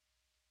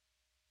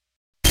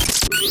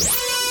The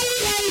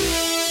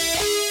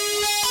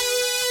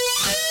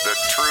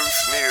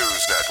Truth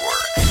News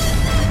Network.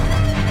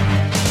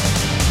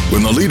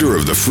 When the leader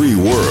of the free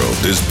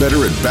world is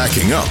better at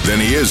backing up than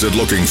he is at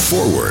looking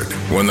forward,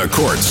 when the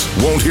courts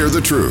won't hear the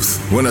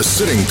truth, when a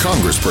sitting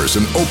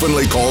congressperson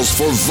openly calls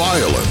for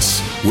violence,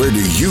 where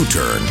do you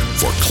turn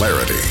for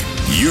clarity?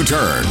 You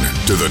turn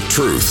to The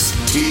Truth.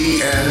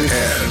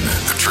 TNN,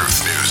 The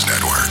Truth News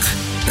Network,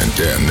 and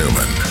Dan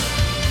Newman.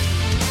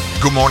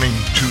 Good morning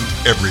to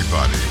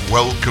everybody.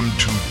 Welcome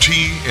to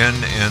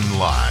TNN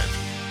Live.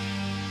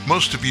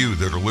 Most of you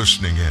that are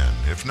listening in,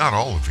 if not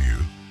all of you,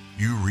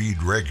 you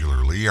read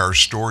regularly our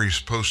stories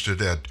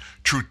posted at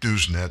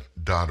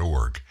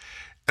truthnewsnet.org.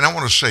 And I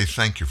want to say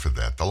thank you for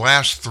that. The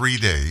last 3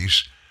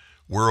 days,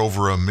 we're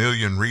over 1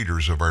 million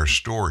readers of our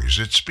stories.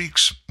 It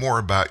speaks more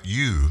about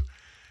you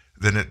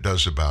than it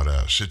does about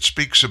us. It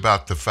speaks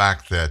about the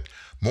fact that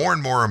more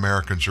and more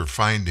Americans are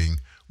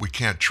finding we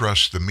can't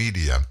trust the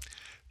media,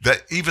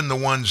 that even the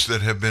ones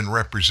that have been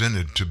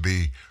represented to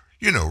be,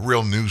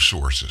 real news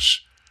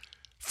sources,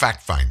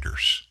 fact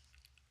finders,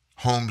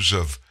 homes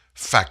of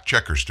fact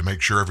checkers to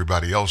make sure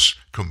everybody else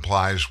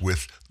complies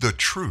with the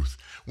truth.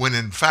 When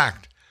in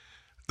fact,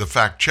 the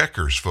fact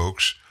checkers,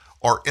 folks,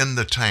 are in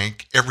the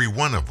tank, every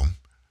one of them,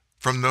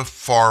 from the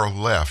far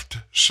left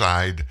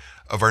side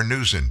of our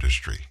news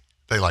industry.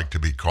 They like to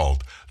be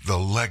called the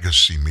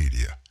legacy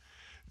media.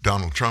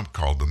 Donald Trump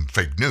called them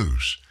fake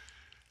news.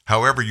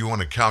 However you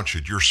want to couch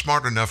it, you're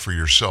smart enough for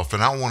yourself.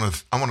 And I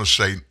want to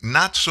say,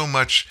 not so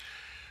much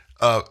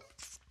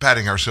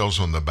patting ourselves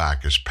on the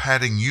back as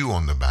patting you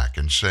on the back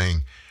and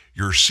saying,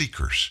 you're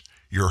seekers,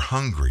 you're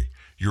hungry,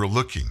 you're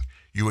looking,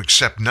 you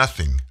accept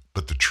nothing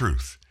but the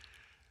truth.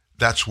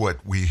 That's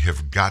what we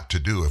have got to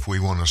do if we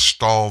want to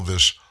stall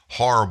this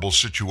horrible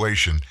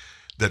situation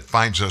that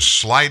finds us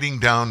sliding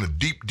down a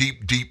deep,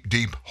 deep, deep,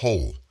 deep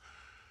hole,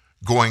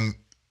 going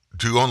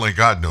to only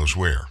God knows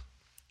where.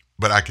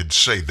 But I could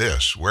say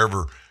this,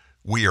 wherever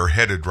we are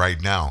headed right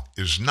now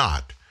is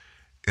not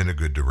in a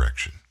good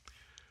direction.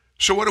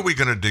 So what are we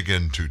going to dig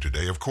into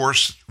today? Of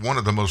course, one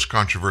of the most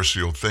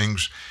controversial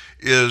things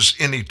is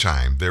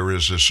anytime there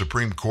is a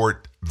Supreme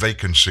Court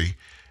vacancy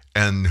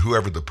and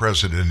whoever the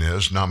president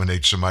is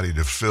nominates somebody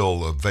to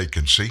fill a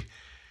vacancy.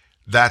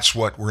 That's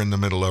what we're in the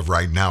middle of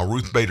right now.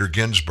 Ruth Bader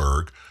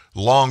Ginsburg,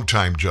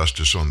 longtime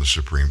justice on the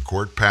Supreme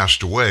Court,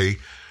 passed away,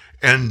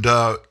 and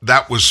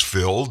that was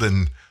filled.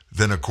 And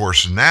then, of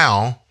course,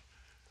 now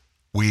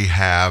we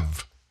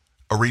have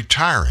a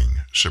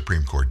retiring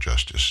Supreme Court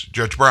justice,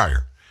 Judge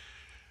Breyer.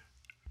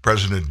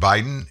 President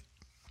Biden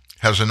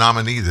has a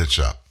nominee that's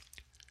up.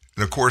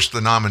 And of course, the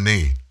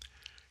nominee,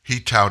 he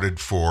touted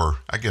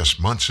for,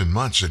 months and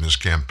months in his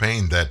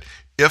campaign that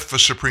if a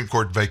Supreme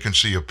Court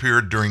vacancy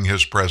appeared during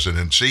his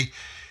presidency,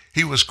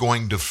 he was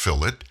going to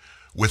fill it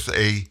with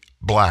a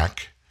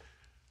black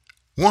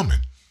woman.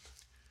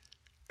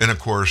 And of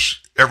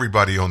course,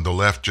 everybody on the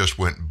left just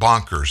went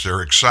bonkers.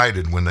 They're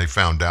excited when they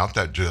found out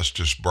that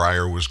Justice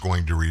Breyer was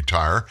going to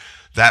retire.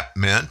 That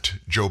meant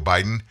Joe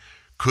Biden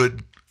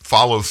could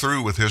follow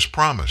through with his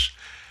promise.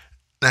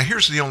 Now,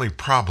 here's the only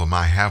problem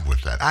I have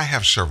with that. I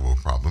have several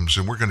problems,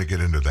 and we're going to get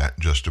into that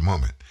in just a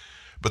moment.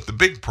 But the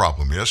big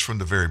problem is from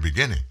the very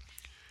beginning.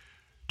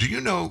 Do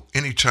you know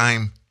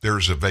anytime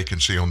there's a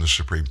vacancy on the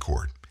Supreme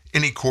Court,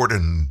 any court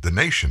in the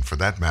nation for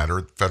that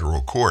matter,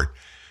 federal court,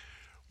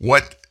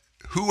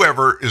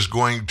 whoever is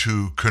going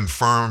to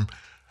confirm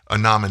a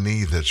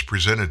nominee that's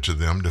presented to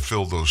them to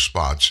fill those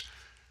spots,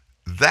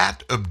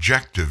 that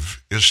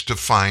objective is to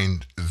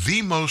find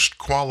the most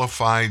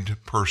qualified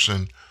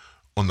person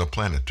on the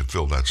planet to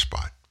fill that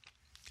spot.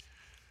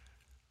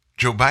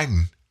 Joe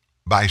Biden,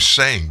 by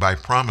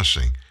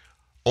promising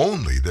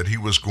only that he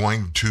was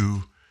going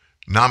to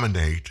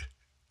nominate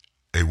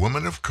a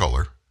woman of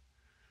color,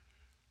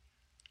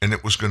 and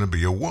it was going to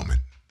be a woman.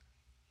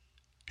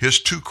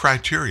 His two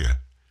criteria.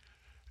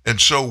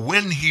 And so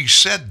when he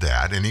said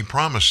that and he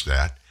promised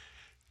that,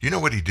 you know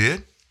what he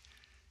did?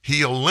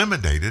 He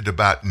eliminated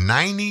about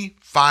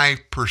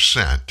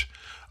 95%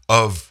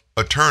 of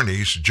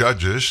attorneys,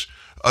 judges,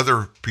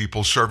 other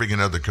people serving in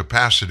other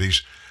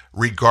capacities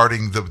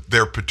regarding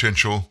their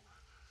potential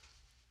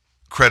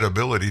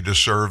credibility to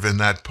serve in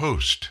that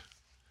post.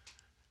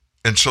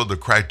 And so the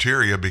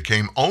criteria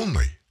became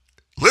only,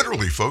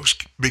 literally, folks,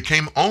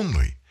 became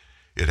only,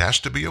 it has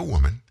to be a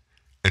woman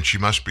and she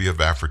must be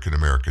of African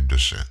American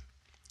descent.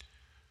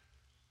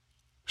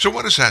 So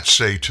what does that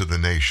say to the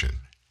nation?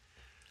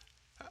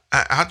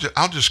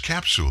 I'll just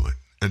capsule it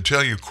and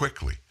tell you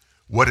quickly.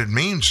 What it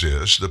means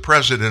is the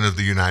President of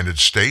the United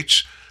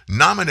States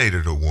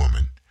nominated a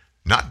woman,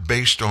 not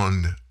based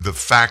on the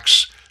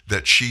facts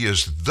that she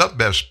is the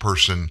best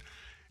person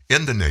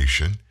in the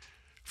nation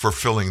for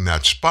filling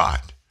that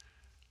spot.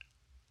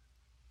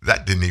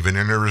 That didn't even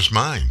enter his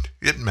mind.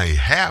 It may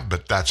have,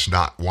 but that's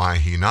not why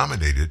he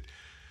nominated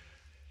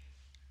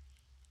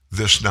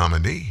this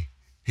nominee.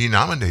 He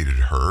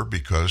nominated her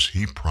because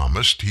he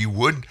promised he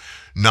would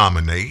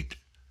nominate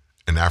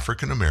an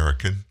African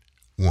American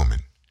woman.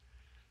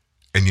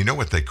 And you know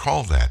what they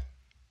call that?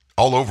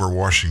 all over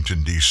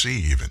Washington, D.C.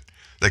 even.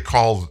 They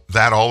call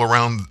that all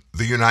around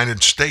the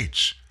United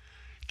States.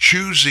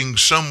 Choosing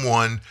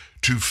someone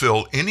to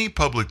fill any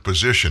public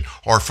position,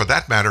 or for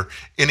that matter,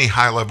 any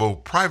high-level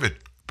private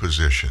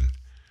position,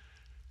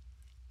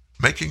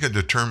 making a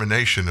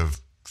determination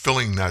of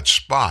filling that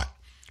spot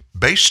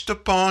based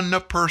upon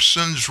the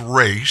person's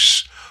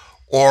race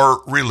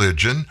or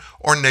religion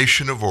or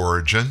nation of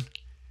origin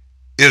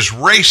is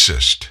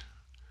racist.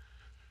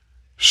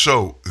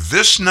 So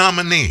this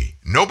nominee,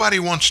 nobody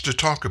wants to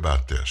talk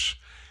about this.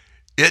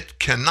 It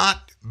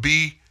cannot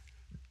be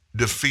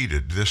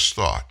defeated, this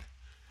thought.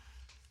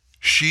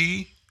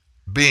 She,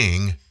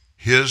 being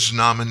his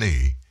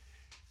nominee,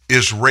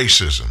 is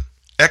racism,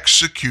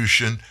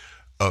 execution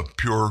of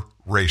pure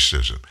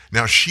racism.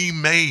 Now, she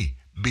may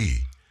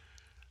be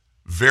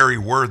very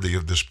worthy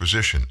of this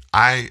position.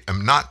 I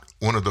am not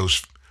one of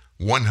those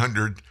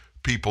 100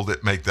 people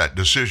that make that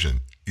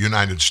decision,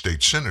 United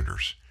States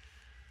senators.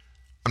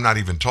 I'm not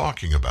even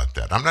talking about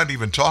that. I'm not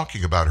even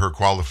talking about her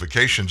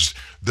qualifications.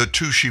 The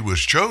two she was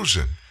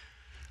chosen,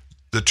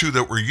 the two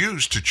that were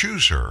used to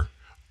choose her,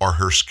 are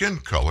her skin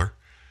color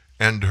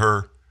and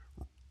her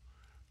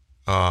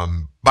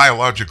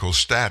biological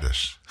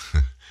status.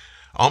 I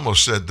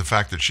almost said the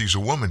fact that she's a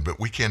woman, but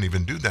we can't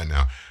even do that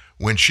now.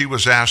 When she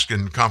was asked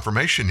in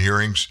confirmation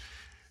hearings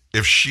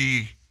if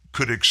she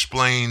could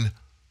explain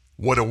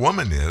what a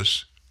woman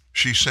is,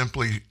 she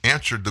simply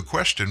answered the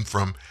question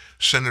from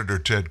Senator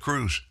Ted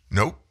Cruz.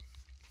 Nope.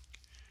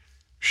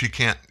 She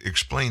can't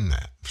explain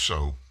that.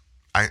 So,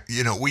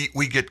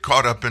 we get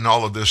caught up in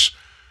all of this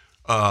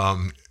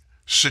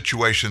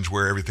situations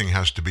where everything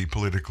has to be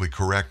politically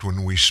correct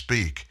when we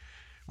speak.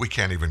 We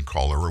can't even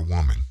call her a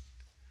woman.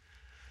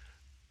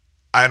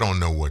 I don't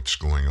know what's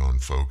going on,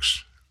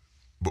 folks,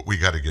 but we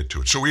got to get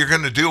to it. So we're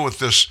going to deal with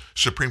this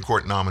Supreme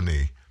Court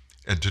nominee,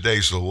 and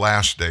today's the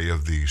last day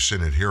of the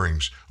Senate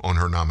hearings on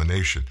her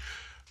nomination.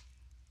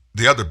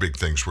 The other big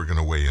things we're going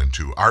to weigh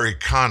into: our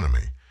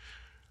economy,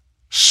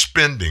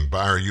 spending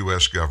by our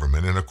U.S.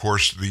 government, and of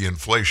course the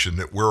inflation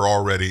that we're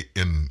already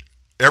in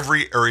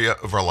every area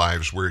of our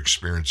lives we're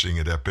experiencing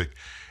at epic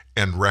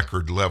and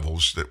record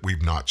levels that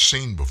we've not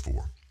seen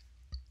before.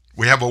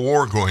 We have a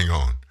war going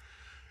on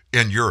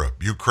in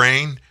Europe.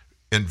 Ukraine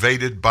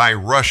invaded by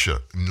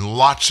Russia.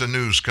 Lots of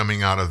news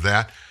coming out of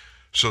that,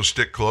 so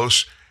stick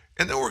close.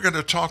 And then we're going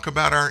to talk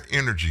about our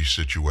energy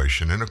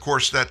situation. And of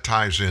course that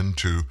ties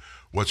into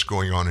what's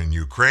going on in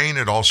Ukraine.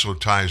 It also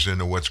ties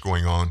into what's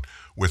going on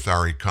with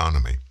our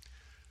economy.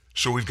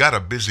 So we've got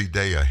a busy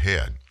day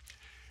ahead.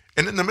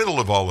 And in the middle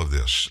of all of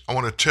this, I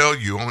want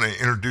to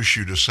introduce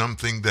you to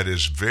something that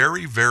is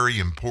very, very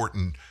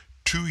important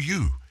to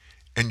you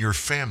and your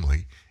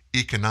family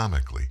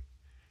economically.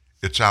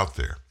 It's out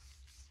there.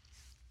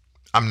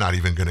 I'm not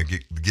even going to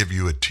give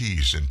you a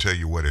tease and tell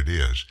you what it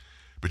is,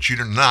 but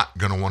you're not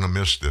going to want to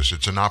miss this.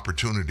 It's an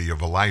opportunity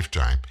of a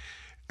lifetime.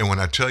 And when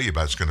I tell you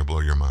about it, it's going to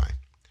blow your mind.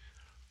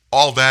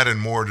 All that and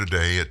more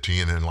today at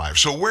TNN Live.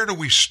 So where do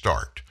we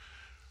start?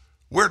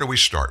 Where do we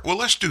start? Well,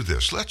 let's do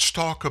this. Let's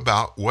talk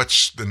about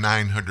what's the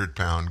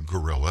 900-pound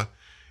gorilla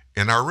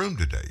in our room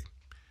today.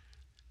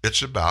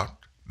 It's about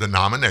the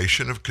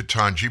nomination of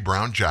Ketanji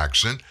Brown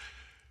Jackson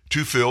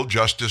to fill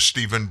Justice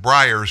Stephen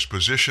Breyer's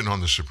position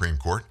on the Supreme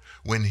Court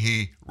when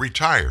he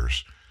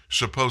retires,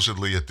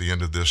 supposedly at the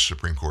end of this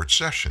Supreme Court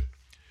session.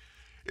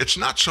 It's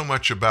not so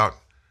much about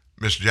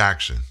Ms.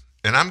 Jackson,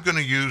 and I'm going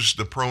to use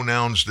the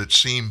pronouns that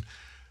seem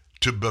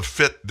to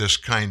befit this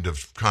kind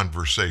of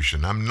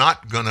conversation. I'm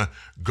not going to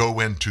go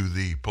into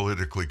the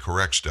politically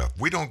correct stuff.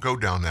 We don't go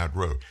down that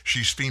road.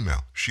 She's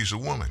female. She's a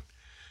woman.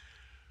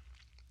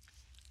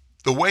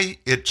 The way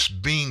it's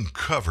being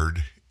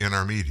covered in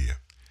our media,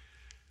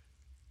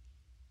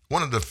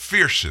 one of the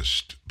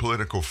fiercest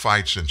political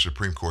fights in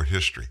Supreme Court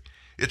history,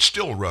 it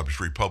still rubs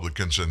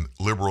Republicans and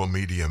liberal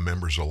media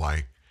members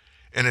alike,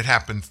 and it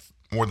happened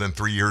more than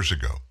 3 years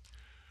ago.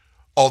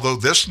 Although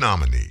this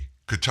nominee,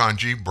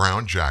 Ketanji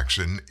Brown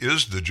Jackson,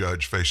 is the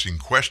judge facing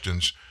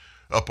questions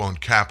up on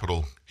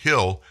Capitol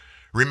Hill,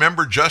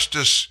 remember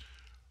Justice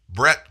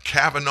Brett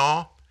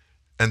Kavanaugh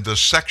and the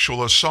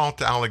sexual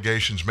assault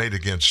allegations made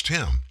against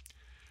him.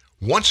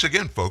 Once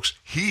again, folks,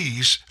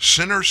 he's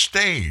center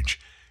stage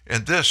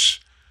in this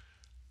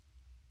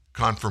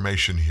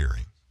confirmation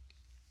hearing.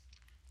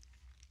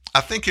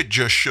 I think it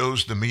just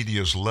shows the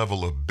media's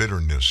level of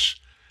bitterness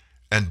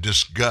and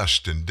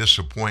disgust and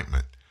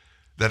disappointment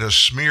that a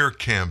smear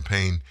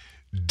campaign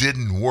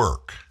didn't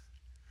work.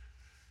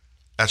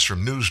 That's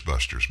from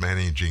Newsbusters,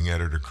 managing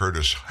editor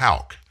Curtis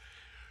Houck.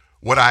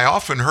 What I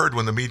often heard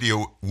when the media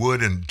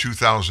would in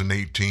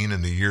 2018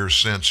 and the years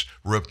since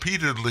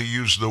repeatedly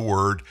use the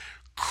word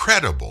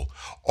credible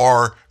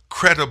or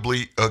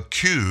credibly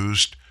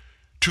accused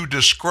to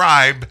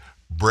describe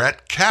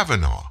Brett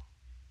Kavanaugh.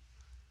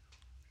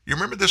 You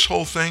remember this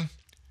whole thing?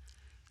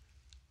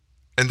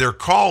 And they're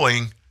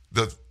calling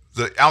the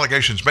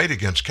allegations made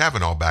against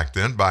Kavanaugh back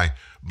then by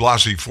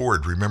Blasey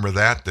Ford. Remember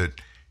that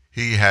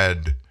he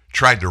had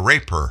tried to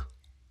rape her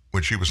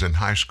when she was in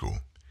high school.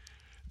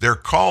 They're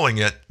calling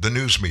it, the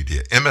news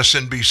media,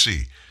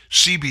 MSNBC,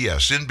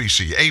 CBS,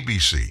 NBC,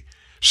 ABC,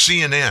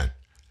 CNN.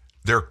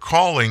 They're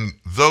calling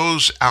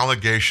those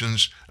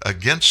allegations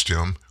against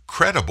him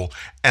credible,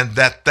 and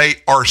that they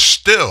are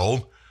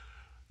still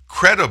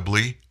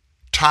credibly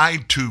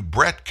tied to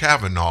Brett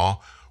Kavanaugh,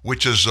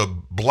 which is a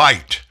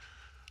blight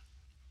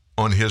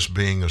on his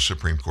being a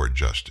Supreme Court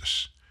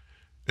justice.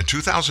 In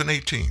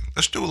 2018,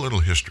 let's do a little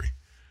history.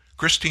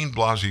 Christine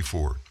Blasey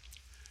Ford.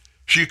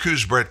 She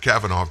accused Brett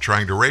Kavanaugh of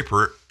trying to rape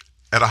her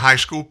at a high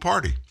school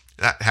party.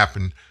 That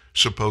happened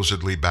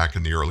supposedly back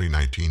in the early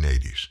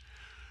 1980s.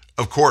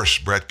 Of course,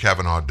 Brett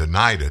Kavanaugh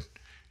denied it,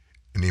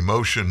 and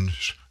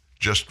emotions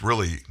just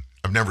really,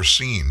 I've never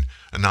seen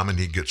a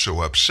nominee get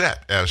so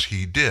upset as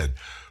he did.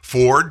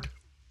 Ford,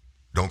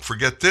 don't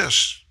forget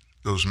this,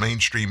 those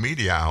mainstream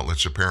media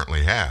outlets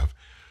apparently have.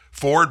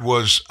 Ford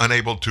was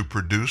unable to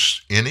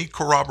produce any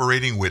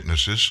corroborating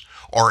witnesses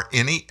or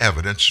any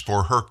evidence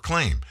for her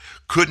claim.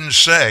 Couldn't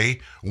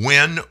say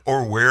when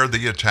or where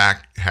the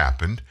attack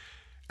happened,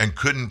 and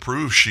couldn't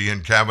prove she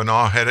and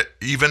Kavanaugh had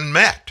even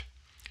met.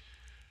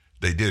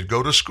 They did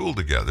go to school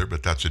together,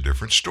 but that's a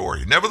different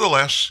story.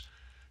 Nevertheless,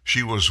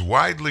 she was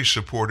widely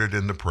supported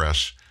in the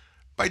press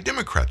by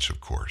Democrats, of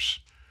course,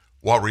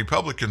 while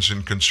Republicans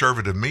and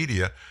conservative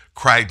media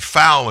cried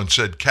foul and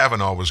said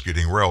Kavanaugh was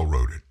getting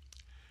railroaded.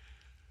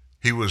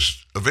 He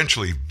was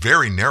eventually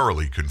very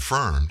narrowly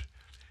confirmed,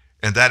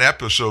 and that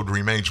episode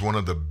remains one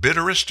of the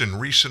bitterest in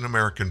recent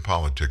American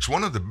politics,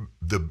 one of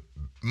the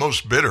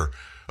most bitter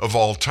of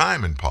all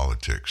time in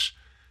politics,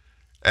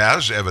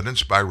 as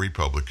evidenced by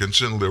Republicans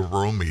and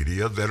liberal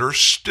media that are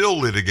still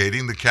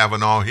litigating the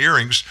Kavanaugh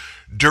hearings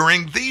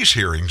during these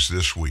hearings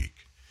this week.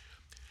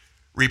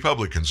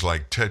 Republicans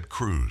like Ted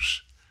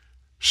Cruz,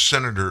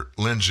 Senator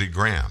Lindsey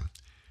Graham,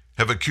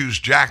 have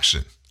accused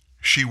Jackson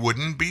she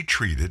wouldn't be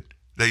treated.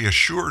 They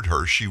assured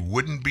her she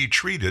wouldn't be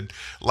treated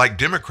like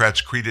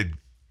Democrats treated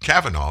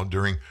Kavanaugh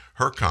during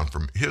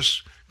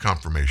his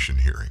confirmation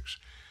hearings.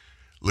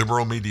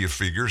 Liberal media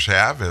figures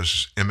have,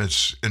 as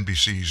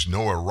MSNBC's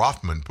Noah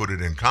Rothman put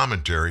it in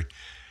commentary,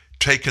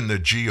 taken the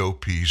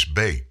GOP's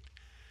bait.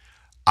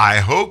 I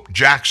hope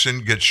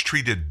Jackson gets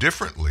treated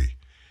differently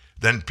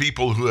than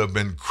people who have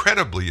been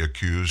credibly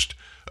accused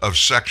of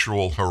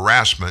sexual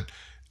harassment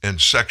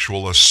and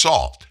sexual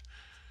assault.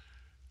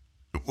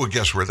 Well,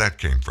 guess where that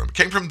came from? It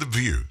came from The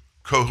View,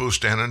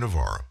 co-host Ana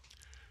Navarro.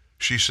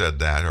 She said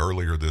that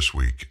earlier this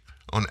week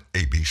on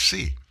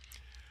ABC.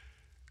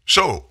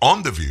 So,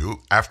 on The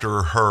View,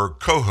 after her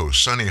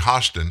co-host Sunny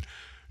Hostin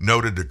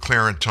noted that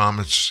Clarence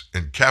Thomas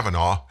and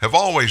Kavanaugh have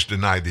always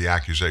denied the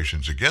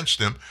accusations against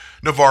them,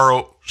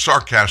 Navarro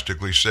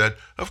sarcastically said,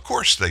 of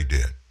course they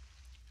did.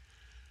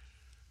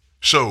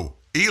 So,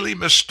 Elie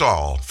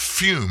Mystal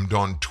fumed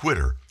on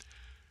Twitter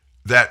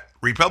that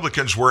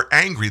Republicans were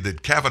angry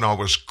that Kavanaugh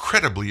was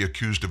credibly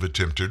accused of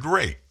attempted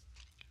rape.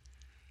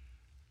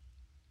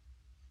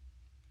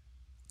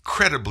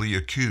 Credibly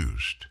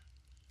accused.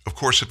 Of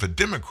course, if a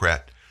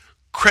Democrat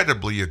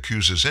credibly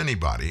accuses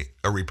anybody,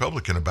 a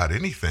Republican, about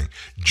anything,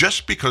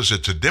 just because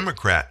it's a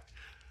Democrat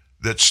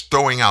that's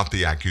throwing out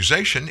the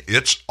accusation,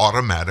 it's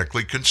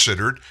automatically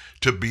considered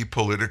to be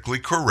politically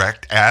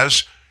correct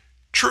as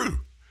true.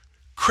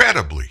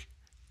 Credibly.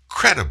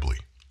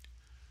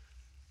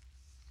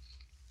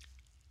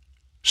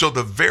 So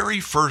the very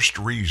first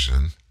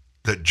reason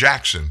that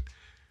Jackson,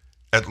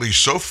 at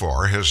least so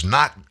far, has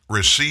not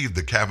received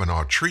the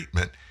Kavanaugh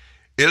treatment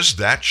is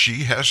that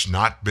she has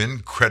not been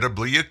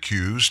credibly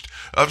accused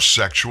of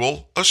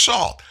sexual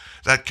assault.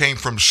 That came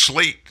from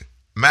Slate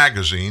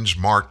magazine's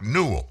Mark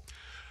Newell.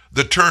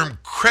 The term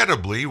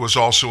credibly was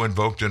also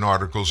invoked in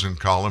articles and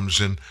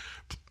columns in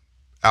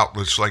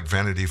outlets like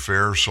Vanity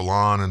Fair,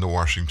 Salon, and the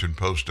Washington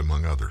Post,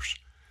 among others.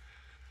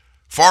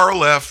 Far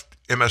left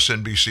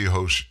MSNBC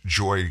host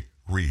Joy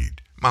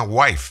Reid. My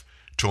wife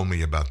told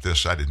me about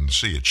this. I didn't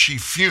see it. She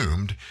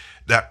fumed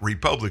that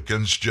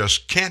Republicans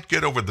just can't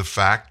get over the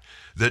fact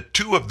that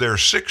 2 of their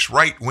 6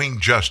 right-wing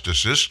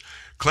justices,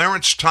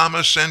 Clarence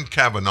Thomas and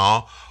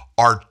Kavanaugh,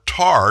 are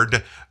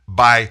tarred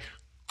by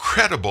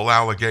credible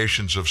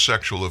allegations of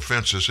sexual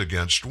offenses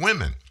against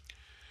women.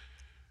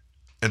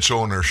 And so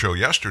on her show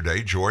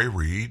yesterday, Joy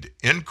Reid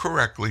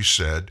incorrectly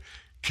said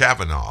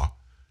Kavanaugh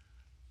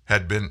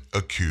had been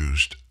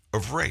accused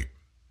of rape.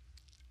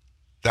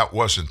 That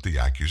wasn't the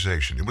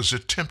accusation. It was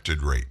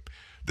attempted rape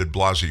that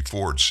Blasey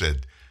Ford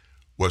said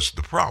was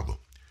the problem.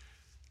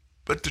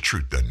 But the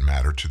truth doesn't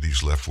matter to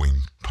these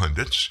left-wing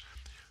pundits.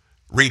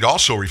 Reid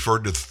also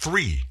referred to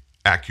 3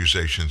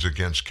 accusations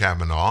against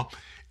Kavanaugh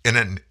in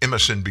an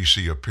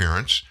MSNBC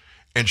appearance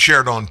and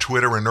shared on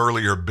Twitter an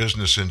earlier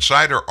Business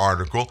Insider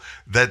article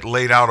that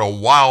laid out a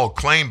wild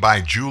claim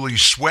by Julie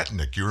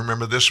Swetnick. You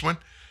remember this one?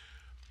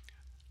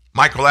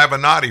 Michael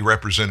Avenatti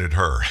represented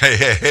her.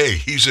 Hey,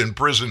 he's in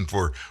prison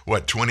for,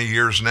 20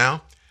 years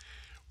now?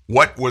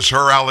 What was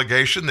her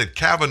allegation? That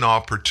Kavanaugh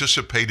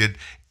participated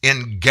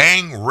in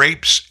gang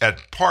rapes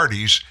at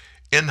parties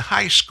in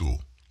high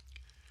school.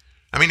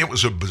 I mean, it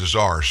was a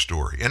bizarre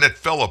story, and it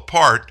fell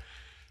apart.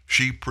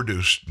 She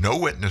produced no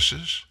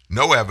witnesses,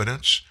 no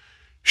evidence.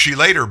 She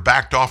later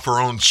backed off her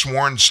own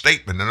sworn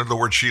statement. In other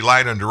words, she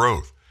lied under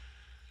oath.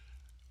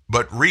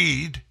 But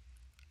Reed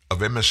of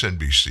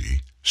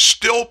MSNBC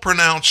still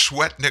pronounced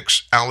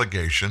Swetnick's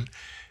allegation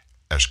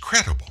as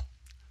credible.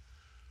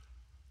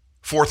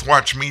 Fourth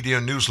Watch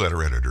Media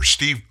newsletter editor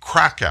Steve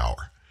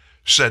Krakauer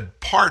said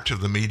part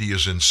of the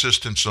media's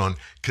insistence on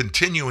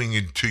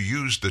continuing to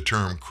use the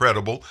term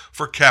credible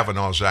for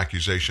Kavanaugh's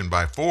accusation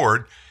by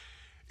Ford,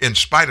 in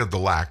spite of the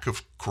lack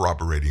of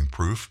corroborating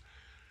proof,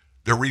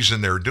 the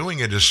reason they're doing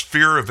it is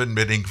fear of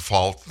admitting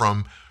fault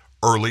from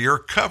earlier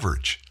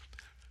coverage.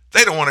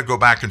 They don't want to go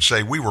back and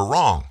say, we were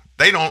wrong.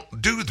 They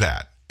don't do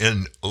that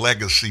in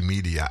legacy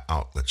media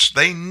outlets.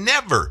 They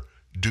never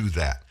do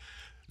that.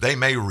 They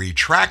may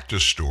retract a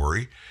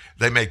story.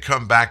 They may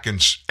come back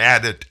and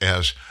add it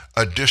as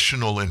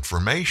additional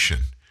information,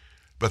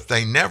 but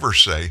they never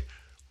say,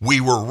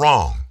 we were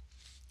wrong.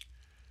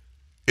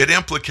 It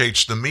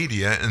implicates the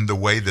media in the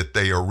way that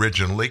they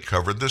originally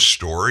covered the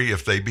story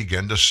if they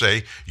begin to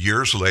say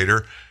years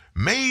later,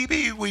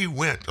 maybe we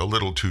went a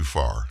little too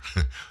far.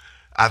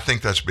 I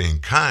think that's being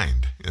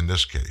kind in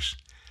this case.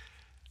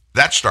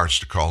 That starts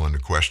to call into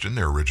question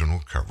their original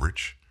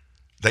coverage.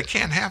 They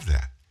can't have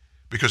that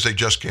because they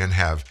just can't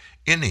have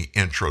any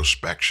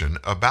introspection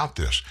about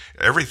this.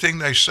 Everything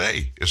they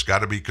say has got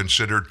to be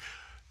considered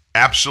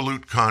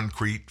absolute,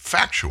 concrete,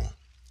 factual.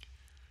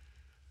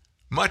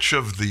 Much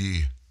of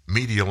the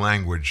media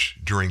language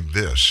during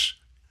this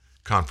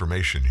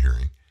confirmation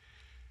hearing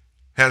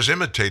has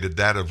imitated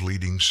that of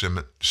leading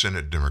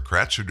Senate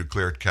Democrats who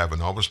declared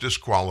Kavanaugh was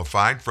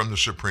disqualified from the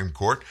Supreme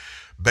Court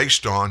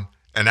based on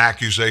an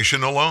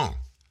accusation alone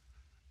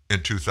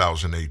in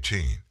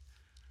 2018.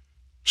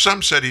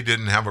 Some said he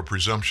didn't have a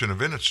presumption of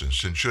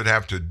innocence and should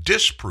have to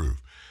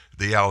disprove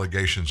the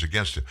allegations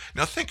against him.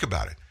 Now think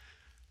about it.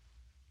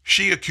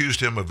 She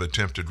accused him of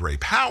attempted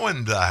rape. How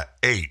in the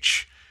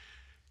H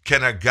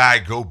can a guy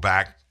go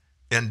back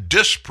and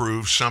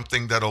disprove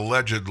something that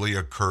allegedly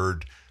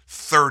occurred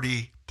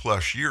 30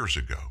 plus years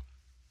ago?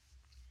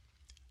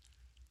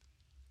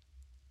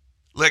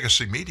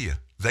 Legacy media,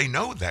 they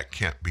know that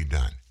can't be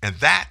done. And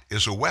that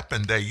is a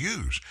weapon they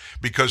use.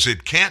 Because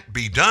it can't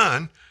be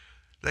done,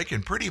 they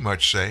can pretty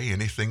much say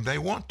anything they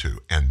want to,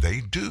 and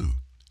they do.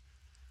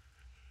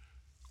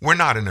 We're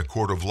not in a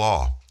court of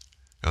law.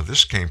 Now,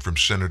 this came from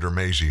Senator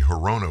Mazie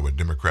Hirono, a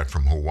Democrat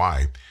from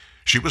Hawaii.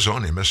 She was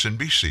on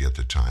MSNBC at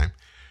the time.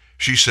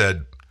 She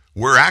said,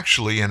 we're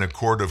actually in a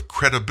court of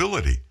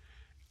credibility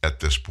at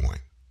this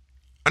point.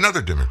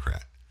 Another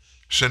Democrat,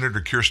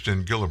 Senator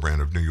Kirsten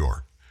Gillibrand of New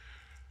York.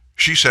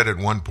 She said at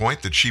one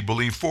point that she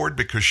believed Ford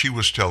because she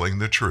was telling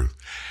the truth.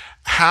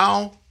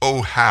 How,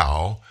 oh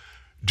how,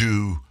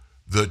 do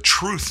the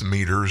truth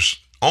meters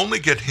only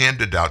get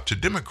handed out to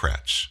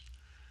Democrats?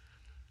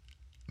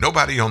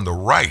 Nobody on the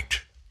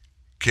right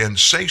can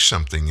say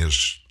something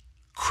is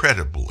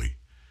credibly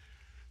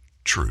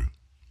true.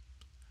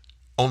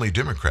 Only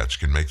Democrats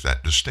can make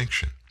that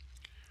distinction.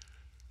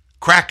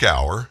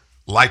 Krakauer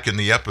likened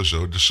the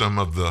episode to some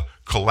of the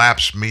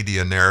collapsed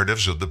media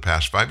narratives of the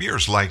past 5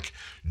 years, like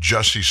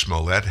Jussie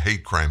Smollett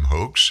hate crime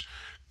hoax,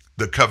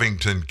 the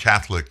Covington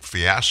Catholic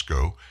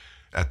fiasco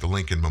at the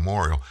Lincoln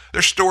Memorial.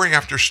 There's story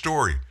after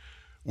story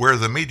where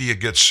the media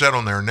gets set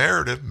on their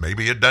narrative.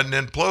 Maybe it doesn't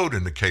implode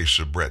in the case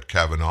of Brett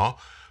Kavanaugh,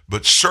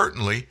 but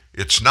certainly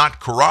it's not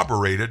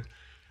corroborated,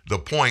 the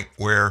point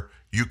where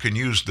you can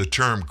use the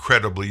term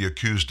credibly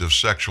accused of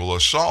sexual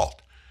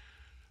assault.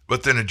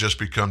 But then it just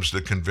becomes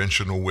the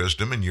conventional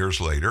wisdom, and years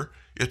later,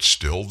 it's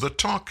still the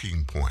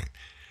talking point.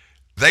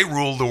 They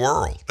rule the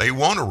world. They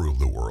want to rule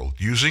the world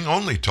using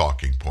only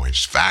talking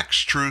points. Facts,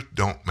 truth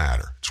don't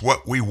matter. It's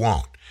what we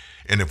want.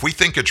 And if we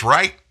think it's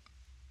right,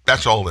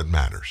 that's all that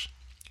matters.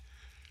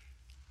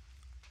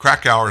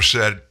 Krakauer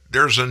said,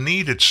 there's a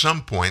need at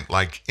some point,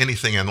 like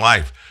anything in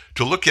life,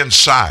 to look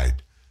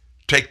inside,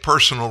 take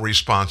personal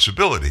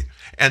responsibility.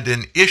 And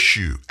in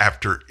issue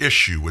after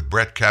issue, with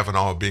Brett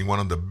Kavanaugh being one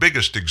of the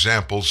biggest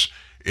examples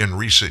in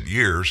recent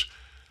years,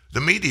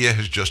 the media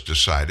has just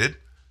decided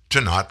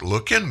to not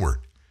look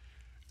inward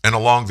and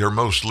along their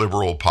most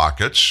liberal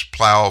pockets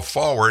plow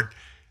forward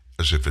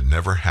as if it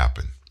never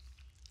happened.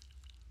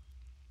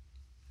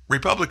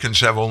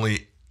 Republicans have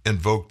only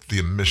invoked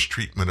the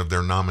mistreatment of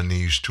their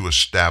nominees to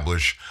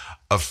establish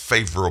a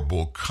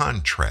favorable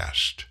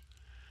contrast.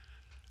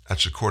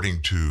 That's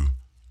according to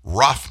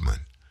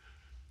Rothman,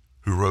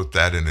 who wrote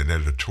that in an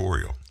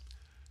editorial.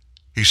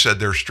 He said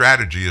their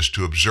strategy is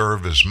to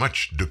observe as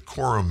much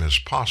decorum as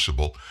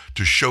possible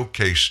to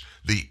showcase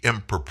the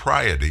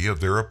impropriety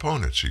of their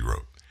opponents, he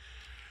wrote.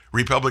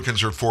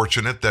 Republicans are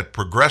fortunate that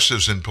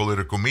progressives in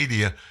political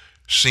media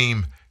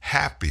seem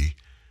happy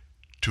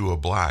to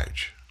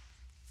oblige.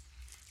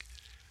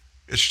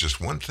 It's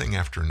just one thing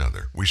after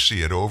another. We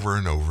see it over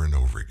and over and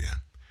over again.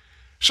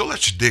 So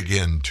let's dig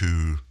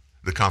into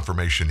the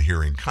confirmation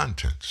hearing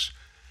contents.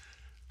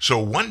 So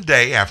one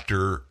day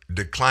after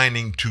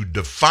declining to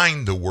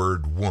define the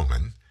word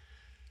woman,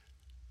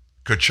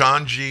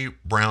 Ketanji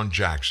Brown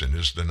Jackson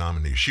is the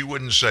nominee. She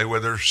wouldn't say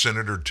whether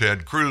Senator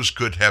Ted Cruz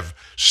could have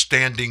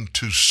standing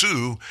to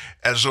sue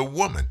as a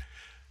woman.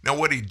 Now,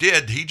 what he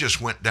did, he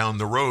just went down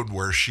the road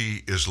where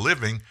she is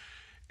living,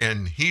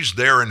 and he's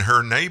there in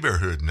her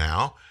neighborhood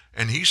now,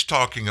 and he's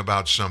talking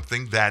about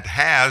something that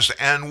has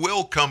and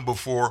will come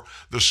before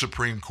the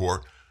Supreme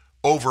Court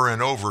over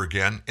and over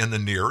again in the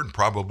near and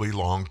probably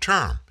long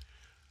term.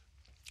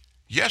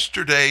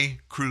 Yesterday,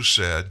 Cruz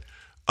said,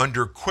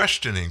 under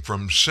questioning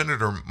from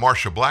Senator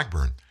Marsha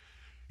Blackburn,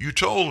 you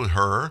told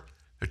her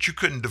that you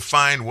couldn't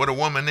define what a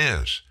woman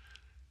is.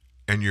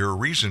 And your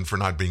reason for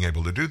not being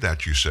able to do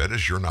that, you said,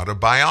 is you're not a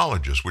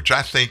biologist, which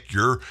I think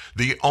you're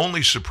the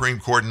only Supreme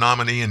Court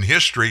nominee in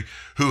history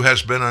who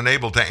has been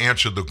unable to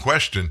answer the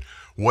question,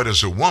 what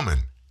is a woman?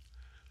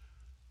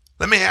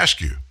 Let me ask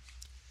you,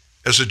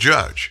 as a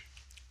judge,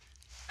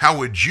 how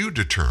would you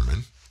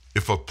determine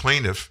if a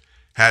plaintiff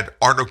had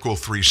Article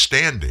III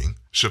standing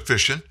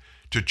sufficient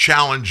to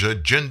challenge a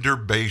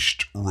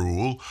gender-based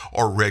rule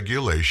or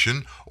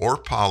regulation or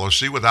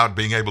policy without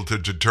being able to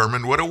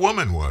determine what a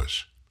woman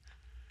was?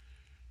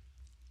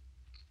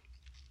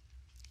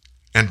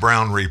 And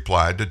Brown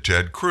replied to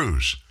Ted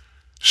Cruz,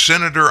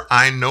 Senator,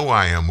 I know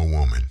I am a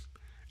woman,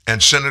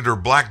 and Senator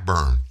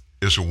Blackburn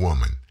is a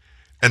woman,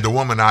 and the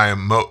woman I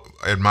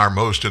admire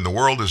most in the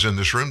world is in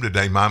this room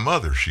today, my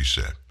mother, she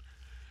said.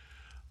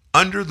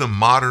 Under the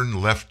modern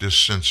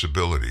leftist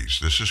sensibilities,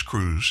 this is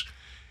Cruz,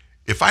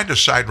 if I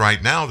decide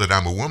right now that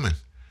I'm a woman,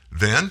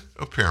 then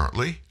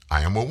apparently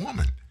I am a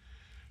woman.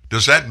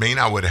 Does that mean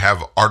I would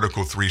have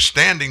Article III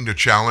standing to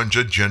challenge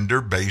a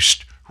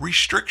gender-based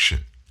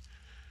restriction?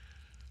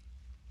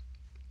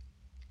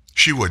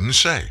 She wouldn't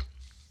say.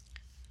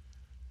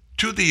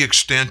 To the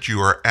extent you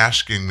are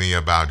asking me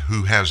about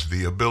who has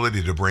the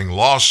ability to bring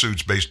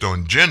lawsuits based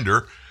on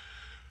gender,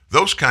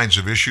 those kinds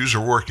of issues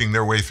are working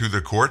their way through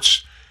the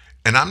courts,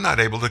 and I'm not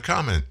able to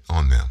comment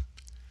on them.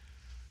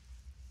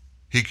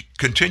 He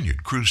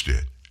continued, Cruz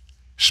did,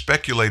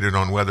 speculated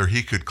on whether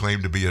he could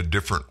claim to be a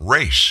different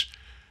race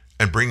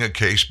and bring a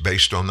case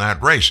based on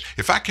that race.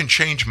 If I can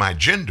change my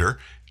gender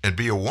and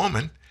be a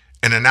woman,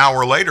 and an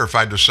hour later, if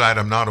I decide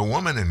I'm not a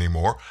woman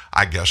anymore,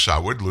 I guess I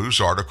would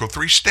lose Article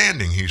III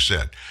standing, he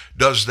said.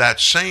 Does that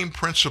same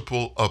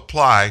principle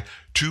apply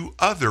to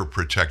other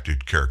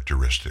protected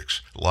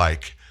characteristics,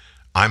 like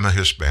I'm a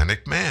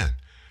Hispanic man?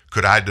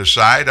 Could I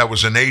decide I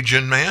was an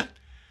Asian man?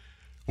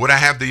 Would I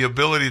have the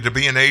ability to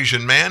be an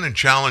Asian man and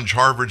challenge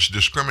Harvard's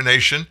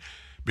discrimination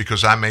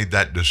because I made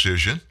that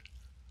decision?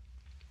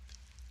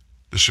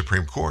 The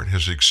Supreme Court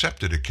has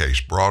accepted a case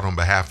brought on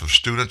behalf of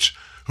students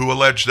who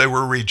allege they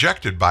were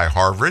rejected by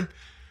Harvard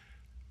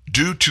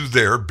due to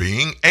their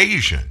being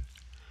Asian.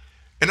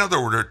 In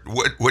other words,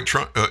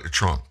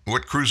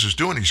 what Cruz is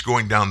doing, he's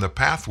going down the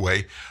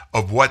pathway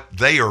of what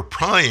they are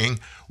playing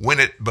when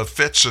it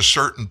befits a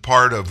certain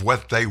part of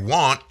what they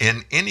want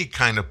in any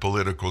kind of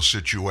political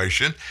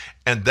situation,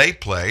 and they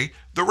play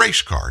the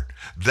race card.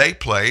 They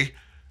play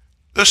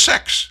the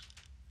sex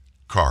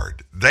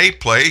card. They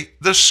play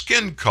the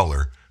skin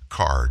color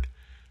card.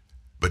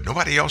 But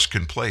nobody else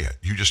can play it.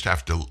 You just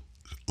have to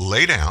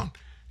lay down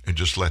and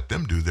just let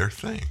them do their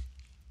thing.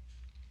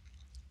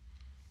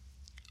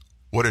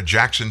 What did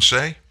Jackson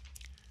say?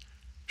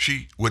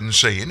 She wouldn't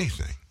say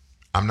anything.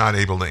 I'm not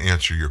able to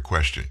answer your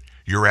question.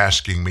 You're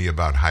asking me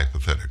about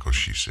hypotheticals,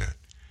 she said.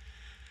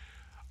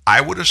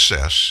 I would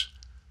assess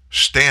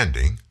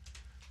standing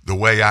the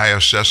way I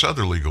assess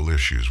other legal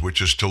issues, which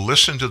is to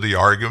listen to the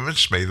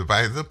arguments made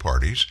by the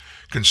parties,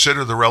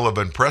 consider the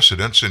relevant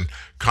precedents and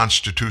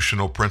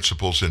constitutional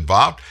principles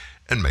involved,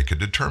 and make a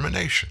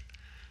determination.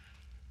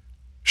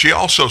 She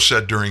also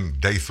said during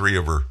day 3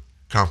 of her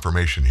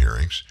confirmation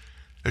hearings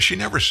that she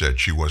never said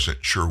she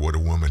wasn't sure what a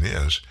woman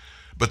is,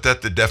 but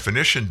that the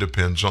definition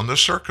depends on the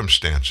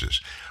circumstances.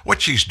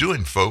 What she's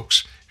doing,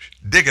 folks,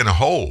 digging a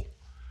hole.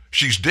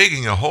 She's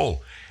digging a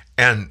hole.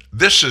 And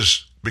this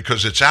is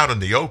because it's out in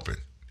the open.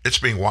 It's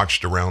being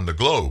watched around the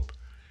globe.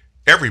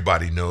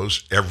 Everybody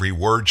knows every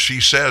word she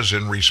says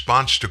in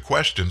response to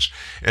questions.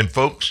 And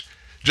folks,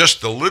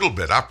 just a little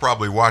bit, I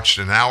probably watched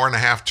an hour and a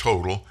half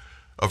total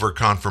of her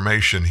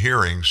confirmation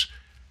hearings.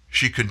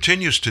 She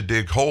continues to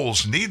dig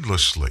holes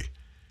needlessly.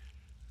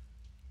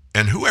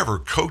 And whoever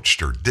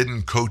coached her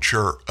didn't coach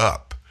her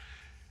up.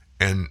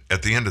 And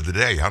at the end of the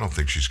day, I don't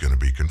think she's going to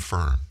be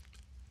confirmed.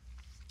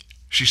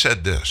 She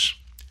said this,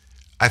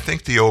 I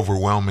think the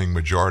overwhelming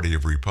majority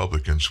of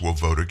Republicans will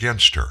vote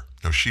against her.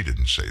 No, she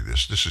didn't say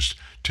this. This is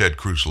Ted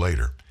Cruz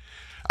later.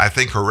 I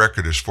think her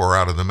record is far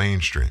out of the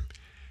mainstream.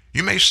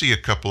 You may see a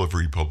couple of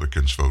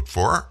Republicans vote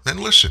for her. And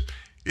listen,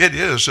 it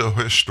is a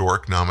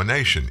historic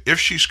nomination. If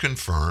she's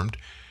confirmed,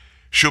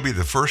 she'll be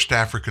the first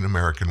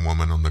African-American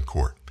woman on the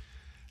court.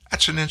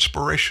 That's an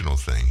inspirational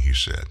thing, he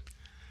said.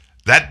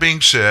 That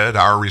being said,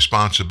 our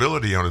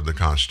responsibility under the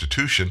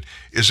Constitution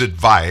is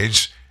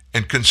advise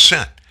and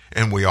consent,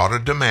 and we ought to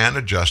demand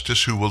a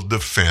justice who will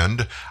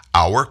defend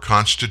our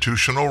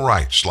constitutional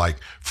rights like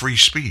free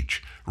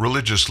speech,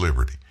 religious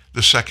liberty,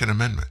 the Second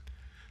Amendment.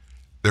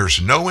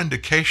 There's no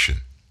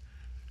indication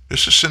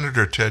This is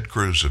Senator Ted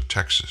Cruz of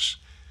Texas.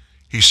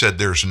 He said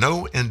there's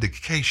no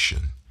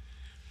indication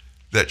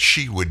that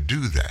she would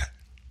do that.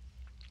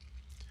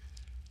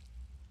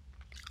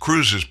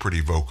 Cruz is pretty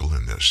vocal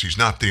in this. He's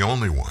not the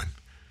only one.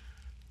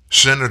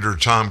 Senator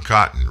Tom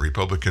Cotton,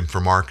 Republican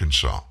from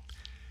Arkansas,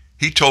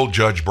 he told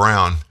Judge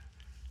Brown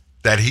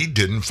that he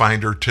didn't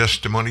find her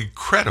testimony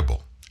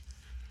credible.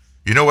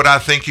 You know what I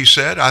think he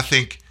said? I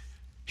think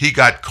he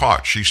got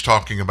caught. She's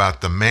talking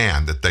about the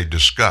man that they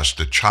discussed,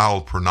 the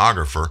child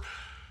pornographer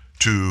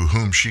to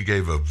whom she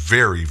gave a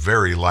very,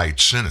 very light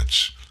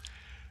sentence.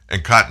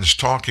 And Cotton's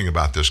talking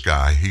about this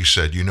guy. He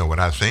said, you know what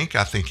I think?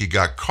 I think he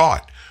got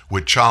caught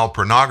with child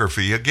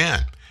pornography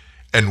again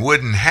and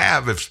wouldn't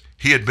have if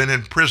he had been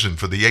in prison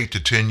for the 8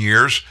 to 10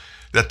 years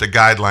that the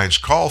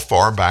guidelines call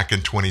for back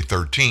in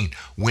 2013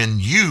 when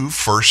you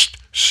first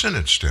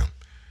sentenced him.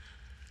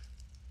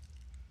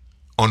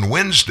 On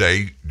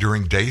Wednesday,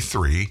 during day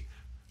 3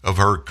 of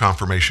her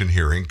confirmation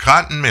hearing,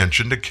 Cotton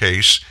mentioned a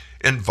case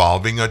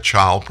involving a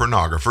child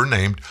pornographer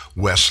named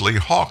Wesley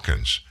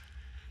Hawkins.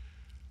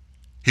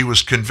 He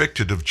was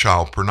convicted of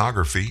child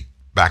pornography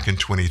back in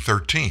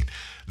 2013.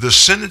 The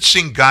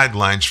sentencing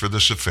guidelines for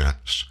this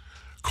offense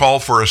call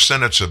for a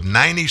sentence of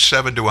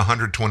 97 to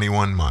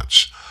 121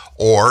 months,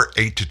 or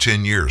 8 to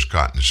 10 years,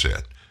 Cotton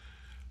said.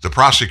 The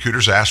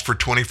prosecutors asked for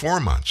 24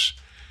 months.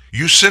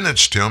 You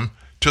sentenced him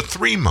to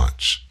 3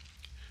 months.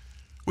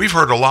 We've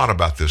heard a lot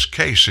about this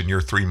case in your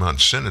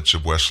 3-month sentence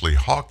of Wesley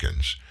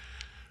Hawkins,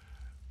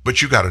 but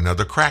you got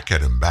another crack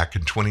at him back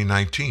in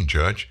 2019,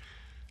 Judge.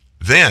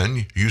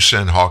 Then you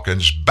send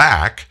Hawkins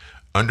back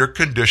under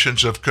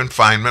conditions of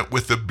confinement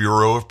with the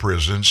Bureau of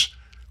Prisons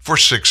for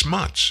 6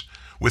 months,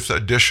 with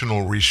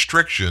additional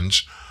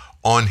restrictions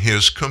on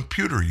his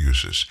computer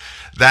uses.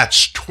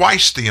 That's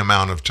twice the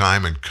amount of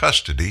time in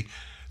custody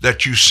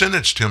that you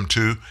sentenced him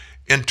to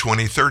in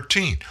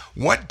 2013.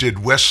 What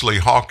did Wesley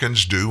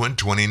Hawkins do in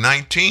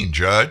 2019,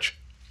 Judge?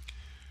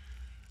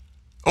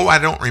 Oh, I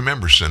don't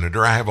remember,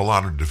 Senator. I have a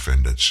lot of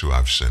defendants who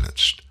I've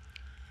sentenced.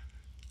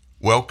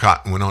 Well,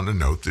 Cotton went on to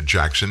note that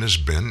Jackson has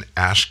been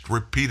asked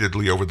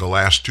repeatedly over the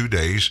last 2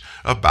 days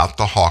about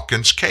the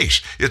Hawkins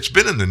case. It's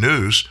been in the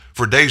news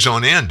for days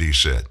on end, he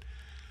said.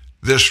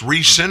 This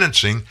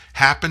resentencing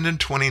happened in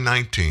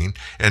 2019,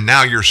 and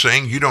now you're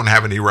saying you don't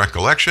have any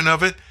recollection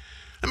of it?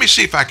 Let me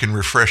see if I can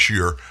refresh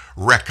your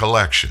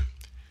recollection.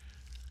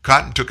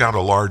 Cotton took out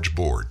a large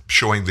board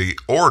showing the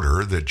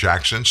order that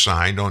Jackson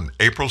signed on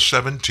April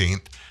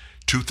 17th,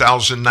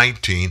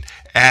 2019,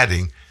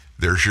 adding,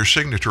 there's your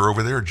signature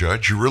over there,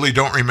 Judge. You really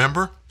don't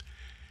remember?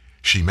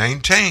 She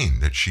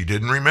maintained that she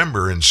didn't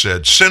remember and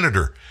said,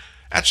 Senator,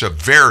 that's a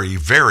very,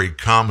 very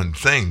common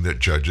thing that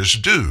judges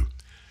do.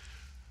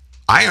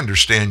 I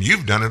understand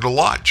you've done it a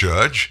lot,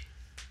 Judge,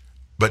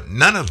 but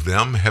none of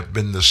them have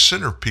been the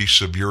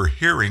centerpiece of your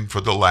hearing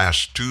for the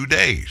last 2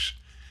 days.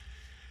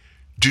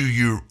 Do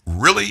you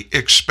really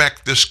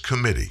expect this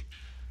committee,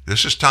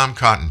 this is Tom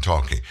Cotton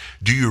talking,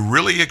 do you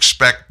really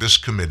expect this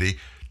committee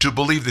to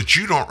believe that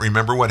you don't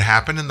remember what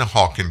happened in the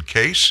Hawkins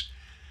case?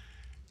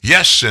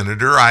 Yes,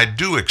 Senator, I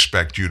do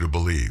expect you to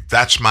believe.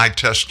 That's my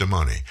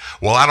testimony.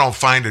 Well, I don't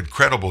find it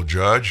credible,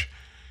 Judge.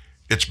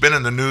 It's been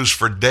in the news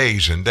for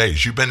days and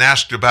days. You've been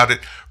asked about it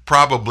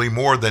probably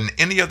more than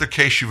any other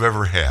case you've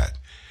ever had.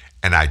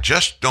 And I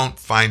just don't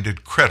find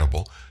it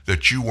credible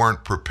that you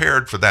weren't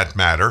prepared for that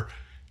matter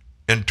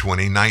in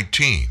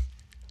 2019.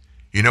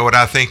 You know what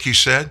I think he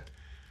said?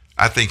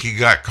 I think he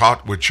got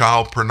caught with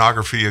child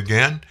pornography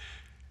again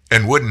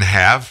and wouldn't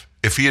have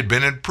if he had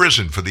been in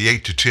prison for the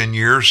 8 to 10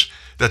 years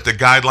that the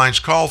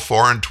guidelines called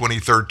for in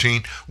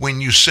 2013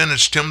 when you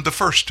sentenced him the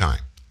first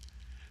time.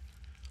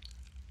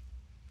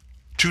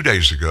 2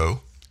 days ago,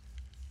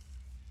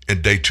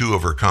 in day 2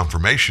 of her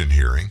confirmation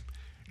hearing,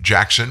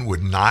 Jackson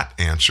would not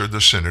answer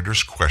the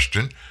senator's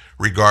question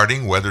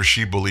regarding whether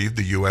she believed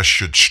the U.S.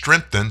 should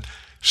strengthen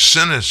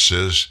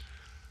sentences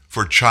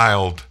for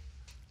child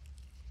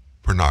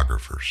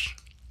pornographers.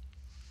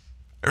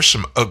 There's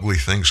some ugly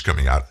things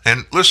coming out.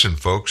 And listen,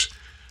 folks,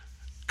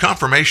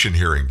 confirmation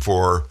hearing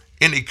for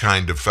any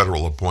kind of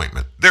federal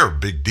appointment, they're a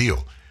big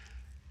deal.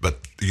 But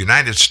the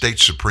United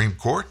States Supreme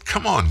Court,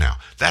 come on now.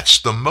 That's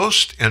the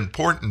most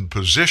important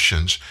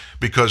positions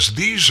because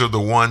these are the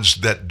ones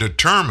that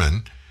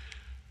determine,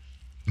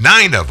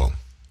 9 of them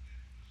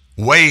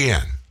weigh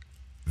in.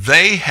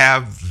 They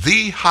have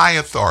the high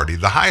authority,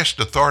 the highest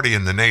authority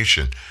in the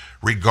nation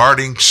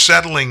regarding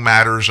settling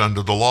matters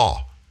under the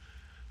law.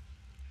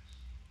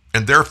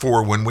 And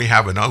therefore, when we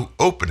have an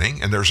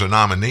opening and there's a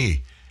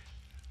nominee,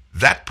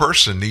 that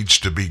person needs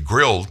to be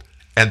grilled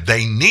and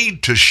they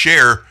need to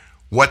share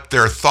what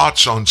their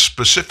thoughts on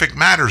specific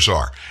matters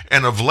are.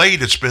 And of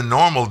late, it's been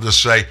normal to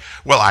say,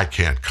 well, I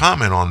can't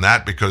comment on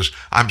that because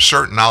I'm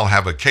certain I'll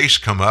have a case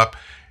come up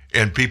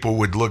and people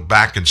would look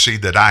back and see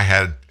that I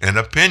had an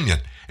opinion.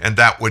 And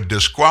that would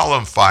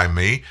disqualify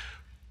me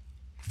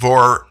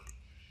for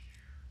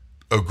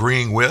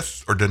agreeing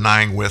with or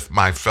denying with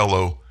my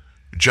fellow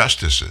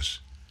justices.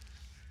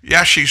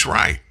 Yeah, she's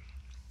right.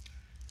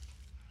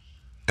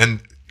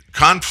 And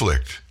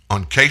conflict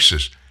on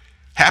cases,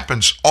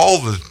 happens all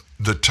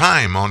the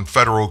time on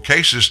federal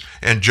cases,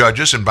 and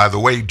judges, and by the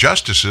way,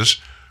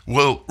 justices,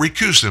 will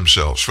recuse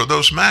themselves for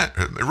those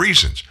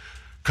reasons.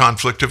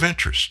 Conflict of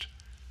interest.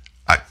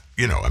 I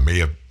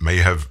may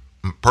have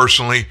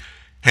personally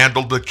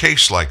handled a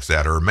case like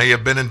that, or may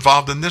have been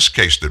involved in this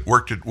case that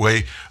worked its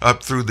way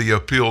up through the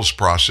appeals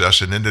process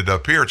and ended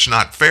up here. It's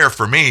not fair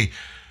for me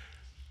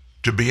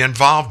to be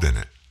involved in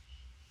it.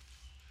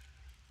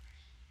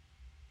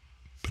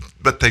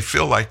 But they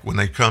feel like when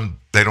they come,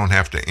 they don't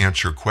have to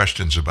answer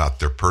questions about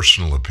their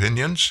personal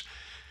opinions.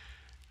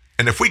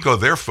 And if we go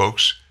there,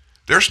 folks,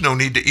 there's no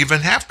need to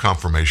even have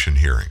confirmation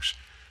hearings.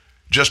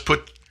 Just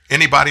put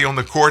anybody on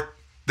the court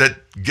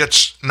that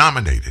gets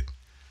nominated.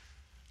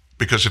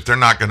 Because if they're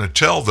not going to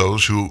tell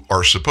those who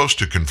are supposed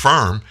to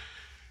confirm,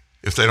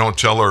 if they don't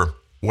tell her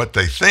what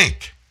they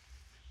think,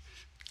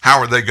 how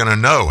are they going to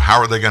know? How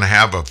are they going to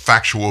have a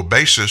factual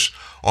basis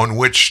on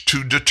which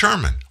to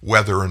determine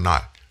whether or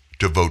not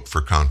to vote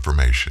for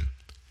confirmation?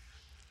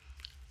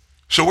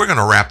 So we're going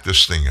to wrap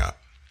this thing up.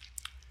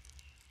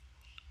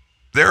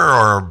 There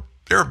are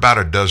about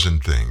a dozen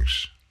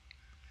things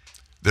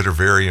that are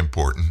very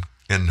important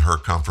in her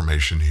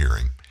confirmation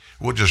hearing.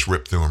 We'll just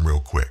rip through them real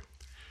quick.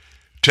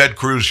 Ted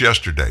Cruz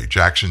yesterday,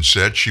 Jackson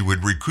said she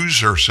would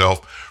recuse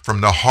herself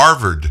from the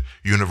Harvard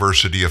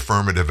University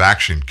affirmative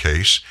action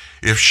case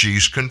if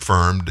she's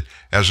confirmed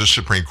as a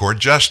Supreme Court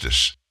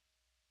justice.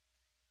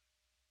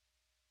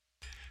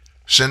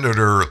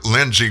 Senator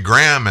Lindsey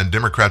Graham and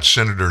Democrat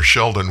Senator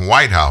Sheldon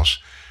Whitehouse,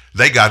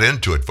 they got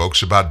into it,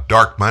 folks, about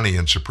dark money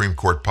in Supreme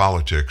Court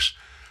politics.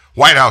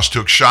 Whitehouse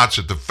took shots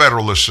at the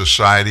Federalist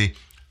Society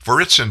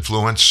for its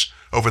influence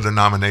over the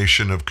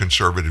nomination of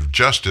conservative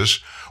justice,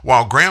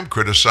 while Graham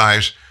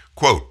criticized,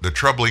 quote, the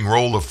troubling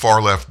role of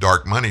far-left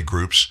dark money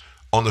groups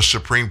on the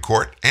Supreme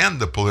Court and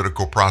the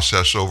political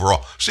process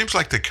overall. Seems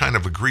like they kind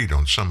of agreed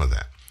on some of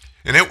that.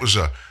 And it was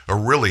a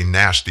really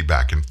nasty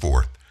back and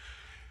forth.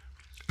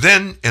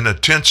 Then, in a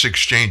tense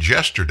exchange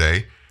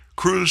yesterday,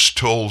 Cruz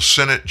told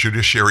Senate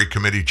Judiciary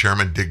Committee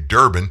Chairman Dick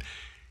Durbin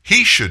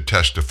he should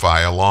testify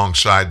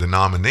alongside the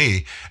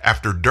nominee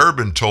after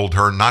Durbin told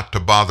her not to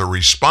bother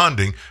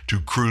responding to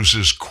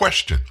Cruz's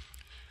question.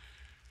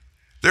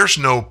 There's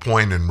no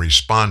point in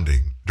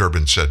responding,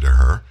 Durbin said to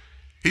her.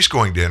 He's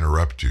going to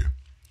interrupt you.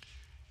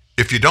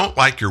 If you don't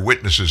like your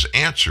witness's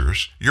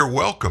answers, you're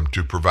welcome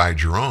to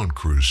provide your own,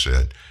 Cruz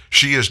said.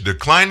 She is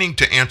declining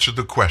to answer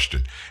the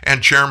question.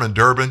 And Chairman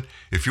Durbin,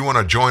 if you want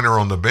to join her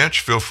on the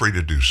bench, feel free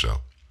to do so.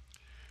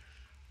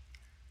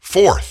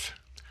 Fourth,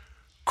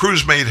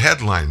 Cruz made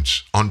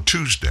headlines on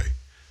Tuesday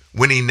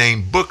when he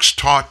named books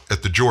taught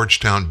at the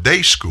Georgetown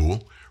Day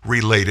School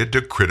related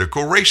to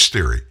critical race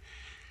theory.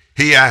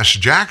 He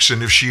asked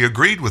Jackson if she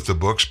agreed with the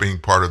books being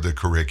part of the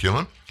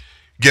curriculum,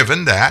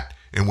 given that,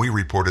 and we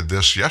reported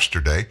this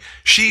yesterday,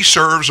 she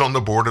serves on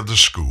the board of the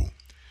school.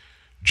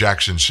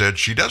 Jackson said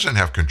she doesn't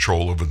have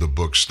control over the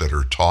books that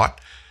are taught.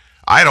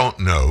 I don't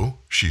know,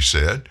 she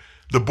said.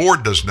 The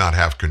board does not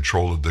have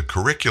control of the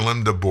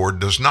curriculum. The board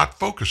does not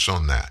focus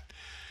on that.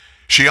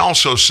 She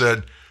also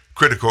said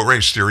critical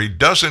race theory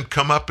doesn't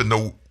come up in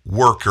the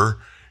work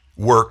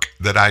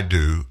that I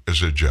do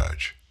as a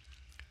judge.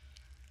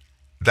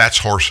 That's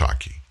horse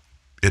hockey.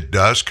 It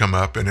does come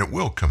up and it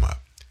will come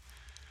up.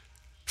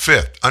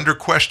 Fifth, under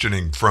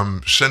questioning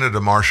from Senator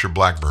Marsha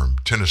Blackburn,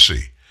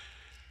 Tennessee.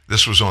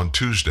 This was on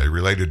Tuesday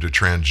related to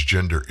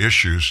transgender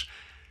issues.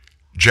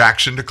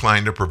 Jackson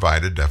declined to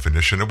provide a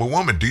definition of a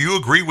woman. Do you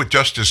agree with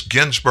Justice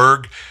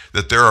Ginsburg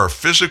that there are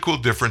physical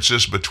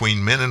differences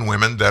between men and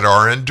women that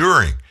are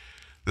enduring?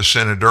 The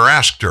senator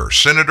asked her.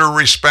 Senator,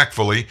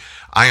 respectfully,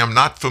 I am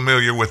not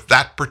familiar with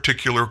that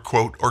particular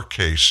quote or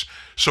case,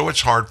 so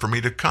it's hard for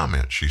me to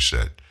comment, she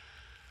said.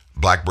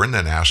 Blackburn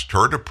then asked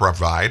her to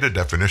provide a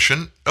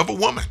definition of a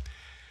woman.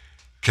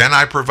 Can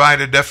I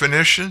provide a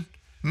definition?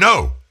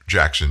 No,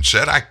 Jackson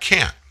said, I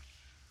can't.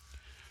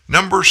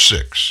 Number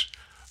 6.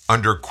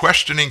 Under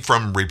questioning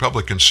from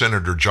Republican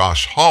Senator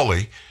Josh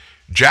Hawley,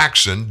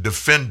 Jackson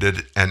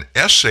defended an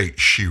essay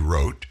she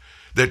wrote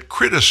that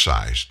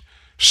criticized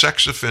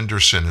sex offender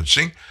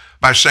sentencing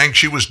by saying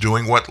she was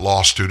doing what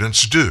law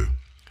students do.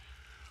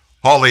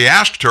 Hawley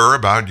asked her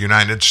about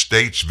United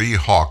States v.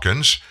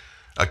 Hawkins,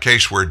 a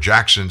case where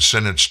Jackson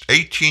sentenced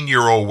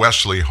 18-year-old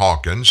Wesley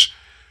Hawkins,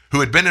 who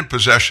had been in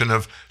possession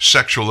of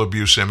sexual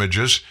abuse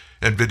images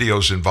and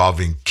videos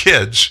involving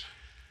kids.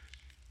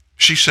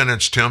 She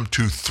sentenced him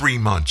to 3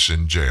 months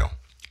in jail.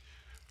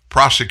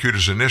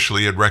 Prosecutors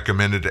initially had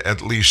recommended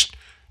at least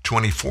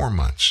 24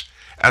 months.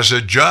 As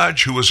a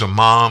judge who is a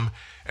mom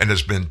and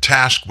has been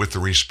tasked with the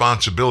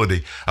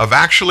responsibility of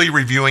actually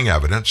reviewing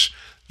evidence,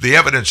 the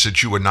evidence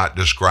that you would not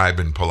describe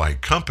in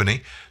polite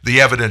company,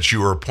 the evidence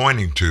you are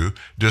pointing to,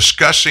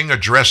 discussing,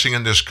 addressing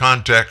in this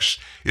context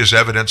is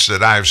evidence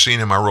that I have seen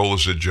in my role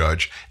as a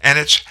judge, and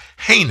it's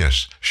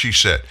heinous, she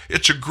said.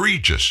 It's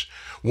egregious.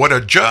 What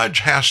a judge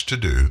has to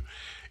do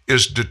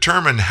is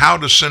determine how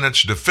to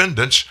sentence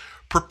defendants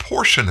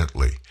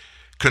proportionately,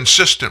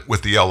 consistent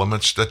with the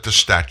elements that the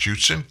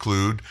statutes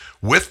include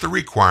with the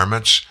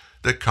requirements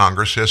that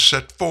Congress has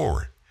set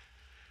forward.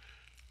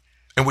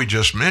 And we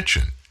just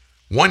mentioned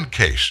one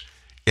case.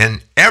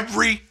 In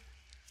every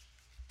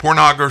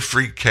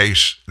pornography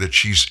case that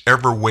she's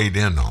ever weighed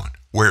in on,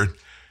 where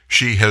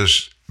she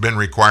has been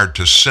required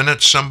to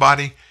sentence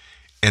somebody,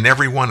 in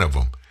every one of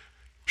them,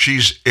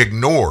 she's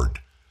ignored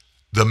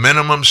the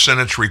minimum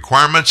sentence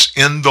requirements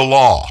in the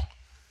law.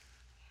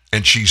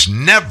 And she's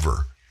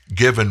never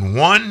given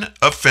one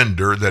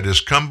offender that has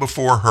come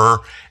before her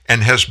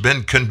and has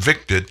been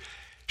convicted.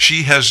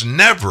 She has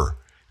never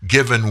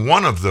given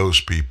one of those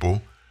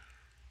people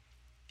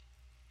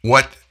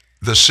what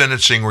the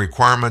sentencing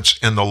requirements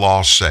in the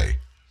law say.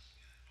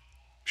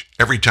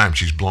 Every time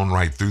she's blown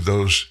right through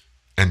those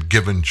and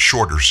given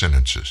shorter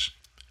sentences.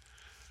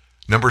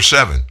 Number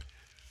 7,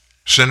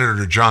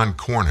 Senator John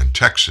Cornyn,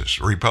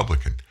 Texas,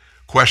 Republican,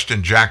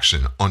 questioned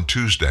Jackson on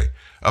Tuesday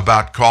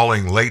about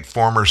calling late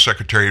former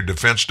Secretary of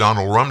Defense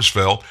Donald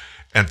Rumsfeld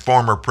and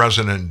former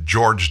President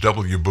George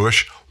W.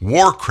 Bush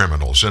war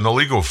criminals in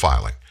illegal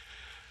filing.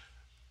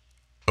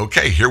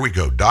 Okay, here we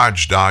go.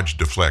 Dodge, dodge,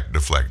 deflect,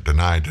 deflect,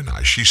 deny,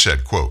 deny. She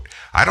said, quote,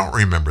 "I don't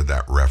remember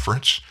that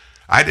reference.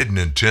 I didn't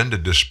intend to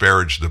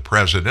disparage the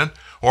President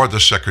or the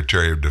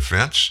Secretary of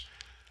Defense."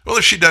 Well,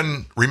 if she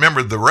doesn't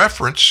remember the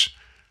reference,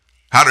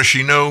 how does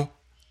she know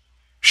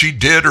she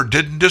did or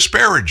didn't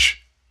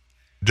disparage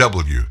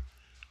W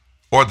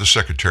or the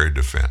Secretary of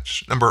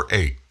Defense? Number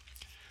 8,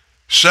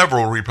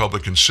 several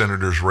Republican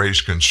senators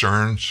raised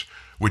concerns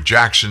with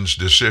Jackson's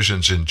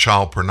decisions in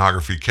child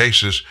pornography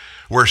cases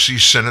where she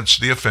sentenced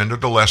the offender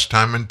to less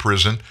time in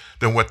prison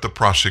than what the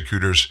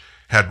prosecutors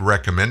had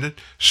recommended.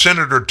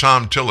 Senator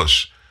Tom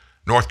Tillis,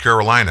 North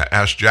Carolina,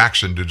 asked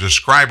Jackson to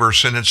describe her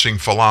sentencing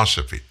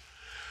philosophy.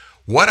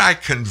 "What I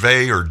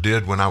convey or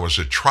did when I was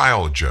a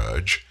trial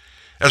judge,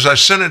 as I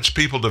sentenced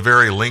people to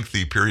very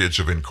lengthy periods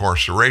of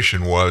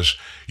incarceration, was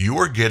you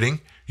are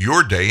getting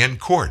your day in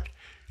court.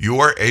 You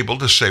are able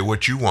to say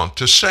what you want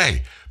to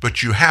say,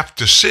 but you have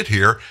to sit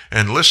here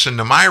and listen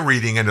to my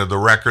reading into the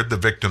record the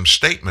victim's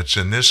statements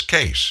in this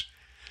case.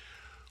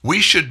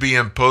 We should be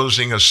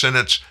imposing a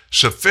sentence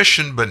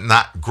sufficient but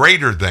not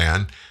greater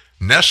than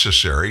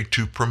necessary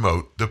to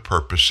promote the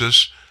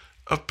purposes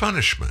of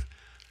punishment."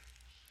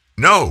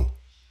 No,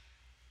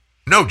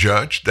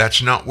 Judge,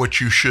 that's not what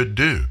you should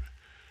do.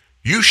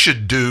 You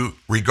should do,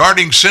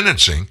 regarding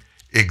sentencing,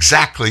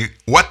 exactly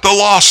what the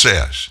law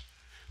says.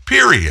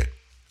 Period.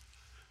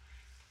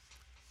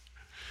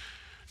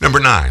 Number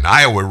 9,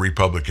 Iowa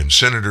Republican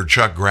Senator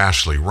Chuck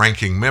Grassley,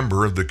 ranking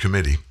member of the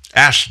committee,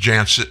 asked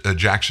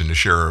Jackson to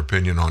share her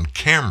opinion on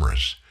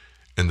cameras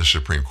in the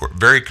Supreme Court.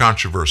 Very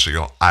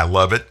controversial. I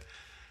love it.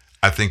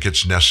 I think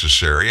it's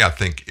necessary. I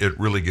think it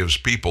really gives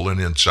people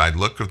an inside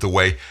look of the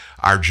way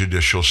our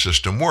judicial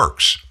system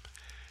works.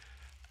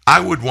 I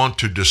would want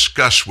to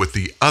discuss with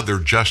the other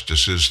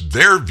justices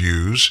their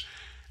views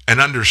and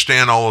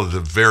understand all of the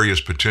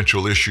various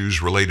potential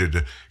issues related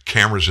to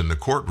cameras in the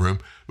courtroom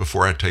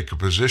before I take a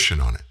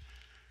position on it,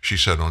 she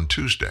said on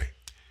Tuesday.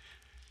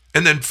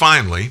 And then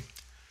finally,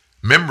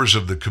 members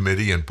of the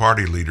committee and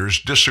party leaders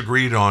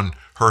disagreed on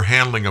her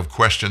handling of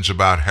questions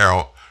about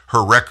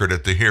her record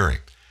at the hearing.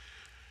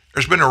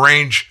 There's been a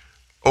range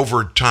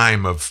over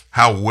time of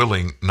how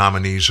willing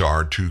nominees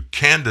are to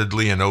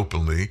candidly and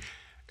openly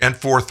and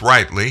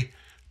forthrightly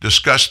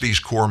discuss these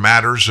core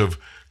matters of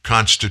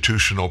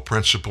constitutional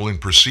principle in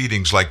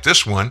proceedings like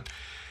this one,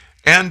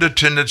 and a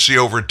tendency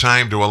over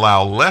time to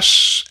allow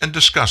less and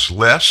discuss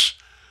less,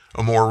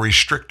 a more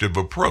restrictive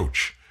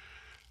approach.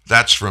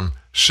 That's from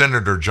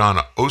Senator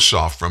John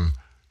Ossoff from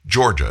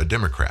Georgia, a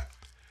Democrat.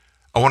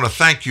 I want to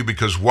thank you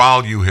because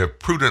while you have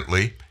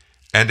prudently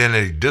and in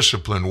a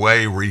disciplined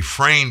way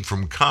refrained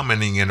from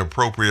commenting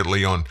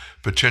inappropriately on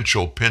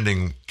potential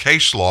pending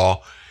case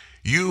law,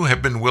 you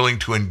have been willing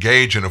to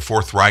engage in a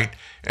forthright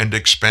and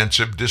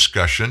expansive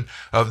discussion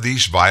of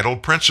these vital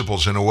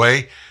principles in a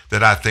way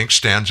that I think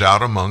stands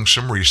out among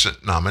some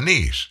recent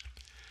nominees.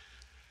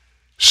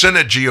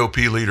 Senate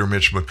GOP leader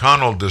Mitch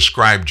McConnell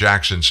described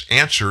Jackson's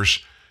answers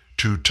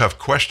to tough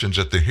questions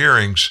at the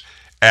hearings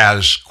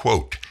as,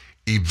 quote,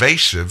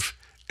 evasive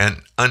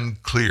and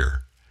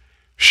unclear.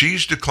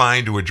 She's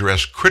declined to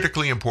address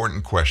critically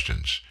important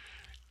questions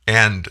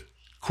and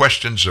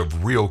questions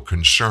of real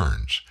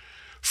concerns.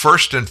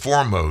 First and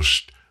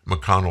foremost,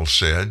 McConnell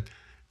said,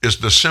 is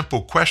the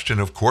simple question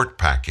of court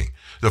packing.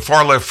 The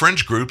far-left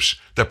fringe groups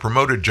that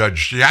promoted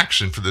Judge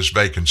Jackson for this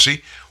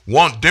vacancy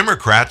want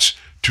Democrats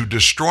to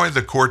destroy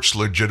the court's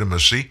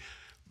legitimacy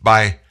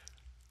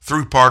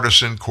through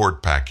partisan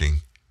court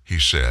packing, he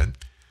said.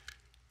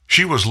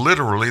 She was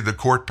literally the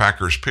court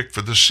packer's pick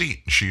for the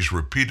seat, and she's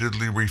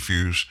repeatedly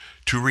refused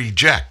to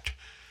reject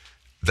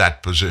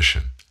that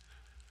position.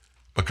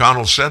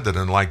 McConnell said that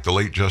unlike the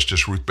late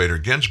Justice Ruth Bader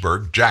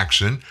Ginsburg,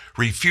 Jackson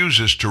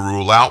refuses to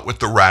rule out what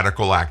the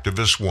radical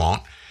activists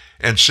want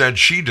and said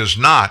she does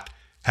not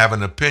have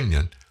an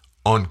opinion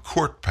on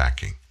court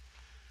packing.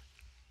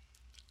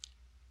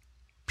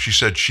 She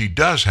said she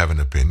does have an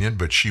opinion,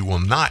 but she will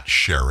not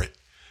share it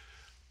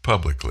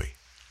publicly.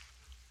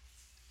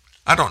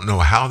 I don't know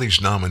how these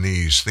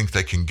nominees think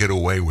they can get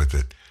away with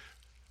it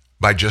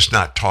by just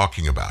not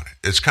talking about it.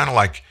 It's kind of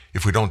like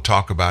if we don't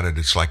talk about it,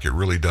 it's like it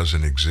really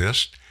doesn't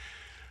exist.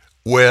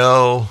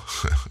 Well,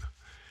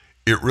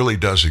 it really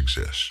does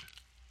exist.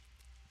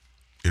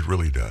 It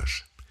really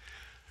does.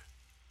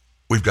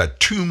 We've got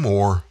 2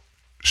 more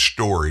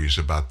stories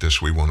about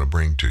this we want to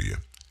bring to you.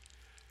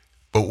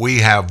 But we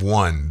have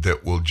one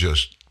that will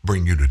just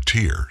bring you to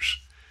tears.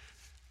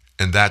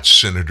 And that's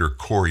Senator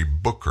Cory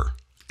Booker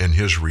and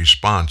his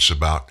response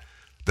about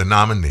the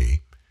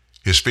nominee,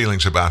 his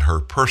feelings about her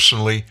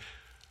personally,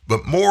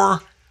 but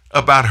more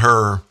about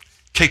her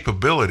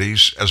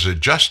capabilities as a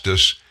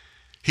justice.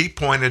 He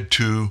pointed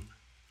to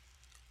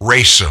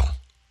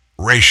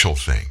racial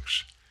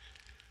things.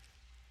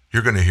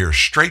 You're going to hear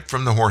straight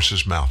from the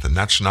horse's mouth, and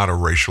that's not a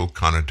racial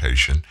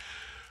connotation.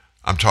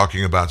 I'm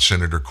talking about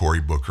Senator Cory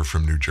Booker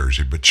from New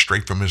Jersey, but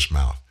straight from his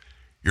mouth,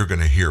 you're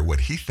going to hear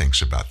what he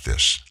thinks about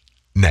this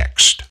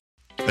next.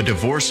 A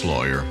divorce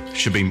lawyer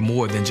should be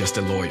more than just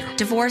a lawyer.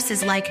 Divorce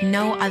is like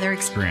no other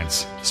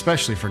experience,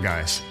 especially for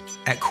guys.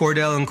 At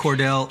Cordell &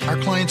 Cordell, our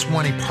clients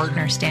want a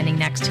partner standing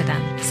next to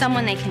them,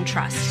 someone they can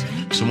trust,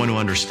 someone who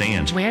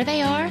understands where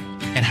they are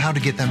and how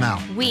to get them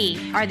out.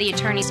 We are the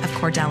attorneys of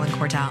Cordell &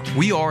 Cordell.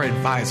 We are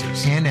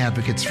advisors and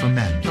advocates for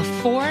men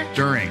before,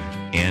 during,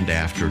 and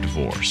after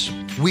divorce.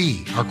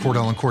 We are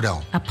Cordell &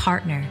 Cordell, a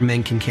partner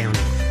men can count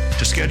on.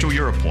 To schedule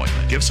your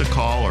appointment, give us a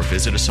call or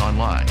visit us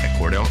online at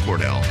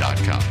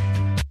CordellCordell.com.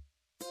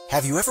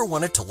 Have you ever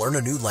wanted to learn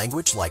a new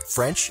language like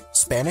French,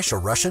 Spanish, or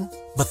Russian,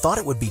 but thought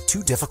it would be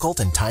too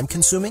difficult and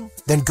time-consuming?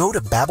 Then go to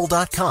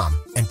Babbel.com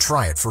and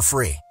try it for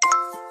free.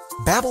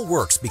 Babbel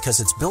works because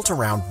it's built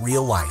around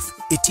real life.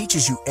 It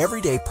teaches you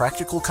everyday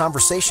practical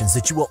conversations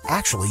that you will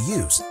actually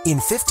use. In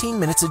 15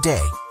 minutes a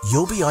day,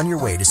 you'll be on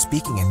your way to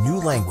speaking a new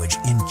language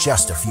in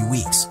just a few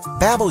weeks.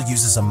 Babbel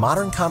uses a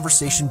modern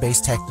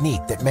conversation-based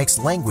technique that makes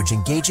language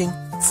engaging,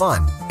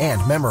 fun,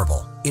 and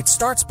memorable. It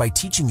starts by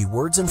teaching you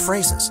words and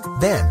phrases.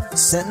 Then,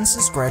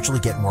 sentences gradually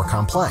get more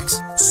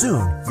complex.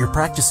 Soon, you're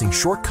practicing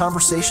short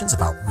conversations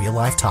about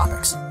real-life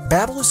topics.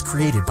 Babbel is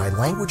created by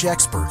language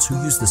experts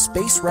who use the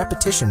spaced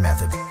repetition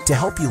method to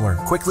help you learn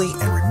quickly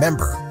and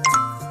remember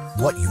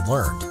what you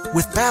learned.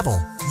 With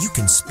Babbel, you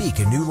can speak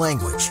a new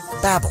language.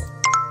 Babbel.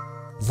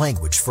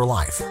 Language for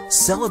life.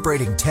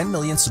 Celebrating 10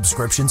 million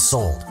subscriptions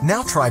sold.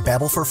 Now try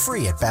Babbel for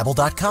free at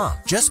Babbel.com.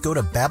 Just go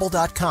to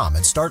Babbel.com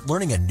and start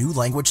learning a new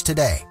language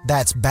today.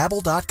 That's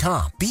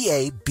Babbel.com.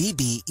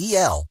 Babbel.com.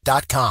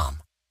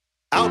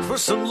 Out for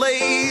some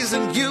Lay's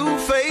and you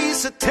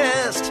face a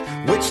test.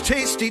 Which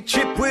tasty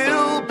chip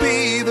will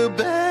be the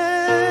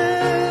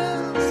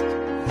best?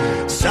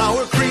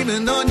 Sour cream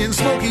and onion,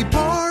 smoky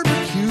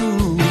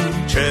barbecue.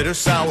 Cheddar,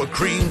 sour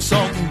cream,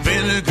 salt and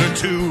vinegar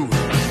too.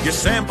 You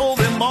sample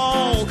them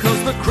all,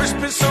 cause the crisp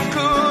is so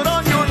good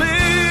on your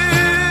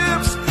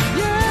lips.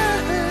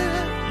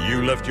 Yeah.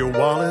 You left your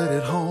wallet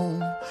at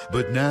home,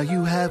 but now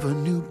you have a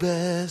new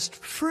best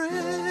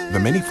friend. The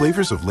many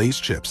flavors of Lay's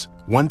chips.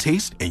 One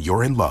taste and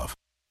you're in love.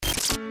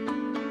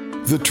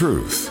 The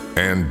Truth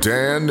and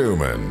Dan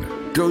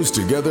Newman goes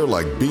together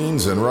like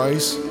beans and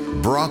rice,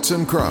 brats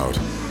and kraut.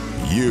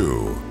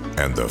 You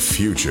and the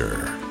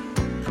future.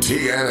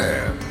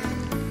 TNN,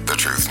 the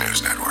Truth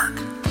News Network.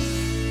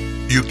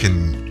 You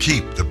can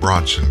keep the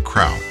brats and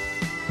kraut,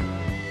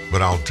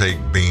 but I'll take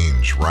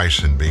beans, rice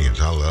and beans.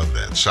 I love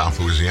that. South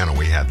Louisiana,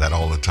 we had that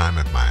all the time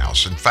at my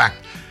house. In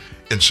fact,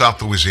 in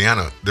South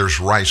Louisiana, there's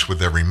rice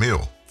with every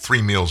meal,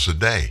 3 meals a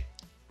day.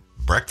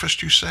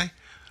 Breakfast, you say?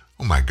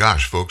 Oh my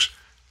gosh, folks.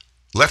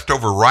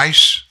 Leftover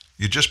rice,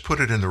 you just put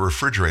it in the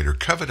refrigerator,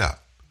 cover it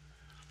up,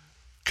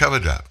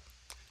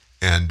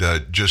 and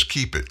just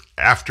keep it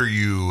after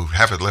you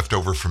have it left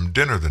over from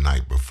dinner the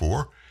night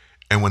before.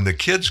 And when the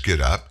kids get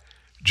up,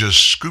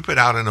 just scoop it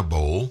out in a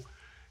bowl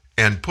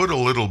and put a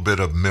little bit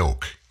of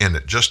milk in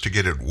it just to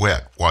get it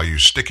wet while you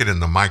stick it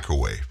in the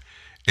microwave.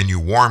 And you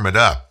warm it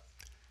up,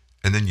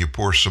 and then you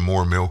pour some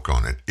more milk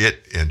on it.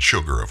 And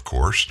sugar, of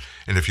course.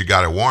 And if you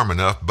got it warm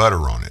enough,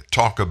 butter on it.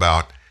 Talk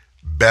about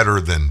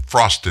better than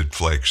Frosted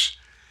Flakes.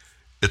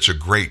 It's a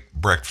great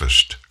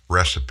breakfast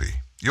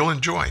recipe. You'll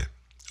enjoy it.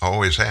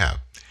 Always have.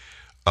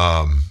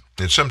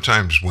 And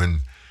sometimes when,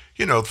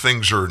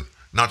 things are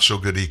not so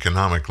good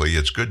economically,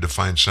 it's good to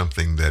find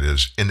something that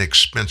is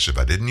inexpensive.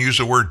 I didn't use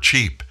the word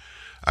cheap.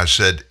 I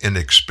said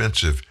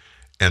inexpensive,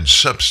 and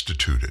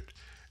substitute it.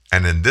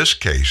 And in this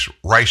case,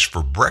 rice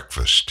for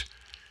breakfast,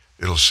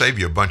 it'll save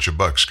you a bunch of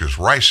bucks because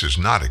rice is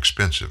not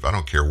expensive. I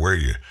don't care where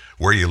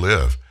you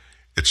live.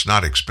 It's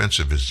not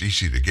expensive. It's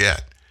easy to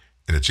get,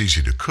 and it's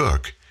easy to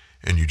cook.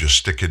 And you just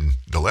stick in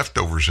the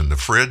leftovers in the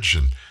fridge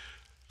and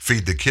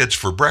feed the kids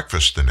for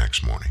breakfast the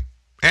next morning,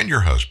 and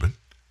your husband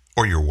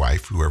or your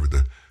wife, whoever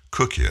the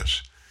cook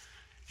is.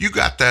 You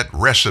got that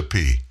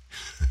recipe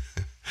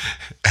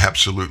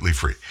absolutely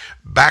free.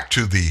 Back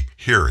to the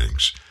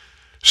hearings.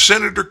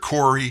 Senator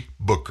Cory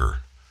Booker,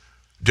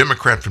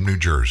 Democrat from New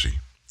Jersey,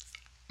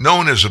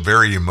 known as a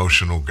very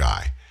emotional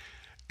guy.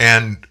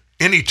 And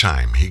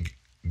anytime he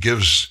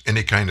gives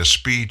any kind of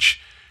speech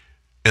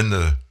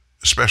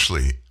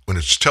especially when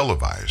it's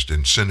televised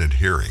in Senate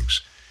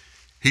hearings,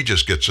 he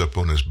just gets up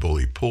on his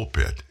bully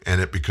pulpit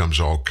and it becomes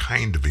all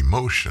kind of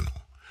emotional.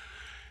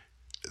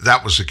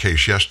 That was the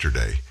case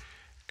yesterday.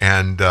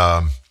 And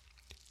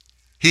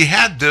he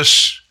had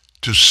this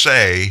to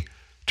say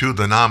to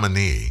the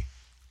nominee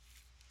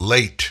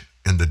late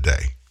in the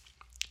day.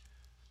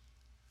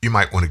 You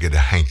might want to get a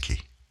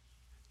hanky.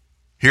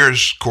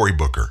 Here's Cory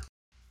Booker.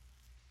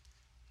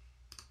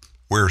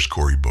 Where's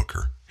Cory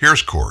Booker?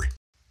 Here's Cory.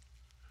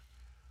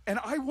 And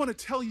I want to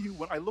tell you,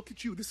 when I look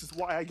at you, this is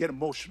why I get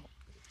emotional.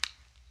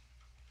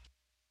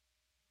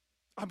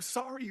 I'm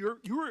sorry,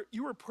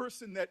 you're a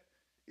person that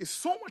is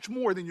so much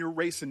more than your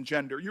race and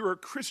gender. You're a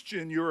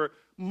Christian, you're a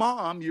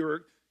mom,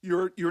 you're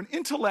an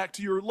intellect,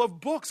 you love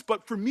books.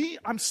 But for me,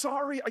 I'm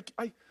sorry,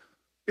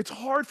 it's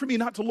hard for me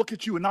not to look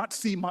at you and not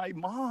see my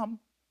mom,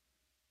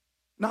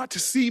 not to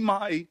see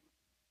my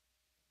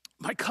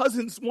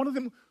cousins, one of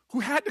them who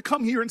had to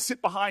come here and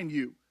sit behind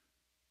you.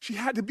 She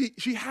had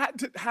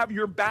to have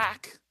your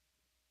back.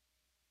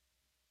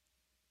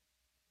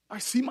 I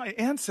see my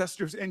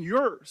ancestors and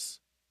yours.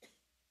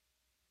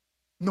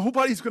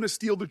 Nobody's going to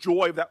steal the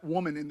joy of that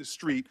woman in the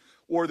street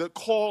or the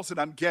calls that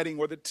I'm getting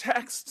or the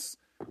texts.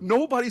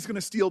 Nobody's going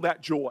to steal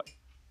that joy.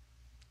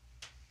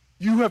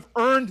 You have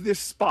earned this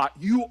spot.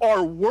 You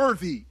are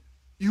worthy.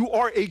 You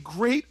are a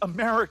great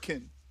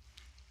American.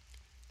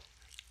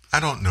 I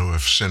don't know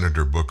if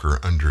Senator Booker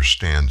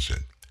understands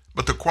it,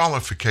 but the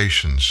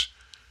qualifications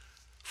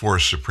for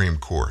a Supreme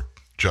Court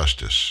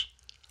justice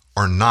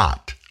are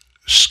not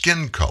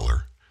skin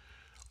color,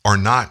 are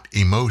not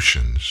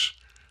emotions,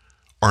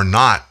 are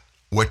not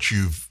what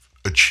you've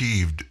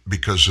achieved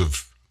because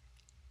of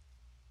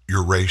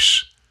your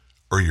race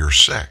or your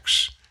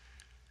sex.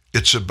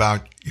 It's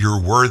about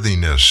your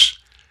worthiness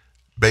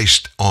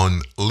based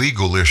on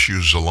legal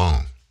issues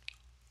alone.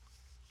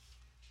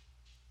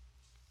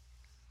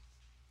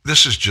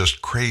 This is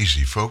just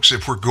crazy, folks.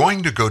 If we're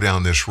going to go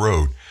down this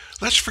road,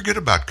 let's forget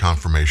about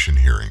confirmation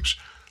hearings.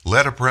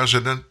 Let a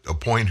president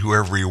appoint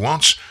whoever he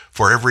wants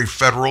for every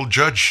federal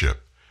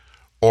judgeship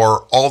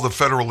or all the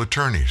federal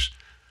attorneys,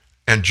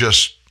 and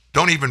just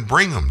don't even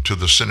bring them to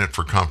the Senate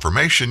for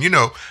confirmation. You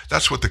know,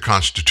 that's what the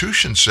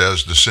Constitution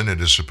says the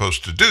Senate is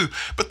supposed to do,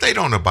 but they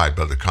don't abide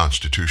by the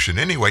Constitution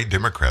anyway.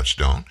 Democrats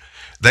don't.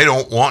 They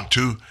don't want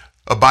to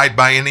abide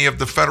by any of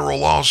the federal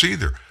laws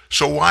either.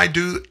 So why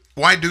do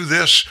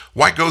this?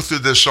 Why go through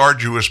this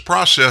arduous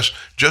process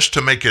just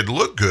to make it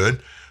look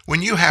good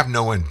when you have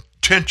no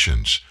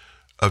intentions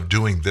of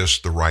doing this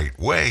the right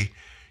way?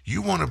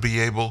 You want to be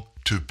able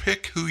to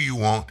pick who you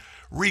want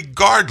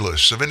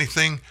regardless of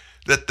anything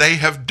that they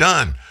have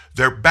done,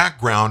 their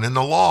background in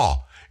the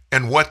law,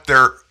 and what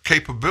their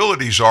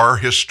capabilities are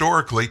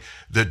historically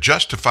that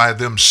justify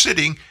them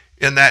sitting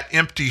in that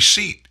empty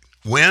seat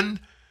when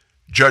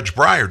Justice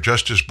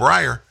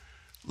Breyer,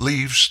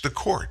 leaves the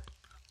court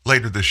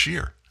later this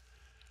year.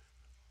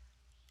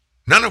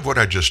 None of what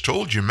I just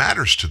told you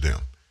matters to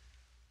them.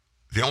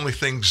 The only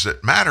things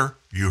that matter,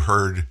 you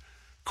heard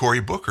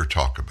Cory Booker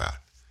talk about.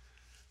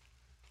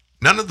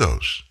 None of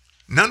those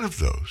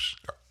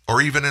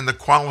are even in the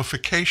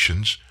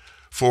qualifications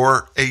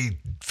for a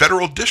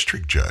federal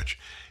district judge,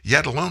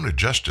 yet alone a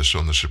justice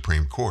on the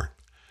Supreme Court.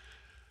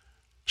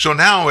 So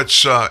now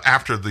it's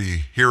after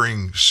the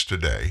hearings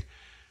today,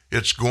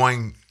 it's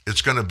going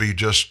to be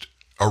just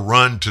a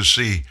run to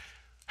see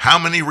how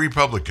many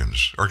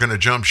Republicans are going to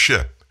jump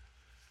ship.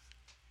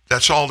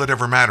 That's all that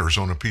ever matters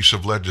on a piece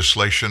of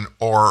legislation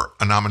or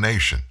a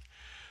nomination.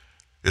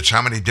 It's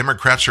how many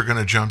Democrats are going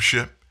to jump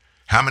ship,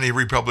 how many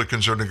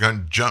Republicans are going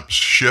to jump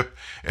ship,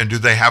 and do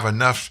they have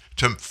enough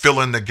to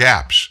fill in the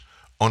gaps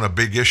on a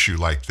big issue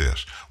like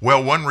this?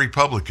 Well, one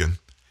Republican,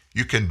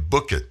 you can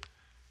book it.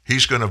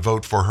 He's going to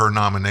vote for her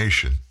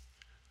nomination.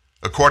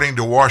 According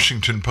to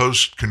Washington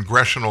Post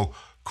congressional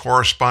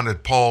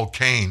correspondent Paul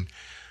Kane,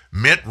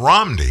 Mitt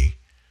Romney,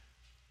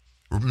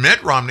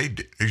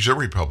 he's a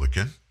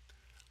Republican.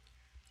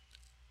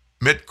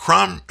 Mitt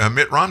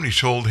Romney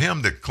told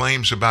him that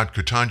claims about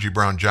Ketanji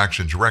Brown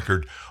Jackson's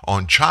record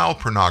on child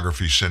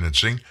pornography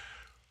sentencing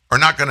are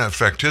not going to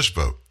affect his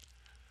vote.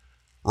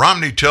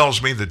 Romney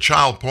tells me the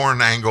child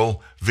porn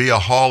angle via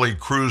Hawley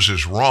Cruz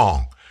is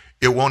wrong.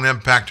 It won't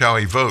impact how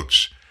he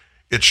votes.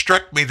 It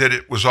struck me that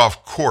it was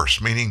off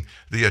course, meaning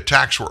the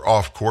attacks were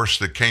off course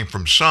that came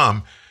from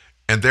some,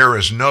 and there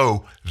is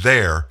no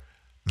there.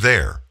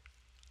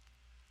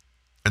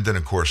 And then,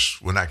 of course,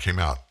 when that came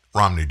out,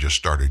 Romney just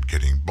started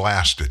getting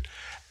blasted.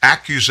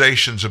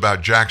 Accusations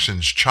about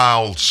Jackson's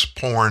child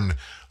porn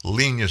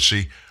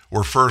leniency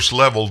were first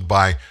leveled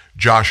by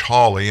Josh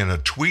Hawley in a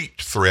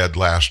tweet thread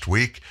last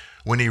week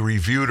when he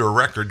reviewed her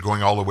record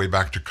going all the way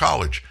back to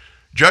college.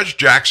 Judge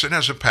Jackson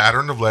has a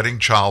pattern of letting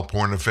child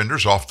porn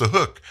offenders off the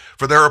hook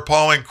for their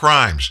appalling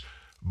crimes,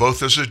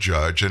 both as a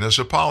judge and as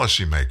a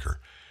policymaker.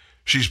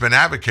 She's been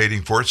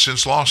advocating for it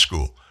since law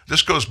school.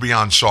 This goes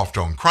beyond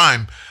soft-on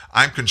crime.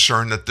 I'm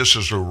concerned that this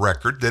is a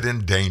record that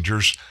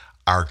endangers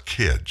our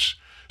kids.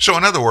 So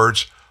in other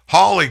words,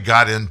 Hawley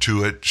got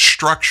into it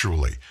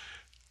structurally,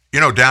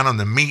 down on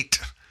the meat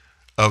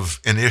of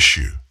an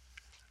issue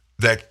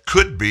that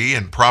could be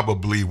and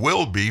probably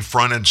will be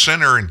front and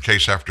center in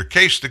case after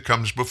case that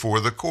comes before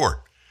the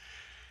court.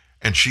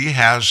 And she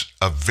has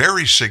a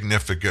very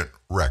significant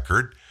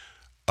record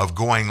of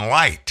going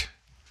light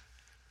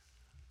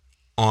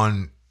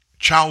on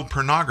child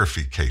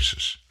pornography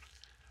cases.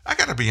 I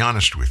got to be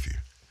honest with you.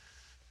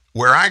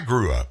 Where I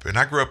grew up, and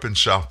I grew up in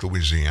South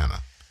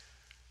Louisiana,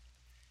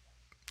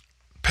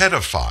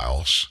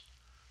 pedophiles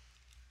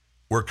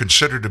were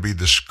considered to be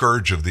the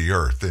scourge of the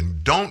earth.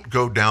 And don't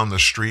go down the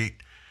street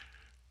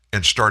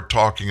and start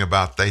talking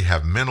about they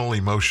have mental,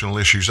 emotional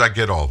issues. I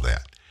get all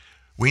that.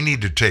 We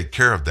need to take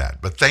care of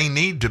that. But they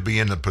need to be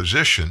in a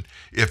position,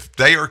 if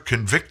they are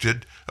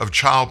convicted of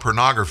child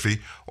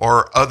pornography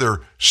or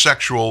other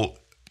sexual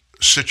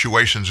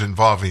situations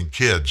involving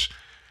kids,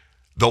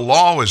 the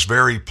law is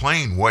very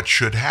plain what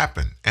should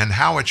happen and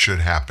how it should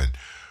happen.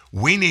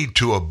 We need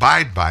to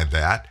abide by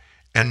that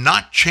and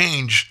not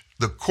change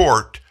the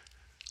court.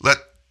 Let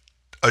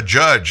a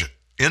judge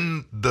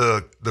in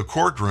the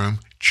courtroom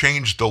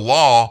change the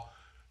law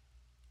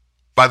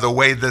by the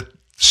way that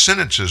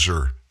sentences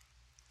are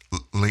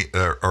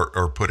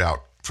put out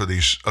for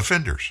these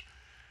offenders.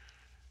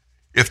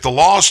 If the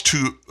law's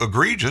too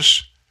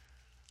egregious,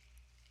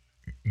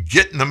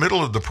 get in the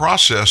middle of the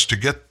process to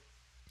get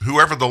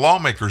whoever the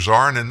lawmakers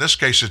are, and in this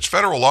case it's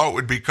federal law, it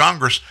would be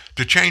Congress,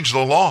 to change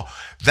the law.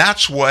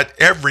 That's what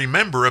every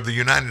member of the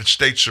United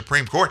States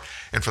Supreme Court,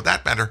 and for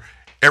that matter,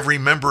 every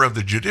member of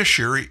the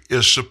judiciary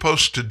is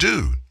supposed to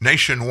do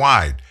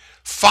nationwide.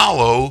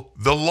 Follow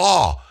the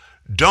law.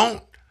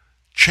 Don't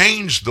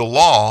change the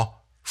law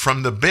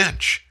from the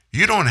bench.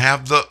 You don't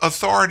have the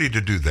authority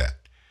to do that.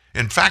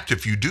 In fact,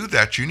 if you do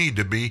that, you need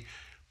to be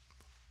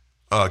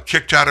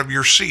kicked out of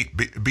your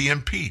seat, be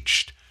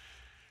impeached.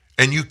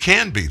 And you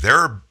can be. There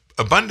are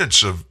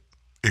abundance of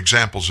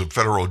examples of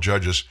federal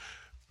judges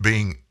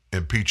being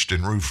impeached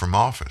and removed from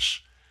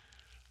office.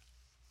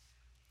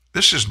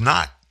 This is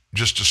not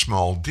just a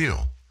small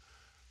deal.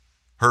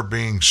 Her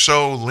being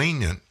so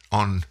lenient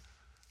on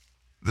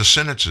the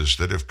sentences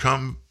that have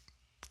come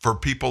for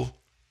people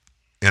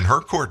in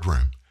her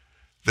courtroom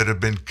that have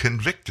been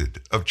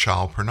convicted of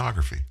child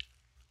pornography.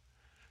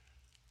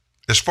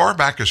 As far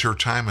back as her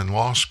time in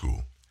law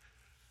school,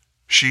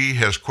 she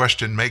has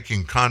questioned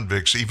making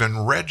convicts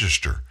even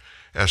register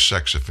as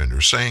sex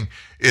offenders, saying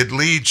it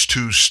leads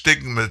to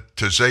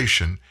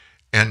stigmatization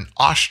and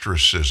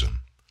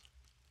ostracism.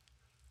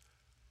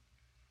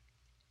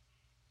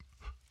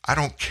 I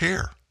don't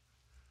care.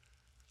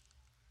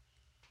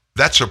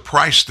 That's a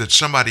price that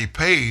somebody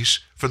pays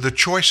for the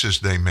choices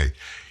they make.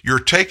 You're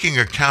taking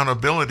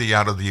accountability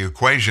out of the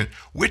equation,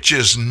 which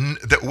is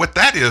what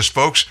that is,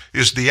 folks,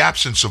 is the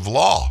absence of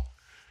law.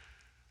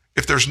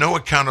 If there's no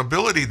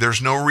accountability,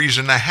 there's no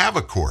reason to have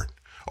a court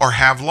or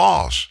have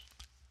laws.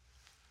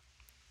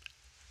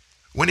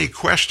 When he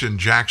questioned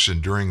Jackson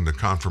during the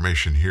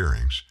confirmation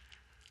hearings,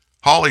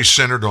 Hawley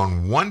centered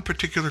on one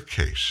particular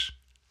case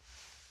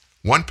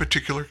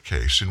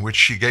in which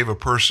she gave a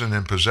person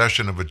in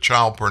possession of a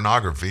child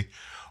pornography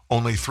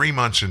only 3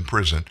 months in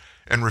prison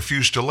and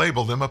refused to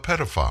label them a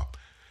pedophile.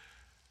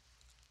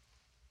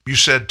 You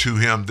said to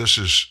him, this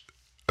is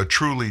a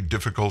truly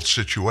difficult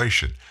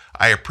situation.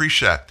 I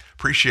appreciate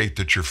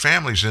that your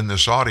family's in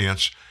this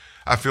audience.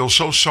 I feel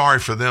so sorry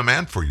for them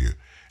and for you,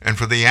 and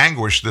for the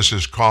anguish this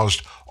has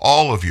caused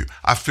all of you.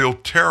 I feel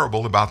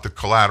terrible about the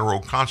collateral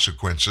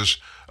consequences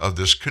of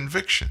this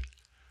conviction.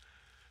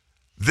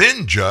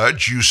 Then,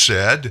 Judge, you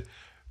said,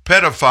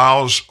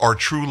 pedophiles are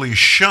truly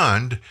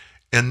shunned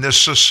in this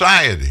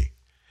society.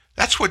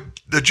 That's what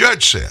the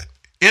judge said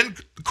in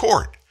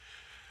court.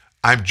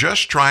 I'm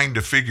just trying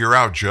to figure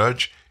out,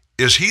 Judge,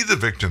 is he the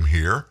victim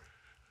here,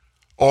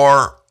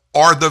 or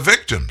are the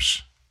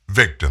victims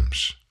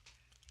victims?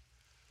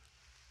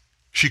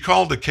 She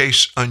called the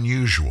case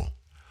unusual,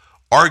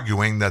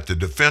 arguing that the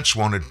defense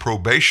wanted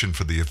probation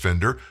for the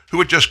offender who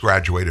had just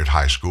graduated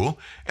high school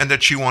and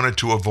that she wanted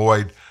to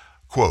avoid,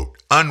 quote,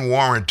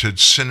 unwarranted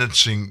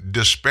sentencing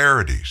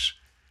disparities.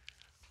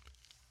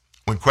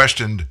 When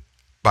questioned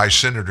by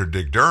Senator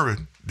Dick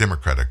Durbin,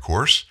 Democrat of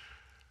course,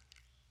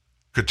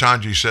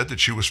 Ketanji said that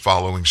she was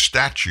following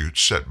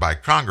statutes set by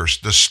Congress.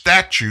 The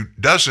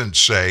statute doesn't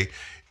say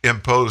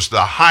impose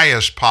the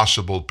highest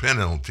possible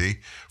penalty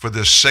for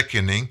this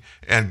sickening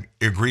and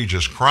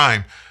egregious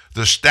crime.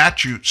 The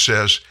statute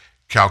says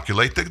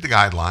calculate the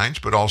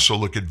guidelines, but also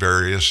look at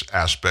various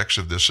aspects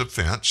of this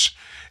offense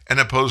and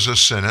impose a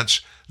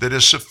sentence that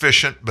is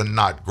sufficient but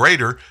not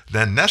greater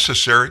than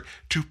necessary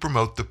to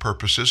promote the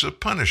purposes of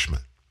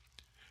punishment.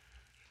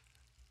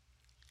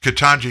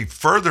 Ketanji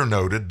further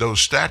noted those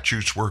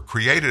statutes were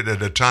created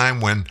at a time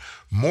when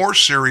more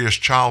serious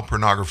child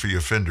pornography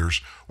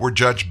offenders were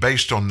judged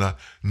based on the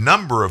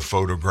number of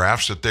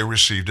photographs that they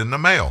received in the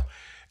mail,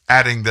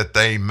 adding that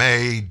they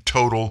made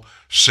total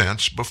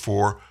sense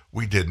before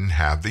we didn't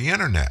have the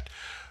internet.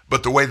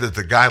 But the way that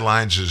the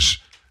guidelines is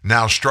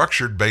now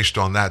structured based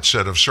on that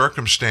set of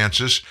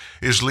circumstances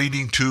is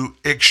leading to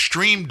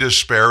extreme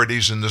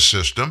disparities in the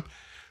system,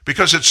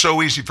 because it's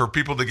so easy for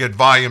people to get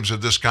volumes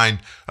of this kind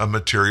of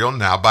material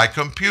now by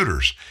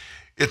computers.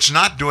 It's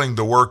not doing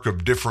the work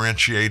of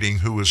differentiating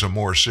who is a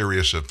more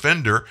serious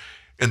offender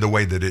in the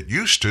way that it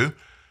used to.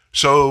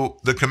 So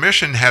the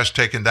commission has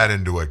taken that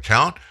into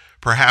account.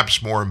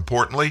 Perhaps more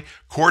importantly,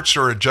 courts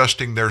are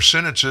adjusting their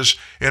sentences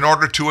in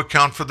order to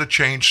account for the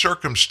changed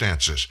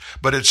circumstances.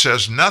 But it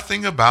says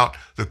nothing about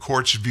the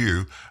court's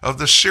view of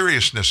the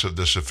seriousness of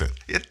this offense.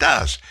 It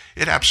does.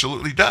 It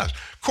absolutely does.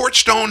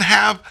 Courts don't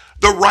have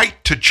the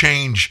right to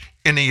change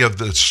any of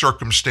the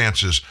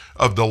circumstances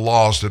of the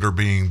laws that are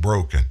being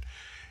broken.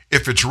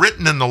 If it's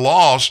written in the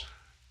laws,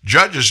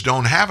 judges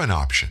don't have an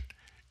option.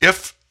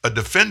 If a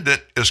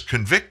defendant is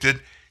convicted,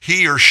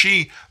 he or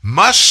she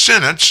must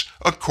sentence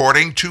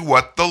according to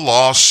what the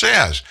law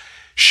says.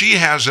 She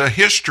has a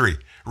history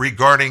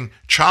regarding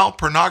child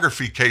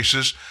pornography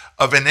cases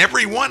in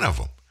every one of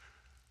them,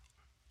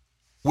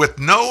 with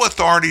no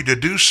authority to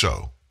do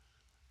so,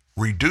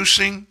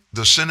 reducing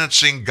the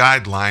sentencing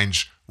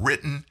guidelines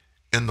written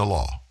in the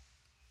law.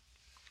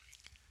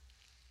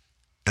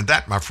 And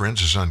that, my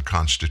friends, is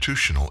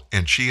unconstitutional.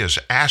 And she is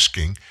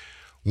asking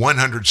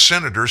 100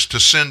 senators to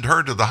send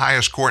her to the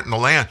highest court in the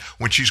land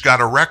when she's got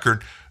a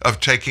record of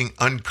taking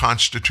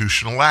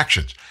unconstitutional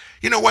actions.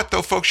 You know what,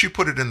 though, folks? You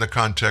put it in the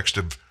context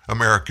of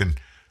American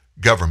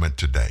government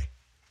today.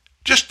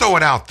 Just throw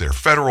it out there,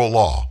 federal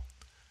law.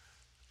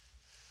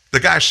 The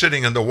guy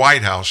sitting in the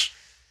White House,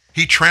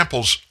 he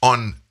tramples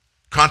on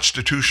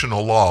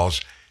constitutional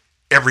laws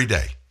every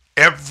day,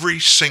 every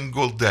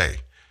single day.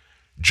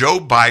 Joe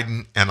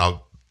Biden and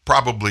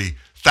probably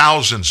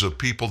thousands of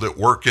people that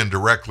work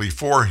indirectly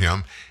for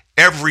him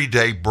every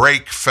day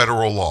break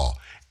federal law,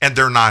 and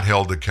they're not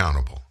held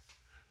accountable.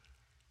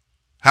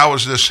 How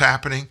is this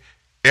happening?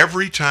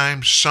 Every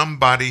time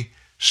somebody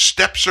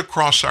steps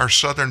across our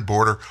southern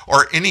border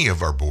or any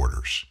of our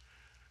borders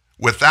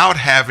without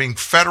having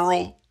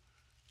federal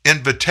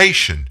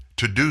invitation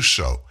to do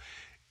so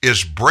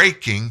is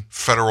breaking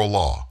federal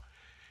law.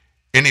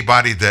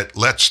 Anybody that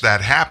lets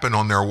that happen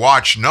on their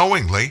watch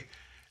knowingly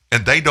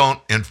and they don't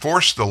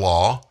enforce the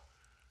law,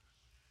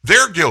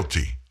 they're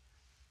guilty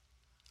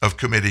of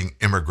committing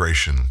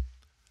immigration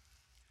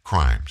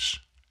crimes.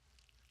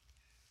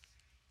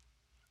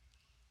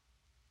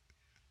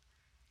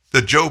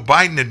 The Joe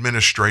Biden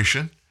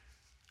administration,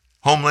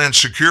 Homeland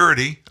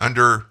Security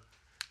under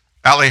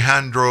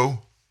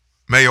Alejandro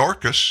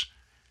Mayorkas,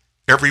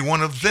 every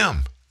one of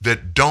them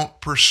that don't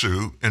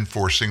pursue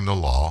enforcing the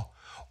law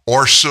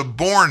or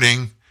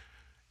suborning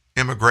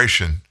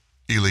immigration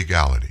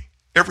illegality.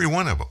 Every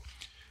one of them.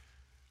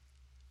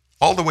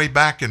 All the way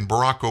back in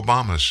Barack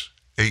Obama's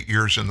 8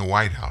 years in the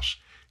White House,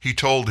 he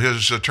told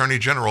his Attorney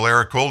General,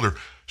 Eric Holder,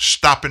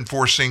 stop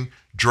enforcing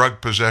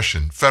drug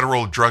possession,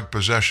 federal drug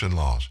possession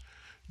laws.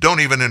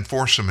 Don't even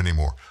enforce them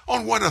anymore.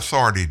 On what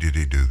authority did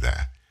he do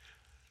that?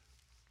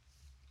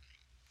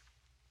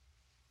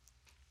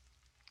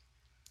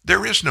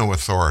 There is no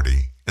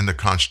authority in the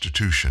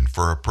Constitution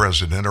for a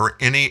president or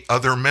any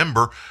other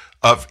member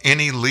of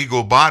any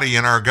legal body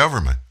in our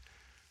government.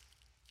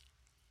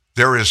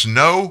 There is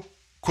no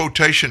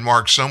quotation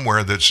mark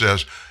somewhere that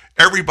says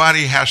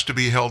everybody has to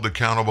be held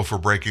accountable for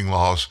breaking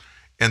laws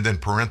and then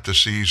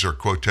parentheses or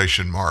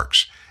quotation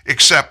marks,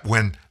 except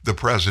when the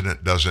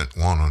president doesn't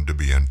want them to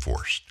be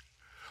enforced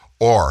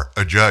or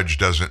a judge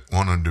doesn't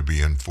want them to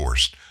be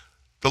enforced.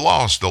 The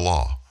law is the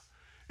law.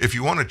 If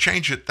you want to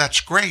change it,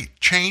 that's great.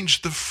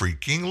 Change the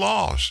freaking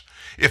laws.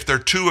 If they're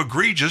too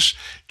egregious,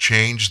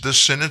 change the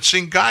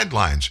sentencing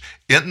guidelines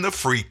in the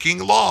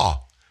freaking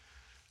law.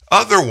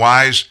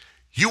 Otherwise,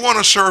 you want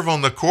to serve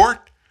on the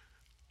court?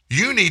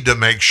 You need to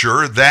make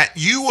sure that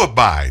you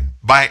abide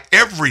by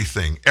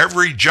everything,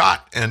 every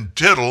jot and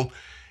tittle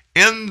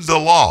in the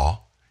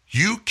law.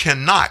 You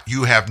cannot,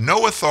 you have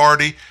no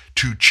authority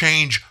to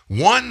change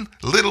one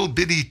little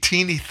bitty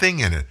teeny thing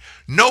in it.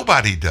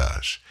 Nobody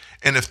does.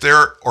 And if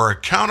there are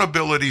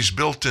accountabilities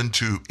built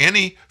into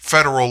any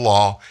federal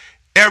law,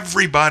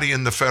 everybody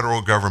in the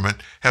federal government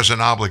has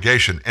an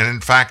obligation and,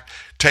 in fact,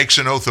 takes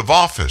an oath of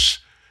office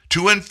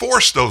to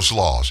enforce those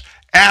laws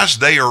as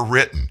they are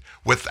written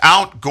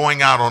without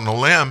going out on a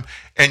limb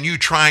and you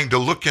trying to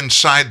look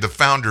inside the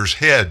founders'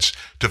 heads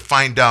to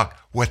find out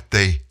what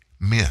they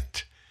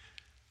meant.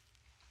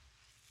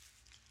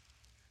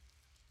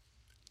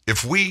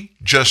 If we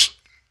just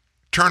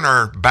turn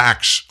our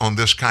backs on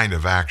this kind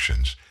of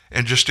actions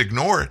and just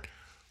ignore it,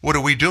 what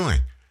are we doing?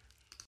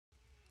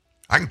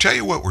 I can tell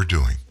you what we're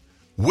doing.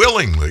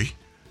 Willingly,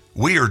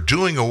 we are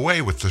doing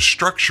away with the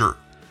structure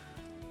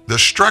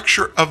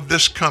of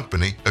this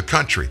company, a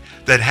country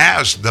that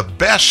has the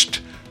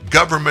best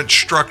government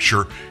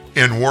structure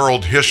in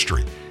world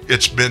history.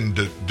 It's been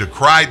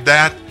decried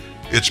that.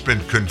 It's been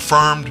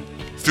confirmed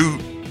through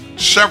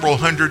several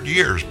hundred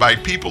years by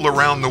people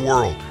around the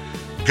world.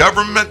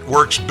 Government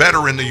works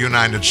better in the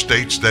United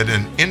States than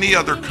in any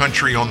other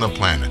country on the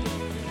planet.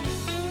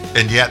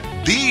 And yet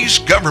these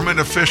government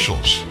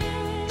officials,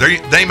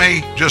 they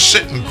may just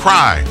sit and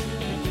cry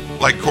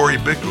like Cory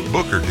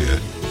Booker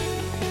did.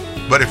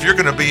 But if you're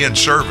going to be in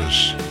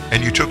service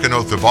and you took an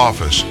oath of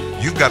office,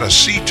 you've got to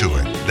see to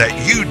it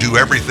that you do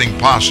everything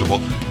possible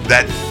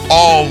that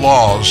all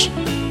laws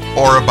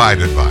or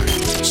abided by.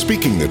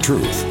 Speaking the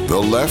truth the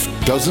left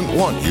doesn't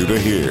want you to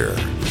hear.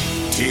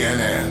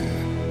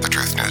 TNN, the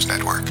Truth News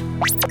Network.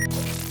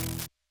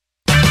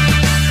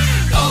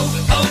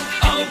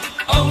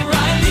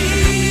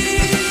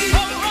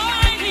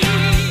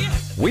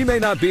 We may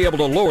not be able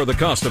to lower the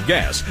cost of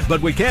gas,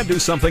 but we can do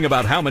something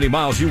about how many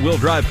miles you will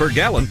drive per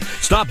gallon.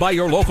 Stop by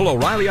your local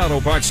O'Reilly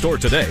Auto Parts store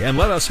today and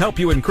let us help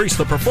you increase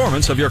the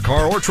performance of your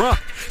car or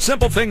truck.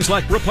 Simple things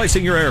like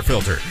replacing your air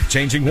filter,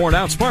 changing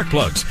worn-out spark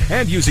plugs,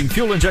 and using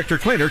fuel injector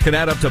cleaner can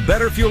add up to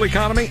better fuel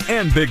economy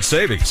and big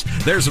savings.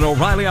 There's an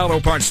O'Reilly Auto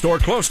Parts store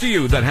close to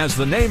you that has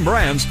the name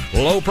brands,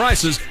 low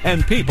prices,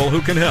 and people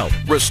who can help.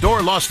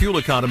 Restore lost fuel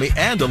economy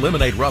and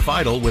eliminate rough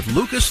idle with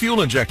Lucas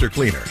Fuel Injector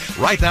Cleaner.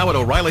 Right now at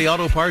O'Reilly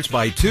Auto Parts,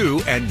 buy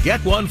 2 and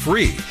get 1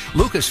 free.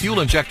 Lucas Fuel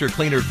Injector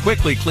Cleaner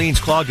quickly cleans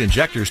clogged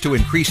injectors to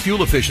increase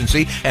fuel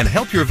efficiency and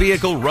help your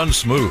vehicle run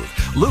smooth.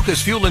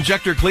 Lucas Fuel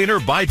Injector Cleaner,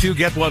 buy 2,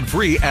 get 1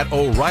 free at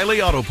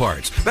O'Reilly Auto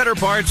Parts. Better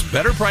parts,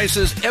 better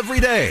prices every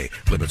day.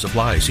 Limit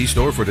supply. See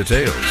store for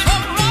details.